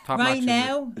 saying, Top right notch, is it?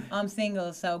 now I'm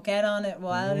single, so get on it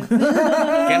while it's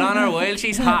Get on her while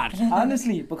she's hot.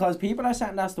 Honestly, because people are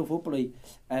setting that stuff up, like,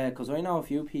 because I know a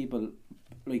few people,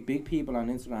 like big people on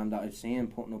Instagram that I've seen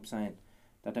putting up saying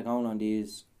that they're going on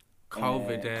these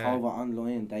COVID, COVID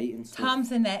online dating stuff. Tom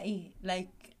Zanetti, like,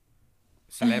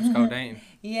 Celebs go dating.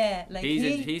 yeah, like He's a-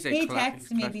 he he's a he cla-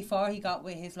 texted me cla- before he got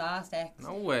with his last ex.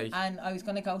 No way. And I was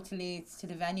gonna go to Leeds to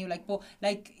the venue, like, but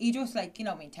like he just like, you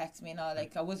know what I mean, text me and all,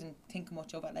 like I wasn't thinking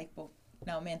much of it, like, but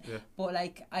no, I mean, Yeah. but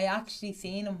like I actually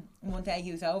seen him one day.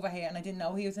 He was over here and I didn't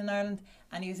know he was in Ireland,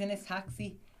 and he was in his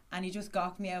taxi and he just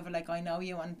gawked me over like, I know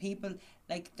you, and people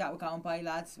like that were going by,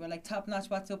 lads were like, top notch,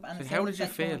 what's up? And So as how soon did as you I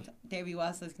feel? phoned, there he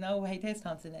was, like, no way, there's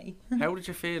Tom Zanetti. How did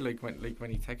you feel like when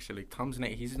he texted you? Like Tom's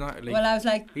Nate, he's not like. Well, I was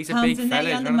like, he's a Tom big Zanetti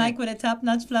fella, on the you know what I mic with a top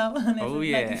notch flow. And it Oh, was,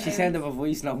 yeah. like, She sent him a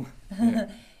voice note.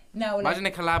 no, like, Imagine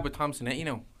a collab with Tom Zanetti, you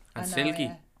know, I and know,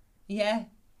 Silky. yeah.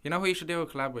 You know who you should do a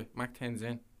collab with? Mac 10's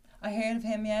in. I heard of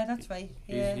him, yeah, that's right.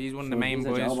 Yeah. He's one of So the main he's a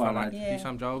boys Joe from lad. Yeah. he's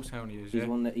from Jobestown. He is. He's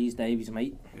Yeah. he's Davy's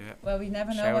mate. Yeah. Well, we never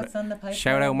know Shout what's on the pipeline.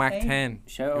 Shout out Mac okay? 10.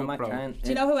 Shout out Good Mac bro. 10. Do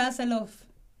you know who else I love?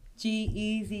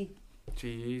 G-Eazy.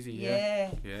 G-Eazy, yeah.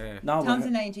 Yeah. Yeah. No, Tom but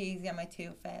Zanetti and G-Eazy are my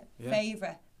two Yeah.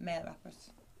 favourite male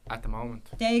rappers. At the moment.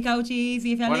 There you go,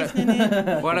 G-Eazy, if you're What a- listening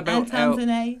in. What And about Tom El,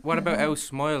 Zanetti. what about El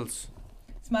Smiles?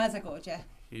 Smiles are good, yeah.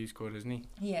 He's good, isn't he?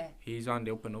 Yeah. He's on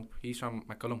the up and up. He's from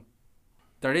McCullum.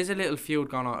 There is a little feud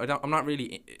going on. I'm not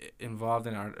really involved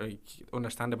in it or like,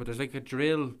 understand it, but there's like a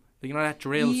drill. You know that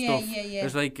drill Yeah, stuff. yeah, yeah.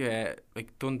 There's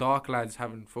like Dundalk lads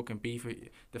having fucking beef with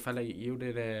the fella you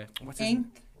did. What's his Ink.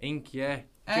 Ink, yeah.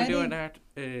 Are Did you do they? that?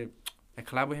 A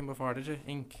collab with him before, did you?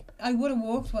 Ink. I would have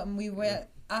worked with him. We were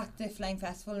at the Flame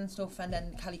Festival and stuff, and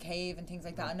then Cali Cave and things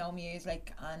like that. I know him years,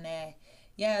 like, and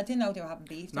yeah, I didn't know they were having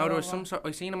beef. No, though, there was or some what. sort.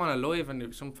 I seen him on a live,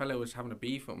 and some fella was having a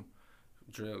beef with him.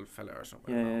 Drill fella or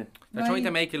something. I don't know. yeah. They're trying to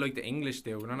Right. make it like the English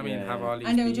do. You know what I mean? Yeah. Have all these.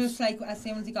 And they were beefs. just like, as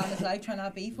soon as he got on his live, trying to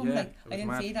have beef with him. Yeah, Like, it I was didn't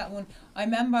mad. see that one. I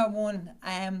remember one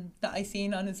that I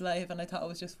seen on his live, and I thought it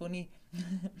was just funny.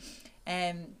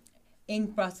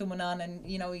 Ink brought someone on, and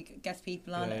you know he gets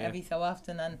people on Yeah, yeah. every so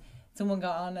often, and someone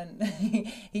got on, and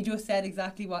he just said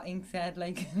exactly what Ink said.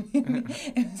 Like,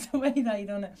 it was the way that he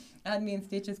done it. Had me in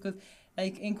stitches because.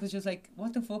 Like, Ink was just like,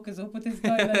 what the fuck is up with this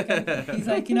guy? Like, and he's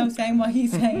like, you know, saying what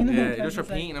he's saying. Yeah, Like, I just was like,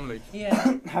 repeating him like.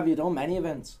 yeah. Have you done many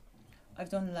events? I've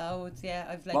done loads. Yeah,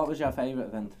 I've like. What was your favourite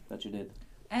event that you did?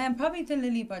 Probably the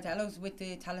Lily Bordellos with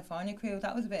the California crew.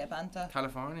 That was a bit of banter.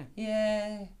 California.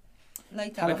 Yeah,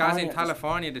 like that. Like as in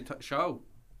California. California, the show.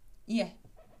 Yeah.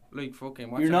 Like fucking.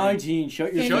 What's You're her name? 19,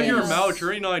 shut your Yeah, Shut face. your yeah. mouth.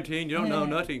 You're 19. You don't know Yeah.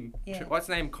 nothing. Yeah. What's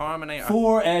the name? Carminator.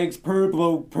 4 eggs per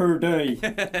bloke per day.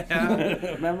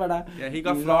 yeah. Remember that? Yeah, he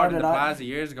got He floored in ordered the that. plaza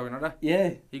years ago. You know that?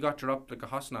 Yeah. He got dropped like a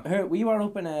hosna. We were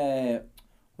up in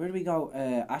where did we go?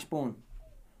 Ashbourne.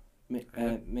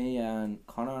 Me and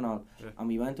Connor and all, Yeah. and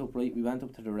we went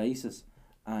up to the races,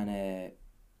 and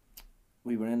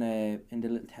we were in the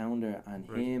little town there, and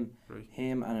Right. Right.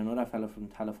 him and another fella from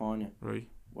California Right.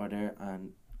 were there,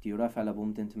 and the other fella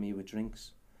bumped into me with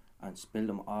drinks, and spilled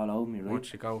them all over me. Right,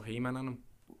 Once you go He-Man on him.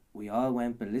 we all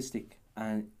went ballistic,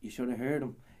 and you should have heard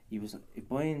him. He was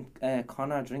buying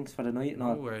Connor drinks for the night and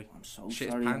No all. way. I'm so Shit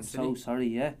his sorry, pants, I'm did so he? sorry,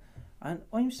 yeah. And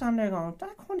I'm standing there going,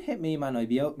 that couldn't hit me, man, I'd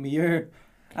be out my ear.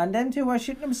 And them two were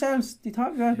shitting themselves. They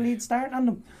thought we were bleed starting on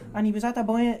them. And he was at the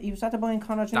buying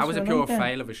Connor drinks That was for a the pure night then.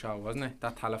 fail of a show, wasn't it?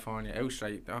 That California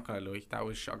outright. Not gonna lie, that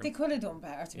was They shocking. could have done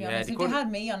better, to be Yeah, honest. they If they could've.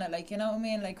 had me on it, like, you know what I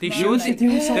mean? Like, They come should on, should like,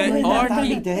 do something The like that. That'd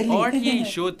be RTE, deadly. RTE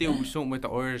should do something with the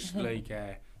Irish, like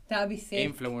that'd be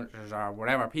sick. influencers or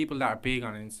whatever, people that are big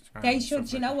on Instagram. They and should,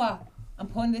 stuff you like know what? I'm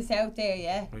putting this out there,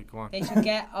 yeah. that. Right, go on. They should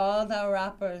get all the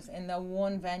rappers in the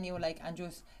one venue, like, and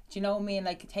just, do you know what I mean?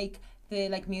 Like, take the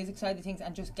like music side of things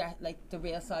and just get like the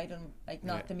real side of them, like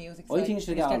not Yeah. the music side. I think you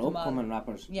should Just get all them upcoming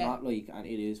rappers. Yeah. Not like, and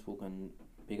it is fucking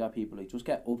bigger people. Like, just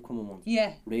get upcoming ones.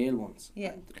 Yeah, Real ones.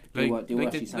 yeah. Do what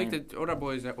she's saying. like the other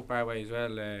boys up our way as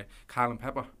well, Carl and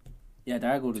Pepper. Yeah,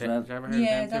 they're good as well. Have you ever heard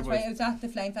Yeah, of them that's two right. boys? It was at the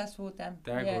Flame Festival with them.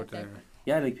 They're yeah, good. they're-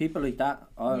 Yeah, like people like that.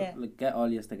 All Yeah. like get all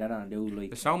yous together and do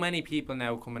like. There's so many people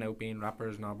now coming out being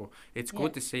rappers now, but it's Yeah.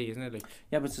 good to see, isn't it? Like,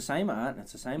 Yeah, but it's the same at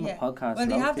it's the same Yeah. with podcasts. Well,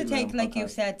 they Loads have of to people take, on like you podcasts.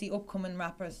 said, the upcoming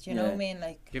rappers. Do you know what I mean?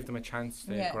 Like, give them a chance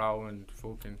to Yeah. grow and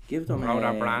fucking Give them grow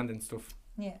their a brand and stuff.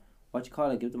 yeah. What you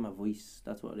call it? Give them a voice.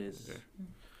 That's what it is. Yeah.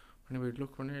 Anyway,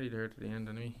 look, we're nearly there to the end,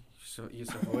 anyway. So you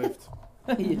survived.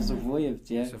 You survived,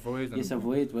 yeah. You survived. You And,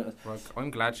 survived with it. well, I'm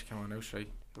glad she came on out,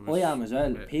 straight. I am as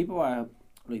well. yeah. People are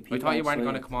like. People I thought you weren't outside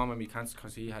going to come on when we cancelled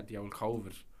because he had the old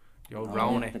COVID, the old Oh,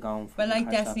 Rona. they're going for But like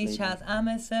catch that Destiny's lady. Child, I'm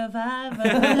a survivor.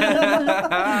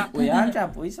 We are,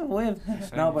 chap. We survived.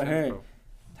 No, but Sounds her. bro.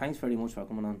 Thanks very much for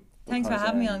coming on. Thanks for Because,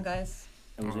 having me on, guys.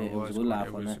 It was, Oh, it was a good good. laugh,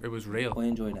 It wasn't was, it? it was real. I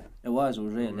enjoyed it. It was It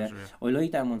real, was yeah. real. I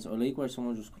like them ones. I like where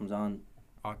someone just comes on,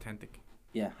 Authentic.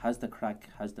 yeah, has the crack,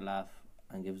 has the laugh,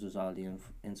 and gives us all the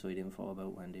inside info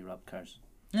about when they rob cars.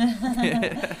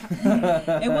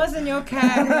 It wasn't your car,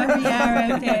 whoever you are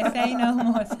out there. Say no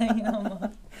more, say no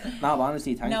more. No, but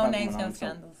honestly, thanks No for names, coming no on. So,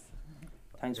 scandals.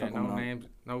 thanks Yeah, for no coming on. names,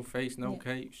 no face, no Yeah.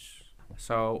 case.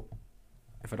 So,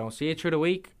 if I don't see you through the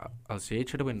week, I'll see you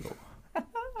through the window.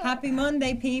 Happy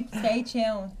Monday, peeps. Stay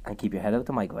tuned. And keep your head out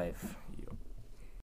the microwave.